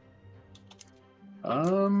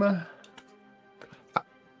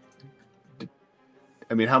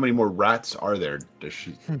 I mean, how many more rats are there? Does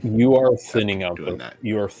she? You are thinning out doing the that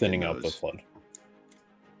you are thinning in out the those. flood.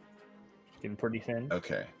 Getting pretty thin.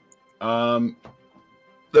 Okay.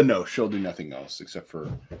 No, she'll do nothing else except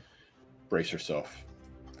for brace herself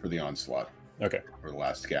for the onslaught Okay. or the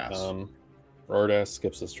last gas. Rorda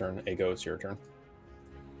skips his turn. Ago, it's your turn.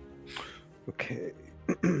 Okay.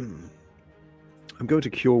 I'm going to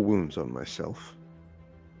cure wounds on myself.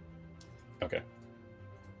 Okay.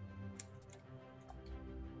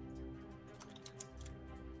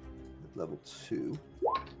 Level 2.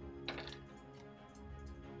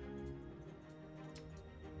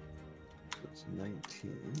 That's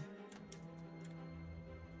 19.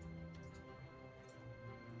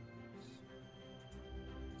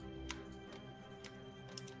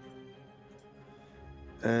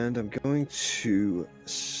 And I'm going to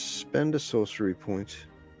spend a sorcery point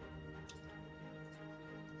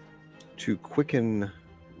to quicken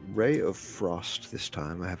Ray of Frost this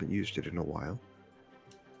time. I haven't used it in a while.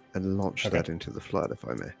 And launch Okay. that into the flood, if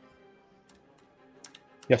I may.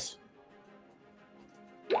 Yes.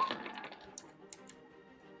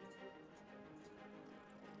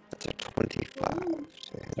 That's a 25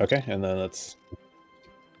 to hit Okay, and then that's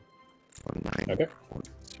for 9 okay. points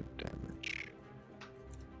of damage.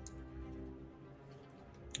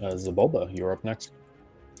 Zabulba, you're up next.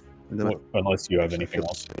 And then Unless you have I anything feel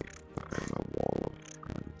else. safe behind my wall of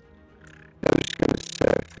friends. I'm just going to say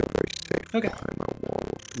I feel very safe Okay. behind my wall.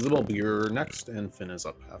 Zabulba, you're next, and Finn is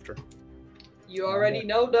up after. You already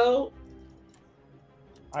know, though.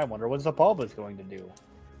 I wonder what Zabulba's going to do.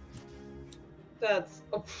 That's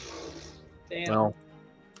damn. Well,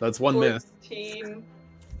 that's one miss. 14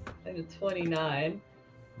 and a 29.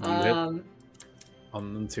 You hit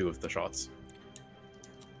on 2 of the shots.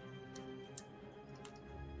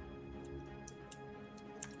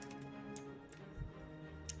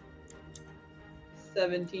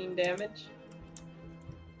 $17 damage.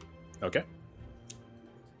 Okay.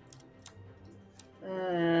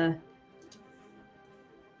 I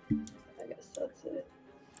guess that's it.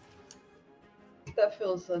 That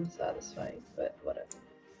feels unsatisfying, but whatever.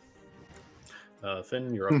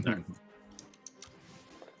 Finn, you're up next.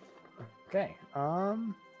 Okay.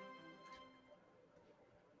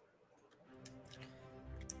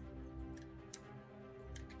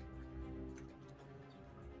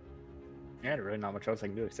 Yeah, really not much else I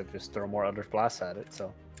can do except just throw more Eldritch Blasts at it,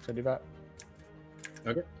 so do that.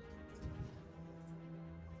 Okay.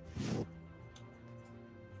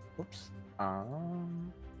 Whoops.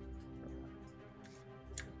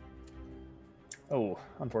 Oh,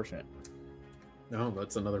 unfortunate. No,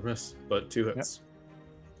 that's another miss, but 2 hits.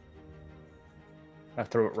 I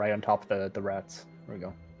throw it right on top of the rats. There we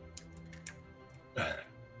go.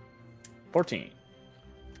 14.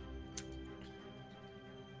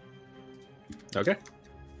 Okay.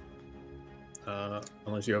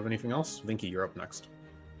 Unless you have anything else, Vinky, you're up next.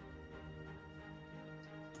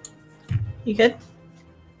 You good?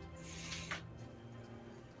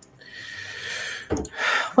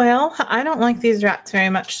 Well, I don't like these rats very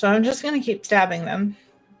much, so I'm just going to keep stabbing them.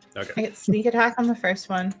 Okay. I get sneak attack on the first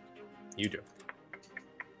one. You do.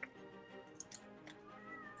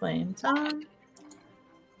 Flames on.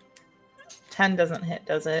 10 doesn't hit,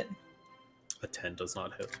 does it? A 10 does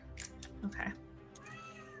not hit. Okay.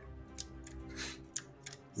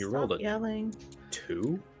 You Stop rolled a yelling.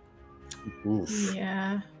 2? Oof.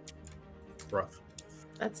 Yeah, Rough.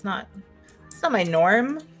 that's not my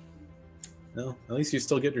norm. No, at least you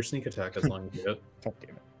still get your sneak attack as long as you hit. God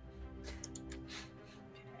damn it.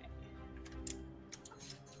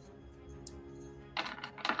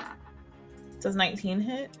 Does 19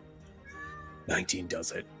 hit? 19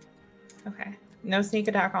 does it. Okay. No sneak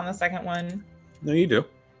attack on the second one. No, you do.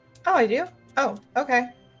 Oh, I do? Oh, okay.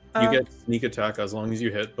 You get sneak attack as long as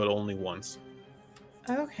you hit, but only once.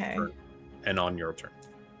 Okay. And on your turn.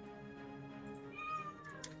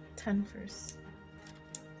 10 first.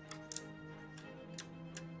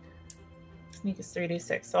 Sneak is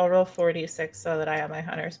 3d6, so I'll roll 4d6 so that I have my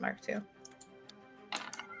hunter's mark too.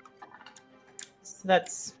 So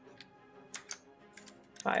that's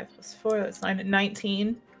 5 plus 4, that's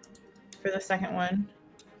 19 for the second one.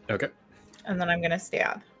 Okay. And then I'm going to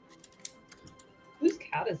stab. Whose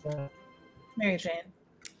cat is that? Mary Jane.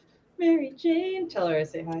 Mary Jane. Tell her I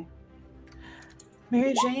say hi.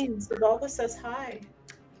 Mary Jane, Zabalba says hi.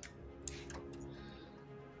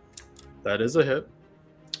 That is a hit.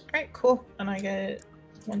 All right, cool. And I get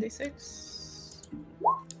 1d6.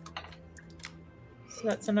 So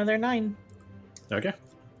that's another 9. Okay.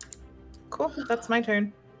 Cool. That's my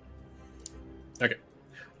turn. Okay.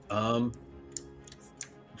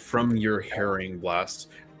 From your herring blast,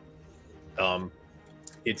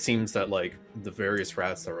 it seems that like the various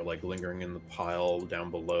rats that were like lingering in the pile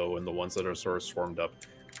down below and the ones that are sort of swarmed up,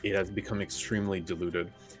 it has become extremely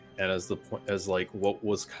diluted. And as like what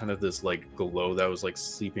was kind of this like glow that was like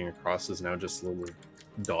sleeping across is now just little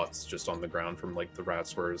dots just on the ground from like the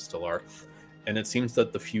rats where it still are. And it seems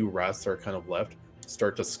that the few rats that are kind of left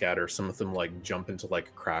start to scatter. Some of them like jump into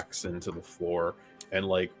like cracks into the floor, and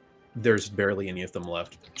like there's barely any of them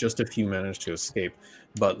left. Just a few managed to escape,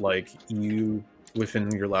 but like you,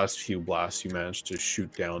 within your last few blasts, you managed to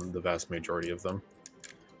shoot down the vast majority of them.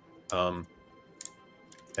 And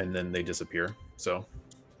then they disappear. So.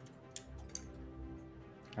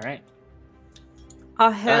 All right. Oh,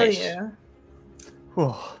 hell Nice. yeah.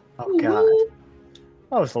 Oh god.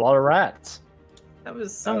 That was a lot of rats. That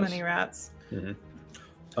was so many rats.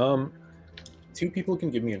 Mm-hmm. 2 people can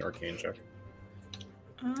give me an arcane check.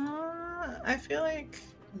 I feel like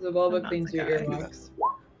Zabalba I'm not cleans the your guy. earmuffs.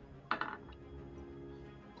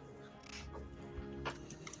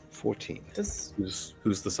 14. this.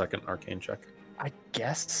 Who's the second arcane check? I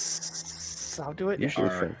guess I'll do it. Usually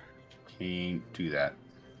Finn. Can't do that.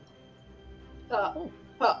 I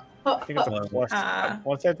think it's a plus. Ah.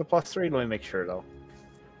 Once I have the +3, let me make sure though.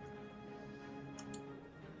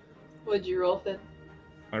 What'd you roll, Finn?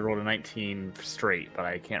 I rolled a 19 straight, but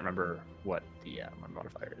I can't remember what the my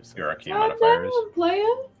modifier is. Your arcane God modifier is. damn, playa.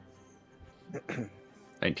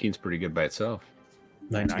 19's pretty good by itself.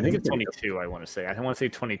 I think it's 22. I want to say. I want to say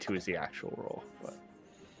 22 is the actual roll, but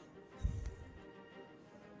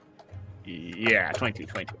yeah, 22.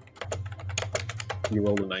 You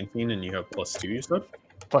rolled a 19 and you have +2, you said?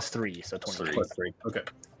 +3, so 23. +3. Okay.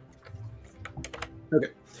 Okay.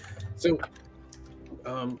 So,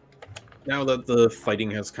 now that the fighting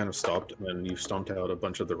has kind of stopped and you've stomped out a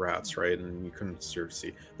bunch of the rats, right? And you couldn't sort of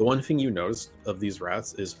see. The one thing you noticed of these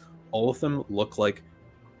rats is all of them look like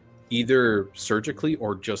either surgically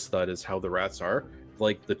or just that is how the rats are.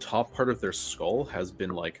 Like the top part of their skull has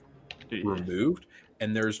been like removed,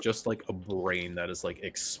 and there's just like a brain that is like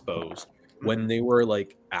exposed. When they were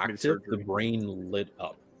like active, the brain lit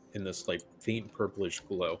up in this like faint purplish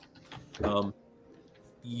glow.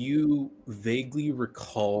 You vaguely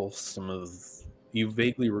recall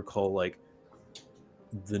like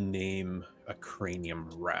the name a cranium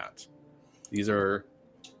rat. These are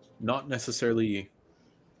not necessarily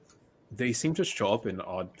they seem to show up in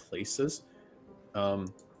odd places.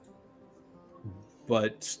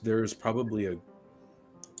 But there's probably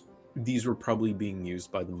these were probably being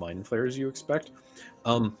used by the mind flayers you expect.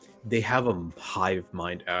 They have a hive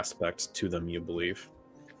mind aspect to them, you believe.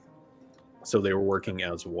 So they were working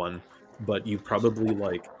as one, but you probably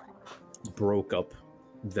like broke up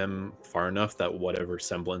them far enough that whatever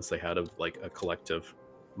semblance they had of like a collective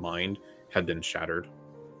mind had been shattered.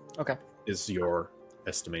 Okay. Is your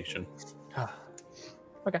estimation.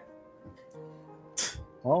 Okay.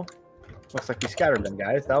 Well, looks like we scattered them,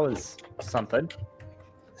 guys. That was something.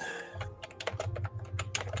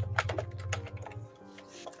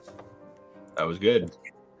 That was good.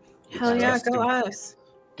 Hell yeah, go us.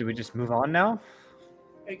 Do we just move on now?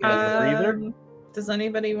 I guess. Does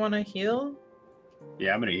anybody want to heal?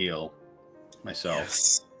 Yeah, I'm gonna heal myself.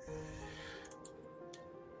 Yes.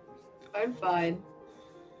 I'm fine.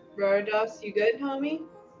 Rodos, you good, homie?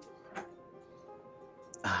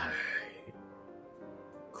 I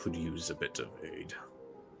could use a bit of aid.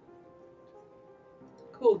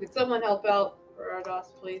 Cool. Could someone help out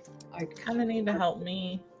Rodos, please? I kind of need to help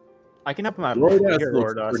me. I can help him out. Rordas Here,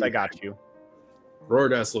 looks Rordas, pretty I got you.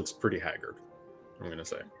 Rordas looks pretty haggard, I'm gonna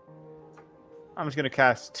say. I'm just gonna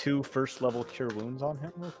cast 2 first-level Cure Wounds on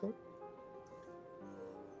him real quick.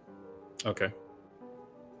 Okay.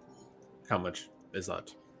 How much is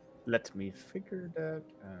that? Let me figure that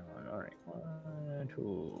out. All right, 1,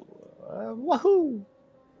 2, wahoo!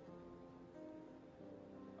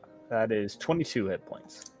 That is 22 hit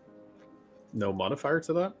points. No modifier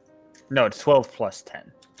to that? No, it's 12 plus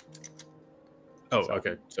 10. Oh, So-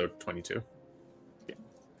 okay. So 22. Yeah.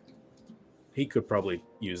 He could probably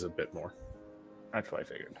use a bit more. That's what I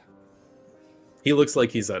figured. He looks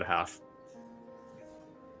like he's at half.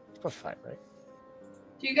 Plus 5, right?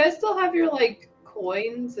 Do you guys still have your like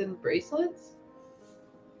coins and bracelets?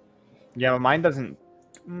 Yeah, but mine doesn't.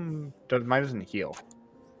 Mine doesn't heal.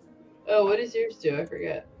 Oh, what does yours do? I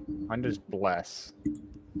forget. Mine does bless.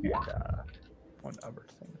 And one other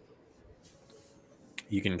thing.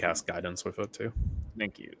 You can cast guidance with it too.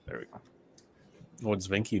 Thank you. There we go. What's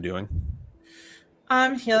Vinky doing?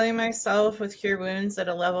 I'm healing myself with Cure Wounds at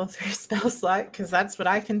a level 3 spell slot because that's what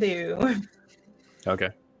I can do. Okay.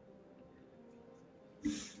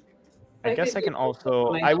 I guess I can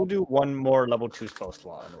also. I will do one more level 2 spell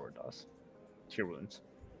slot on Ordos. Cure Wounds.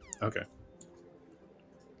 Okay.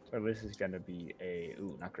 So this is going to be a.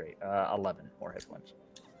 Ooh, not great. 11 more hit points.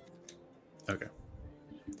 Okay.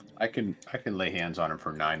 I can lay hands on him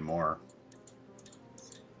for 9 more.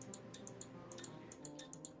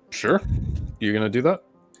 Sure. You're gonna do that?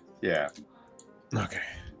 Yeah. Okay.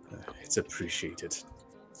 It's appreciated.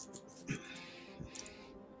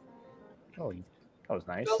 Oh, that was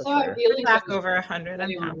nice. You also That's have fair. healing Back potions over 100. if I'm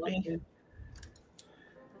anyone happy. wants it.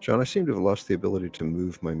 John, I seem to have lost the ability to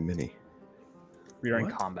move my mini. We are in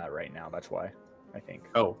What? combat right now. That's why. I think.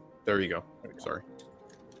 Oh, there you go. There we go. Sorry.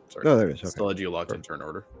 No, there it is. Okay. Still had you locked in turn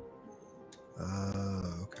order.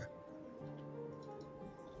 Okay.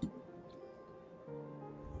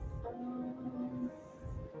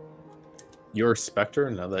 Your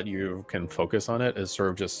specter, now that you can focus on it, is sort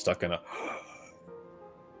of just stuck in a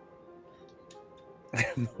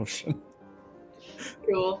motion.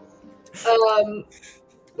 Cool.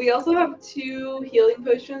 We also have 2 healing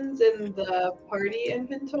potions in the party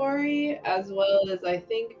inventory, as well as I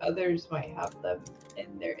think others might have them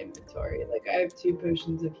in their inventory. Like I have 2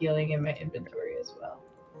 potions of healing in my inventory as well.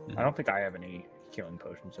 I don't think I have any healing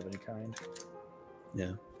potions of any kind.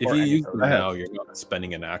 Yeah. If Or you any use them of those. now, you're not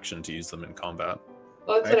spending an action to use them in combat.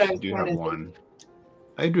 Well, that's I what I actually was do trying have to one.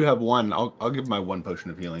 I do have one. I'll give my 1 potion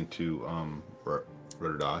of healing to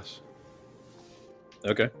Rotodas.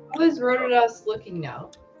 Okay. How is Rotodas looking now?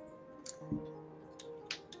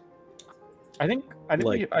 I think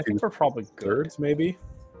Like we're probably good. Thirds, maybe?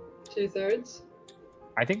 2/3?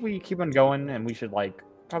 I think we keep on going, and we should like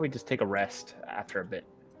probably just take a rest after a bit.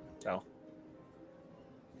 So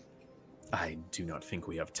I do not think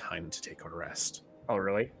we have time to take a rest. oh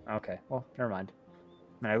really? Okay. Well, never mind.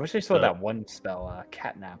 Man, I wish I still had So- that one spell,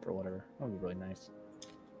 catnap or whatever. That would be really nice.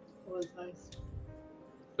 That was nice.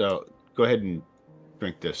 So go ahead and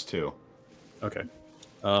drink this too. Okay.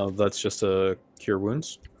 That's just a cure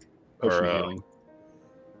wounds? Potion Or, of healing.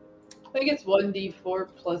 I think it's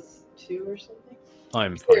 1d4 plus 2 or something.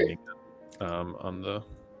 I'm finding it on the...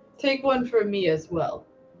 Take one from me as well.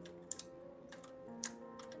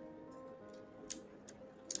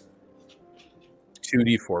 Two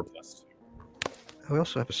D4 plus. We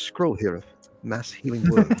also have a scroll here of mass healing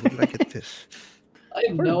word. Where did I get this? I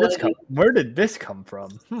have no idea. Where did this come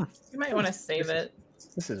from? You might want to save it.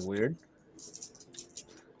 This is weird.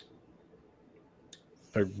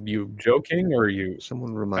 Are you joking, or are you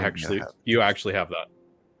Someone remind actually? me. You actually have that?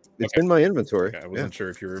 It's Okay. in my inventory. Okay, I wasn't sure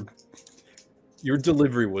if your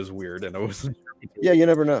delivery was weird, and I wasn't sure. Yeah, you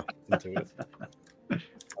never know. Into it.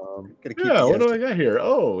 Gotta keep Yeah, what the do I got here?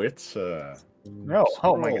 Oh, it's No.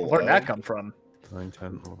 Oh my god. Where did that come from? 9,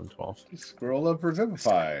 10, 11, 12. Scroll of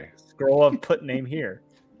Revivify. Scroll of put name here.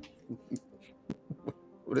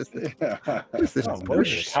 What is this? Yeah. What is this Oh, what is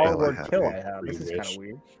wish this? Power spell I word have kill here? I have. This is kind of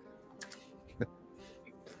weird.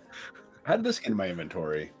 How did this get in my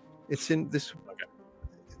inventory? It's in this.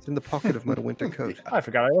 It's in the pocket of my winter coat. Oh, I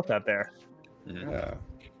forgot I left that there. Yeah.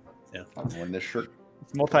 Yeah. I'm wearing this shirt.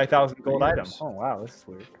 It's a multi-thousand gold Years. item. Oh wow, this is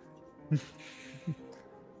weird.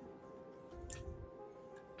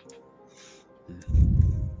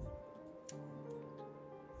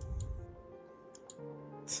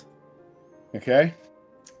 Okay.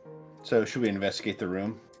 So should we investigate the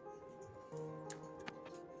room?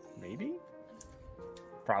 Maybe.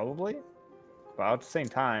 Probably. But at the same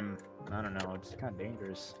time, I don't know. It's kind of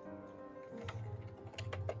dangerous.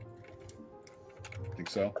 Think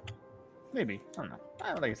so? Maybe. I don't know.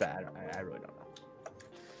 Like I said, I really don't know.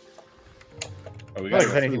 Oh, we Like, gotta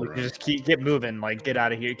if go anything, through we the can room. just get moving. Like, get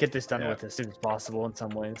out of here. Get this done Yeah. with as soon as possible in some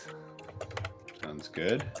ways. Sounds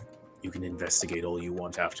good. You can investigate all you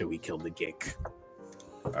want after we kill the geek.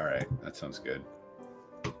 All right, that sounds good.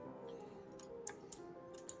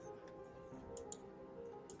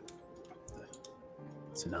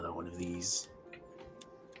 It's another one of these.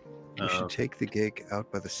 We should take the gig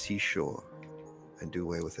out by the seashore and do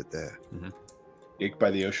away with it there. Gig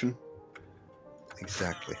by the ocean.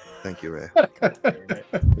 Exactly. Thank you, Ray. Right.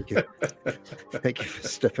 Thank you. Thank you for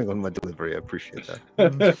stepping on my delivery. I appreciate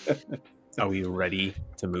that. Are we ready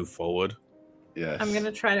to move forward? Yes. I'm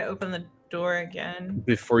gonna try to open the door again.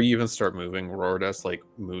 Before you even start moving, Rordas like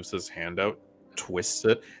moves his hand out, twists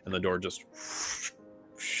it, and the door just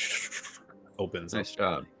opens. Nice up.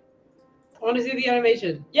 job. I want to see the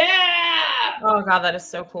animation. Yeah! Oh god, that is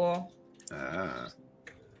so cool. Ah.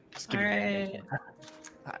 Just give All me right.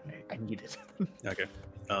 I need it. Okay.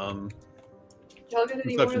 Y'all get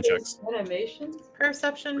any Perception more of checks. those animations?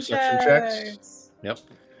 Perception, Perception checks. checks. Yep.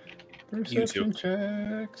 Perception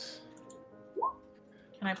checks.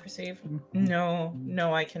 Can I perceive? No,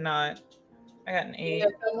 I cannot. I got an 8. Yeah,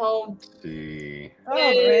 come home. Let's see. Oh,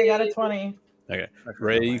 Ray got a 20.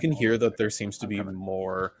 Ray, you can hear that there seems to be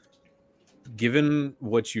more. Given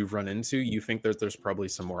what you've run into, you think that there's probably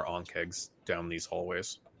some more onkegs down these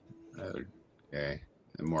hallways. Okay.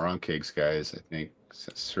 And more on cakes, guys. I think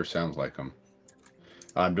sure sounds like them.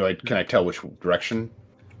 Can I tell which direction?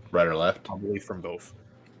 Right or left? Probably from both.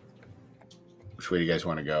 Which way do you guys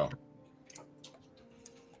want to go?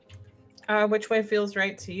 Which way feels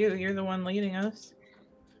right to you? You're the one leading us.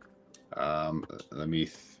 Let me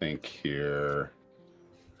think here.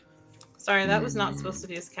 Sorry, that was not supposed to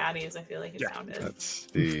be as catty as I feel like it Yeah. sounded. Let's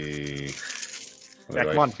see. What Yeah, do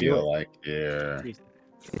come I on, do feel it. like here? Jeez.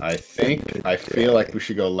 I feel like we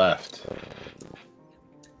should go left.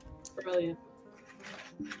 Brilliant.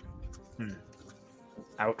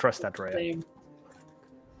 I would trust that, Ray. Same.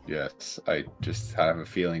 Yes, I just have a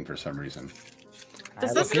feeling for some reason.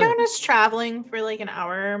 Does this count as traveling for like an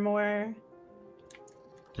hour or more?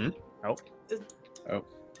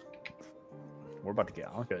 We're about to get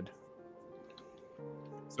on good.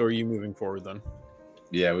 So are you moving forward then?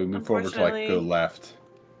 Yeah, we move forward to like go Unfortunately- left.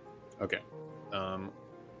 Okay.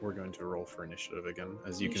 We're going to roll for initiative again.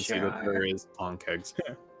 As you You can see sure that there is onkegs.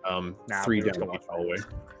 Nah, 3 let's down go each on. hallway.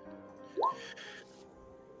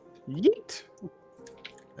 Yeet.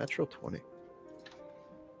 Natural 20.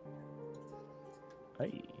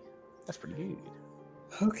 Hey, that's pretty good.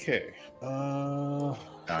 Okay.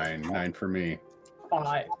 9 for me.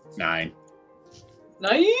 5. 9.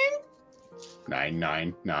 9? 9, 9,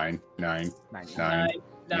 9, 9, 9, 9,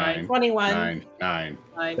 9. 21. 9, 9,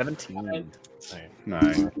 9. 17.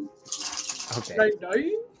 9. Okay.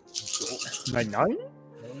 9. 9?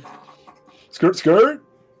 Skirt, skirt.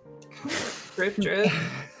 Drip, drip.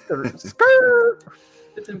 Skirt.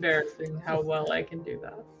 It's embarrassing how well I can do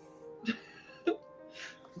that.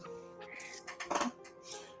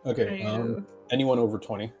 Okay. Anyone over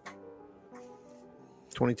 20?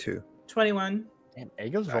 22. 21. Damn,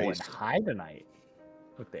 Ego's rolling Nice. high tonight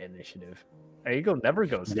with the initiative. Ego never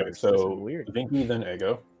goes Okay, first. This is so weird. Vinky, then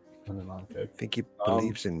Ego. And then onkeg. I think he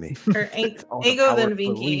believes in me. Or Oh, the Ego power then of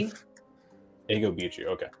Vinky. belief. Ego beat you.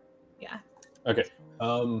 Okay. Yeah. Okay.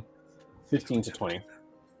 15 to 20.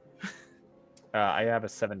 I have a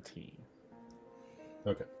 17.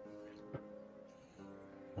 Okay.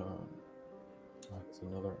 That's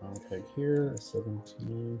another onkeg here.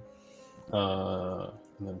 17.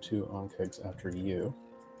 and then 2 onkegs after you.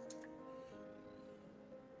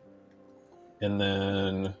 And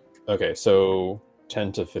then, okay, so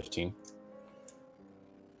 10 to 15.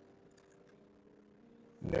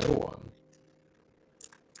 No one.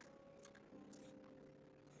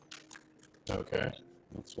 Okay,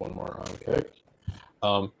 that's one more onkeg.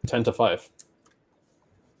 10 to 5.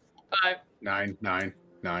 5. 9, 9,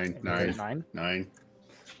 9, 9, 9. 9.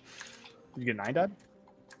 You get 9, Dad?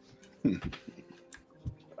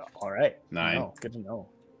 All right. 9. No, good to know.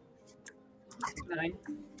 9.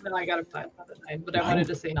 No, I got a 5, not a 9, but I 9? wanted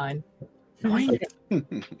to say 9. 9? Okay. Here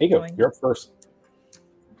you go. You're up first.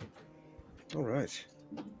 All right.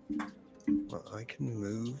 Well, I can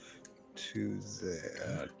move to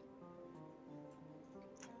there.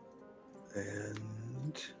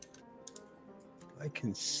 And I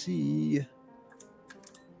can see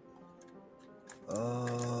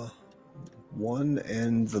one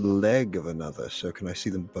and the leg of another. So can I see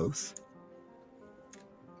them both?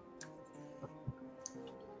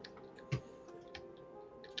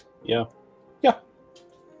 Yeah.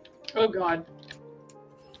 Oh god.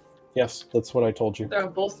 Yes, that's what I told you. They're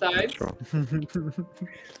on both sides.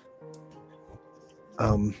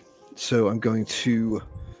 So I'm going to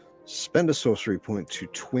spend a sorcery point to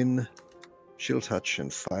twin chill touch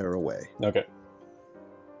and fire away. Okay.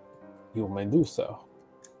 You may do so.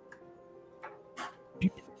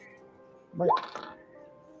 A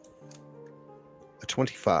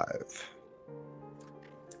 25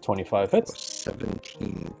 25 for hits.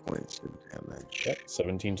 17 points of damage. Yep,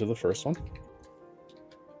 17 to the first one.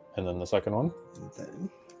 And then the second one. And then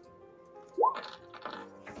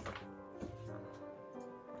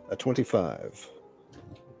a 25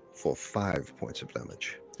 for 5 points of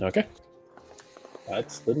damage. Okay.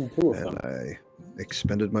 That's the 2 of And them. I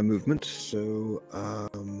expended my movement, so I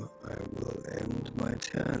will end my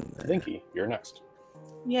turn there. Dinky, you're next.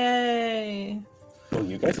 Yay! Oh,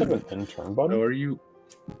 you guys have an intern button? So are you?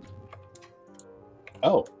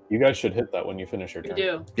 Oh, you guys should hit that when you finish your We turn.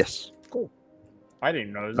 do. Yes. I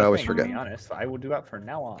didn't know. It was I a always thing, forget. To be honest, I will do that from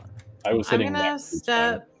now on. I was I'm hitting gonna that each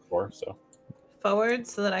time step before, so. forward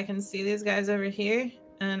so that I can see these guys over here,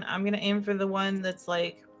 and I'm gonna aim for the one that's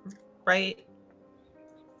like right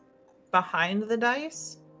behind the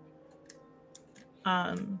dice.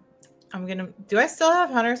 I'm gonna. Do I still have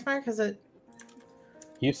Hunter's Mark? Cause it.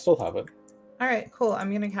 You still have it. All right, cool.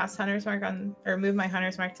 I'm gonna cast Hunter's Mark on, or move my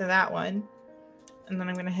Hunter's Mark to that one, and then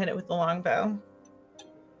I'm gonna hit it with the longbow.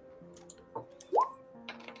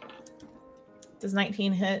 Does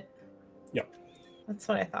 19 hit? Yep. That's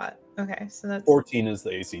what I thought. Okay, so that's 14 is the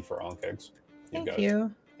AC for onkegs. Thank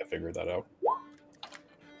you. I figured that out.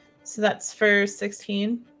 So that's for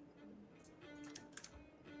 16.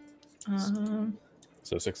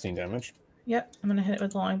 So 16 damage. Yep, I'm gonna hit it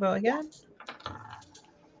with the longbow again.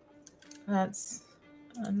 That's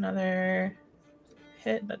another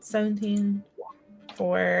hit. That's 17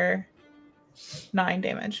 for 9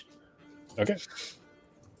 damage. Okay.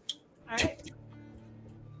 All right.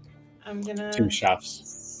 I'm gonna 2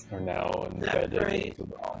 shafts are now embedded right. into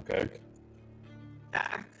the onkeg.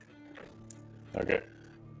 back, Okay.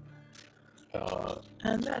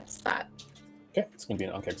 and that's that. Okay, it's going to be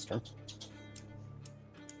an onkeg's turn.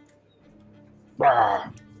 Rah!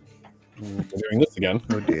 We're doing this again.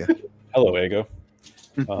 Oh dear. Hello, Ego.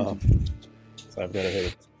 So I've got to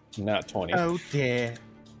hit a nat 20. Oh dear.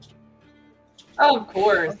 Oh, of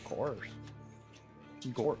course. Of course.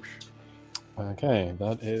 Gorsh. Okay,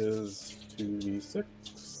 that is 2d6.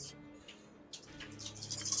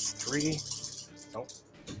 3. Oh.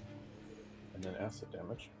 And then acid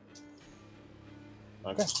damage.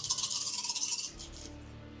 Okay.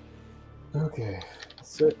 Okay.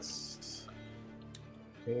 6,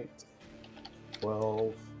 8,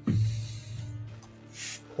 12,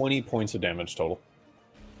 20 points of damage total.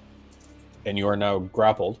 And you are now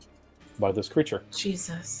grappled by this creature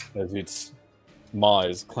Jesus. as its maw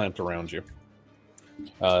is clamped around you.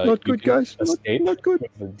 Not good, guys. Escape Not good.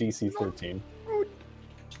 with a DC 13.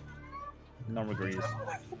 No one agrees.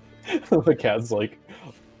 The cat's like.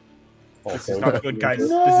 This also is not good, guys.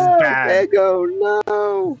 No, This is bad. Ego,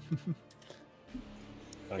 no.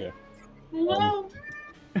 Okay. No.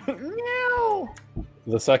 No.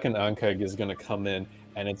 The second Ankeg is going to come in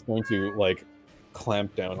and it's going to like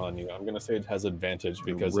clamp down on you. I'm going to say it has advantage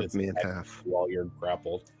because Rip it's me in half. while you're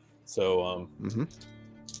grappled. So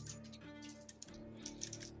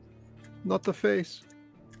Not the face.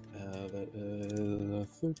 that is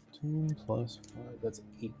 13 plus 5. That's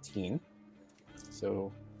 18.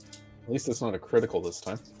 So at least it's not a critical this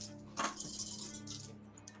time.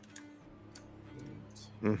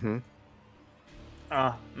 Mm-hmm.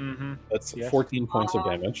 That's Yes. 14 points of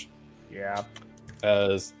damage. Yeah.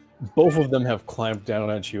 As both of them have clamped down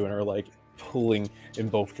at you and are like pulling in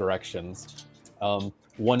both directions.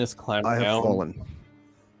 One is clamped I have down. fallen.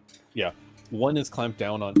 Yeah, one is clamped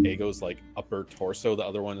down on Aego's like upper torso. The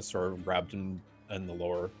other one is sort of grabbed in the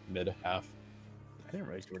lower mid half. I didn't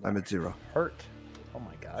realize you were I'm that at 0. hurt. Oh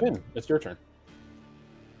my god. Finn, it's your turn.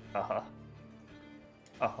 Uh-huh.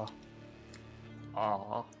 Uh-huh.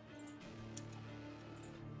 Uh-huh.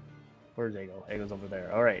 Where's Aego? Aego's over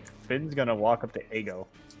there. Alright. Finn's gonna walk up to Aego.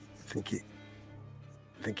 Vinky,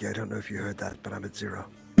 I don't know if you heard that, but I'm at 0.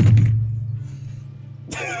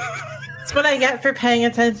 That's what I get for paying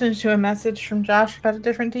attention to a message from Josh about a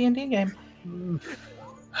different D&D game.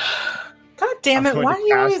 God damn it! I'm going Why to are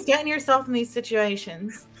you always cast- getting yourself in these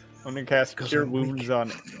situations? I'm gonna cast Cure I'm weak. Wounds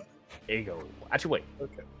on Aego. Actually, wait.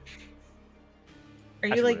 Okay. Are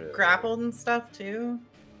you Actually, like grappled and stuff too?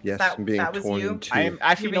 Yes, That- I'm being that was torn you? in 2. I am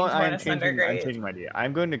actually You're being no. torn I'm asunder, changing. I'm great. changing my idea.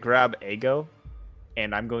 I'm going to grab Aego,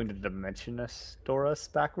 and I'm going to Dimensionist us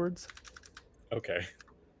backwards Okay.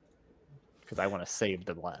 because I want to save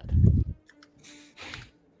the lad.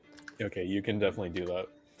 Okay, you can definitely do that.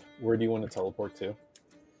 Where do you want to teleport to?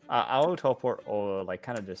 I'll teleport, or like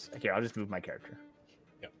kind of just here. I'll just move my character.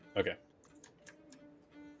 Okay.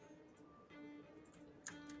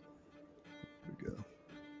 Here we go.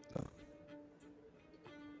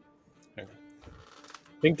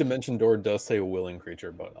 I think Dimension Door does say a willing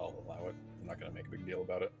creature, but I'll allow it. I'm not going to make a big deal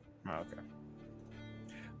about it. Oh,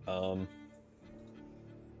 okay.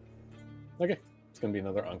 Okay, it's going to be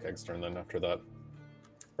another Ankeg's turn then after that.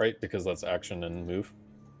 Right? Because that's action and move.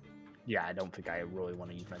 Yeah, I don't think I really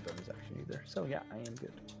want to use my bonus action either. So yeah, I am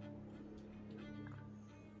good.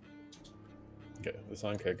 Okay, this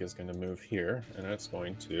Ankeg is going to move here, and it's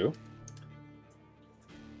going to...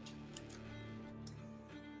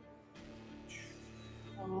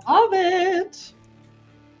 Love it.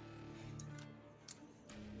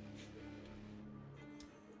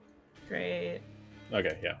 Great.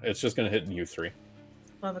 Okay, yeah, it's just going to hit you 3.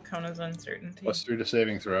 Love Akona's uncertainty. +3 to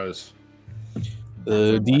saving throws.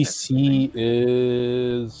 The DC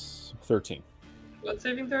is 13. What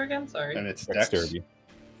saving throw again? Sorry. And it's Dex. Dexterity.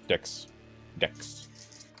 Dex.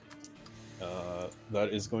 That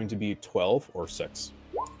is going to be 12 or 6.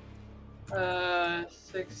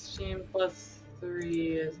 16 plus 3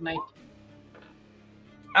 is 19.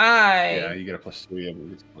 Yeah, you get a +3. I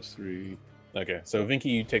believe it's +3. Okay, so Vinky,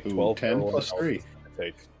 you take Ooh, 12. 10 Roll plus and 3. Elvis is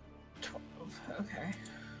gonna Take... 12. Okay.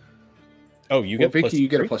 Oh, you Well, get Vicky, plus you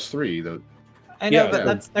get a 3? +3 though. I know, Yeah, but yeah.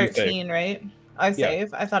 that's You save. 13, right? I Yeah.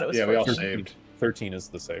 save. I thought it was Yeah, we all 14. saved. 13 is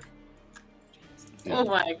the save. Yeah. Oh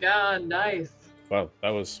my god, nice. Wow, that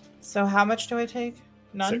was So how much do I take?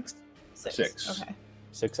 None? 6. 6. Okay.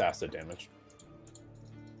 6 acid damage.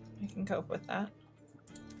 I can cope with that.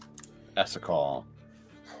 That's a call.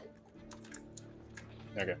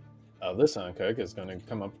 Okay. This Ankeg is going to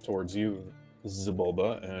come up towards you,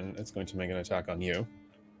 Zabulba, and it's going to make an attack on you.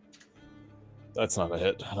 That's not a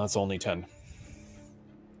hit. That's only 10.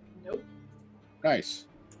 Nope. Nice.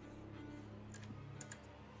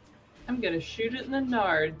 I'm gonna shoot it in the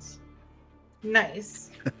nards. Nice.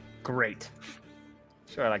 Great.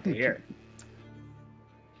 Sure, I like to hear.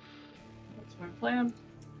 That's my plan.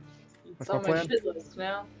 It's What's on my my plan? shit list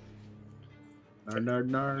now.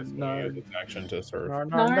 Use its action to serve.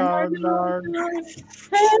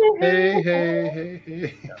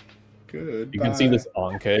 Hey. Good. You can see this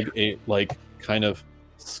Ankeg, it like kind of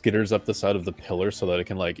skitters up the side of the pillar so that it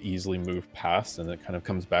can like easily move past, and it kind of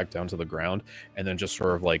comes back down to the ground, and then just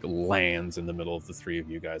sort of like lands in the middle of the 3 of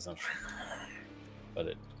you guys. And but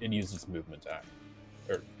it used its movement to act,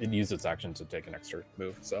 or it used its action to take an extra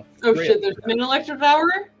move. So Oh Great. shit, there's an electric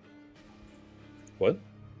power? what?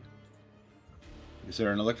 Is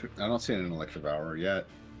there an electric? I don't see an electric hour yet.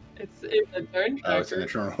 It's in the turn Oh, it's in the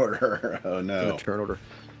tracker. turn order. Oh In no. the turn order.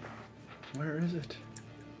 Where is it?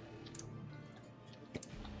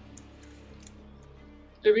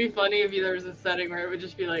 It'd be funny if there was a setting where it would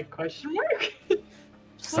just be like question mark.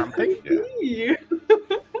 Something? Yeah.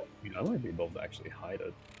 I might be able to actually hide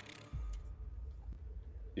it.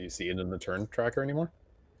 Do you see it in the turn tracker anymore?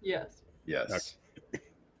 Yes. Yes.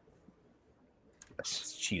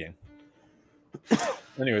 It's cheating.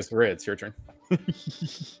 Anyways, Ray, it's your turn.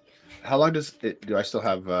 How long does it? Do I still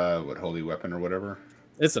have what holy weapon or whatever?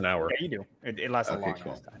 It's an hour. Yeah, you do. It lasts Okay, a long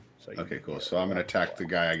cool. ass time. So you Okay, can cool. do So it. I'm gonna attack the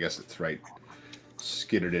guy. I guess it's right,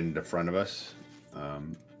 skittered into front of us.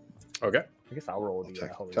 Okay. I guess I'll roll the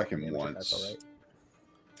Attack- holy attack him weapon damage, if that's once. all right.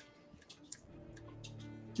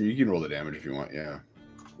 You can roll the damage if you want. Yeah.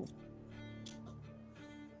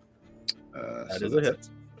 That So is a that's hit.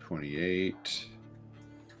 28.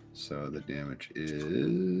 So the damage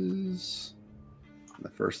is the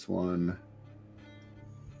first one.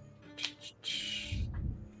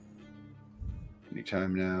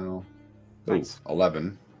 Anytime now. Nice. Oh,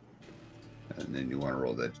 11. And then you want to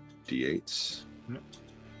roll the d8s.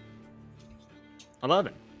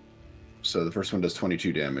 11. So the first one does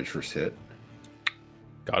 22 damage first hit.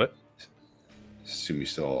 Got it. Assume you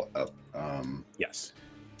still up. Yes.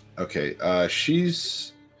 Okay.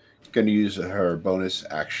 She's going to use her bonus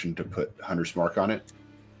action to put Hunter's Mark on it.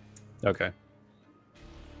 Okay.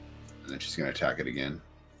 And then she's going to attack it again.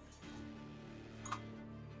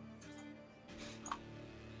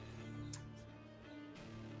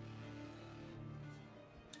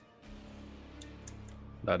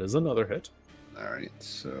 That is another hit. All right.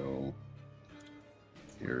 So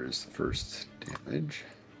here's the first damage.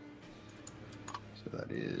 So that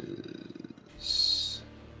is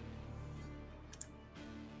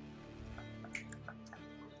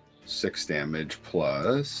 6 damage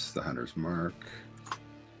plus the Hunter's Mark.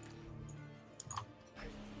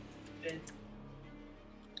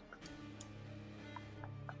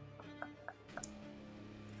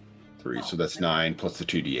 Three, so that's 9 plus the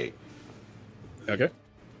 2d8. Okay.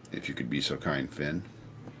 If you could be so kind, Finn.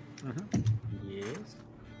 Yes.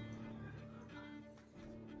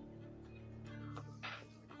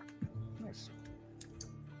 Nice.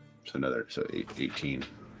 So 18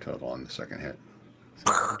 total on the second hit.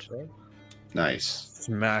 Nice.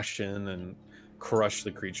 Smash in and crush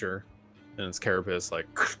the creature, and its carapace like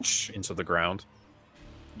into the ground.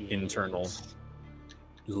 Internal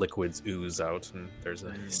liquids ooze out, and there's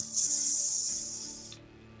a.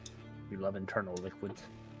 We love internal liquids.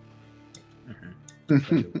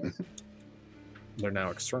 They're now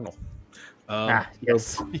external.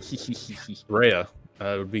 Yes. Rhea,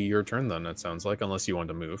 it would be your turn then. It sounds like, unless you want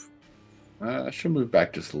to move. She'll move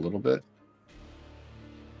back just a little bit.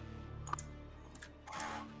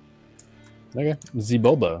 Okay,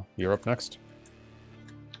 Zibulba, you're up next.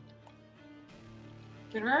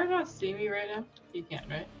 Can Rara not see me right now? He can,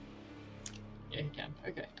 right? Yeah, he can.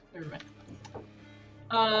 Okay, never mind.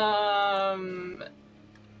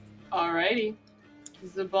 Alrighty.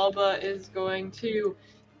 Zibulba is going to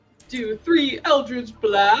do 3 Eldritch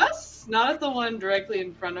Blasts. Not at the one directly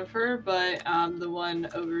in front of her, but the one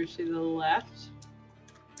over to the left.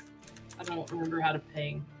 I don't remember how to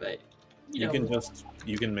ping, but You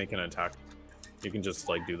can make an attack. You can just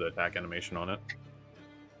like do the attack animation on it.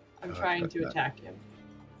 I'm trying to attack him.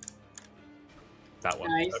 That one.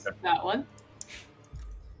 Nice, Okay. that one.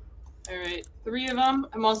 Alright, 3 of them.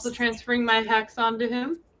 I'm also transferring my hex onto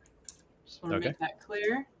him. Just want to make that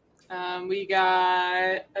clear. We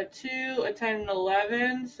got a 2, a 10, and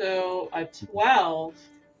 11, so a 12.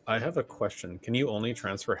 I have a question. Can you only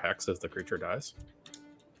transfer hex if the creature dies?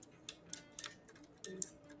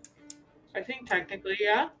 I think technically,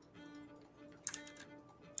 yeah.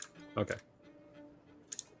 Okay.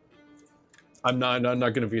 I'm not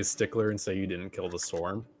going to be a stickler and say you didn't kill the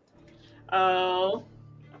storm. Oh.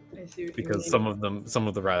 I see what Because you mean. some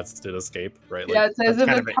of the rats did escape, right? Yeah, Like, it says if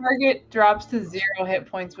that's a target drops to 0 hit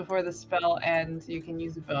points before the spell ends, you can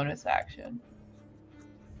use a bonus action.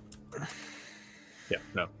 Yeah,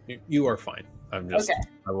 no, you are fine. I'm just, Okay.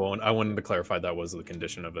 I wanted to clarify that was the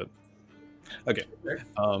condition of it. Okay.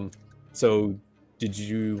 So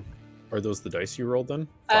are those the dice you rolled then?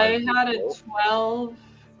 I had a 12.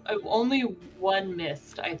 Only one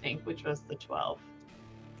missed, I think, which was the 12.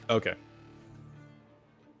 Okay.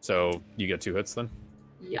 So you get 2 hits then?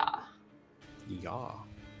 Yeah. Yeah.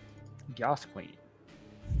 Yes, queen.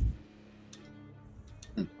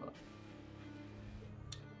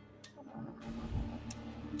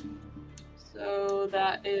 So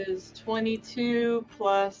that is 22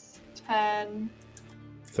 plus 10.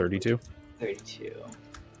 32. 32.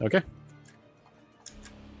 Okay.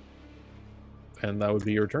 And that would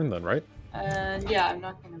be your turn then, right? And yeah, I'm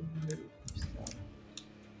not going to move. So.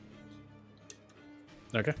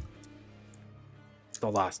 Okay.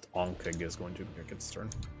 The last Onkig is going to make its turn.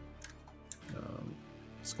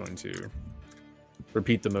 It's going to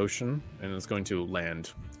repeat the motion, and it's going to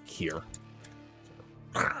land here.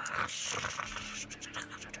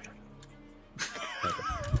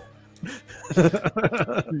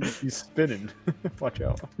 He's spinning. Watch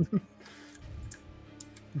out.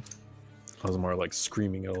 I was more like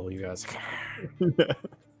screaming at all you guys.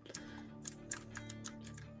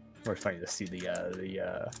 More funny to see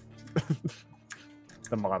the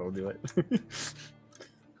the model do it.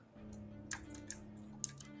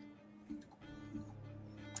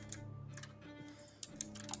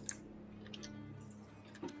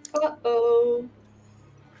 Uh-oh.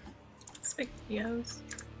 Spaghettios.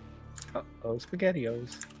 Uh-oh,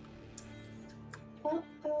 SpaghettiOs.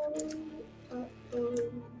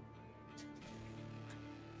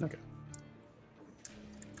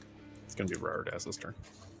 going to be Rardaz's turn.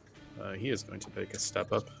 He is going to take a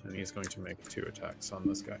step up, and he's going to make 2 attacks on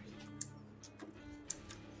this guy.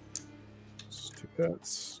 Just 2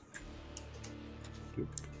 pets. Doop.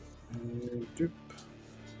 And doop.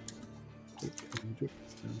 Doop. And doop.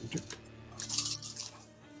 And doop.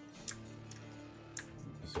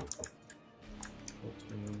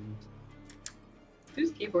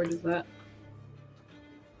 Whose keyboard is that?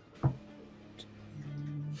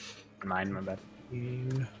 Mine, my bad.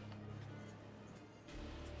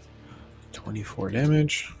 24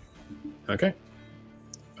 damage. Okay.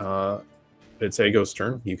 It's Aego's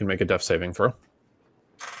turn. You can make a death saving throw.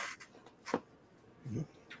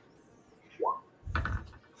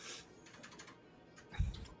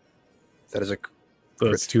 That is a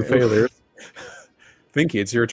That's crit 2 fail. failures. Vinky, it's your